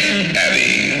hold her.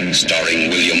 Abby, starring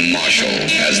William Marshall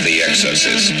as the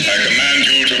exorcist. I command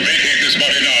you to vacate this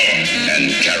body now.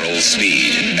 And Carol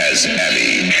Speed as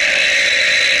Abby.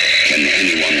 Can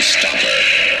anyone stop her?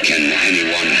 Can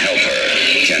anyone help her?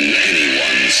 Can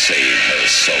anyone save her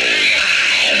soul?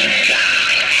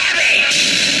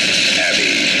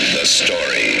 Abby, the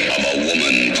story of a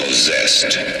woman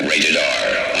possessed. Rated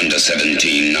R, under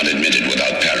 17, not admitted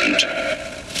without parent.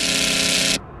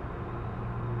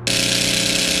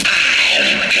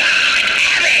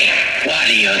 What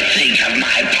do you think of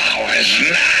my powers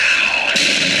now?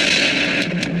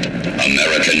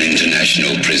 American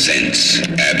International presents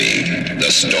Abby,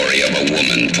 the story of a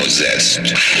woman possessed.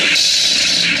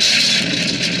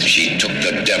 She took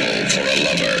the devil for a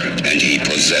lover, and he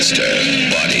possessed her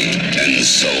body and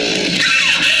soul.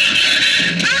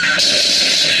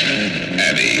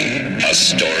 Abby, a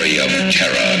story of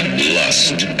terror,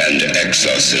 lust, and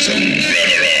exorcism. Grab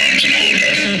her arms and hold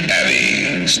her.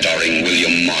 Abby, starring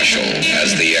William Marshall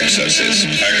as the exorcist.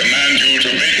 I command you to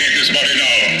vacate this body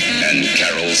now. And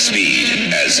Carol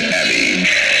Speed as Abby.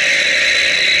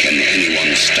 Can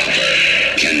anyone stop her?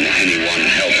 Can anyone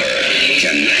help her?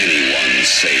 Can anyone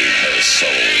save her soul?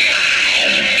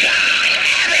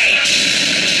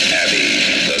 Abby,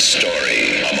 the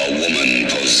story of a woman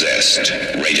possessed.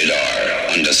 Rated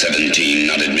R, under 17,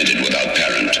 not admitted without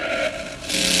parent.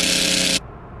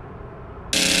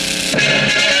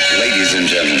 Ladies and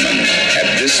gentlemen,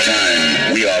 at this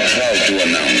time, we are proud to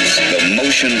announce the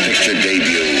motion picture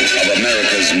debut of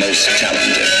America's most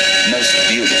talented, most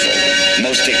beautiful,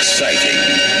 most exciting,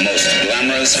 most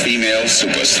glamorous female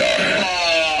superstar.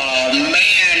 Oh,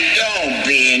 man, don't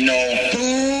be no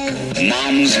fool.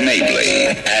 Moms Mabley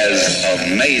as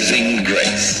Amazing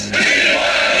Grace.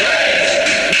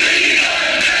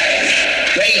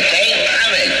 Grace ain't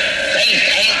coming. Grace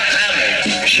ain't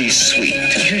coming. She's sweet.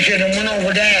 You should have went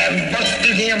over there and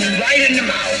busted him right in the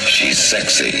mouth. She's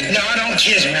sexy. No, don't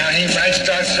kiss me, honey. If I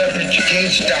start something, you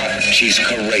can't stop. She's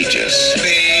courageous.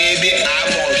 Baby, I'm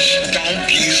gonna stomp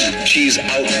you. She's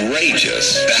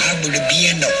outrageous. I'm gonna be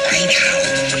in the White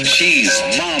House. She's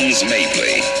Moms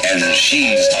Mabley, and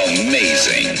she's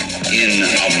amazing in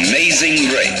Amazing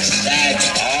Grace. That's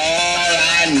all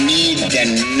I need to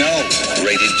know.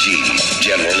 Rated G,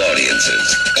 general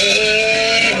audiences.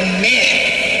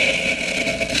 Amen.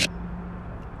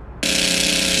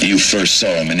 You first saw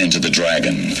him in Into the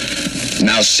Dragon.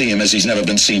 Now see him as he's never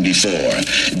been seen before.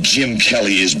 Jim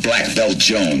Kelly is Black Belt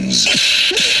Jones.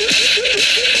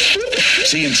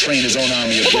 See him train his own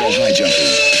army of girl high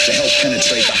jumpers to help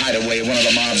penetrate the hideaway of one of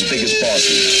the mob's biggest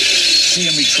bosses. See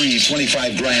him retrieve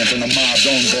 25 grand from the mob's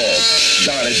own vault,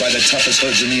 guarded by the toughest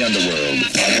hoods in the underworld.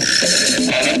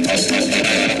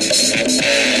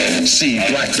 See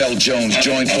Black Belt Jones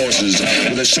join forces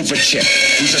with a super chick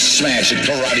who's a smash at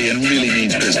karate and really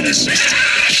means business.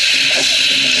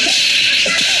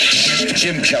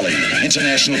 Jim Kelly,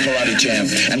 international karate champ,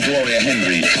 and Gloria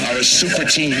Henry are a super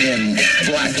team in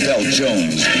Black Belt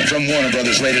Jones from Warner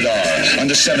Brothers Rated R,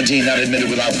 under 17, not admitted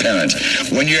without parent.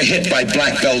 When you're hit by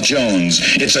Black Belt Jones,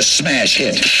 it's a smash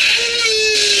hit.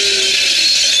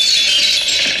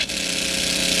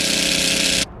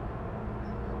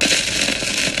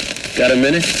 Got a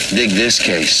minute? Dig this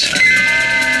case.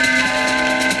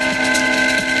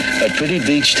 A pretty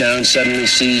beach town suddenly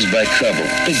seized by trouble,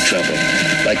 big trouble,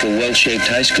 like a well-shaped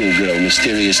high school girl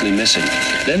mysteriously missing.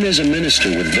 Then there's a minister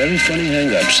with very funny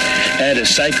hang-ups. Add a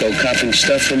psycho copping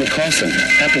stuff from a coffin.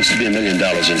 Happens to be $1 million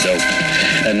in dope.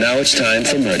 And now it's time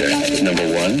for murder. Number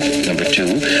 1, number 2,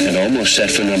 and almost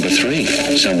set for number 3.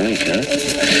 Some week, huh?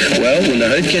 Well, when the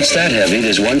hurt gets that heavy,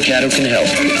 there's one cat who can help.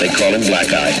 They call him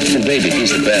Black Eye. And baby, he's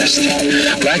the best.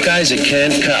 Black Eye's a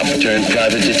canned cop turned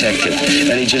private detective,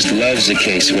 and he just loves a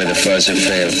case where the fuzz have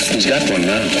failed. He's got one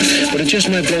now, but it just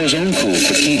might blow his own cool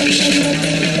for keeps.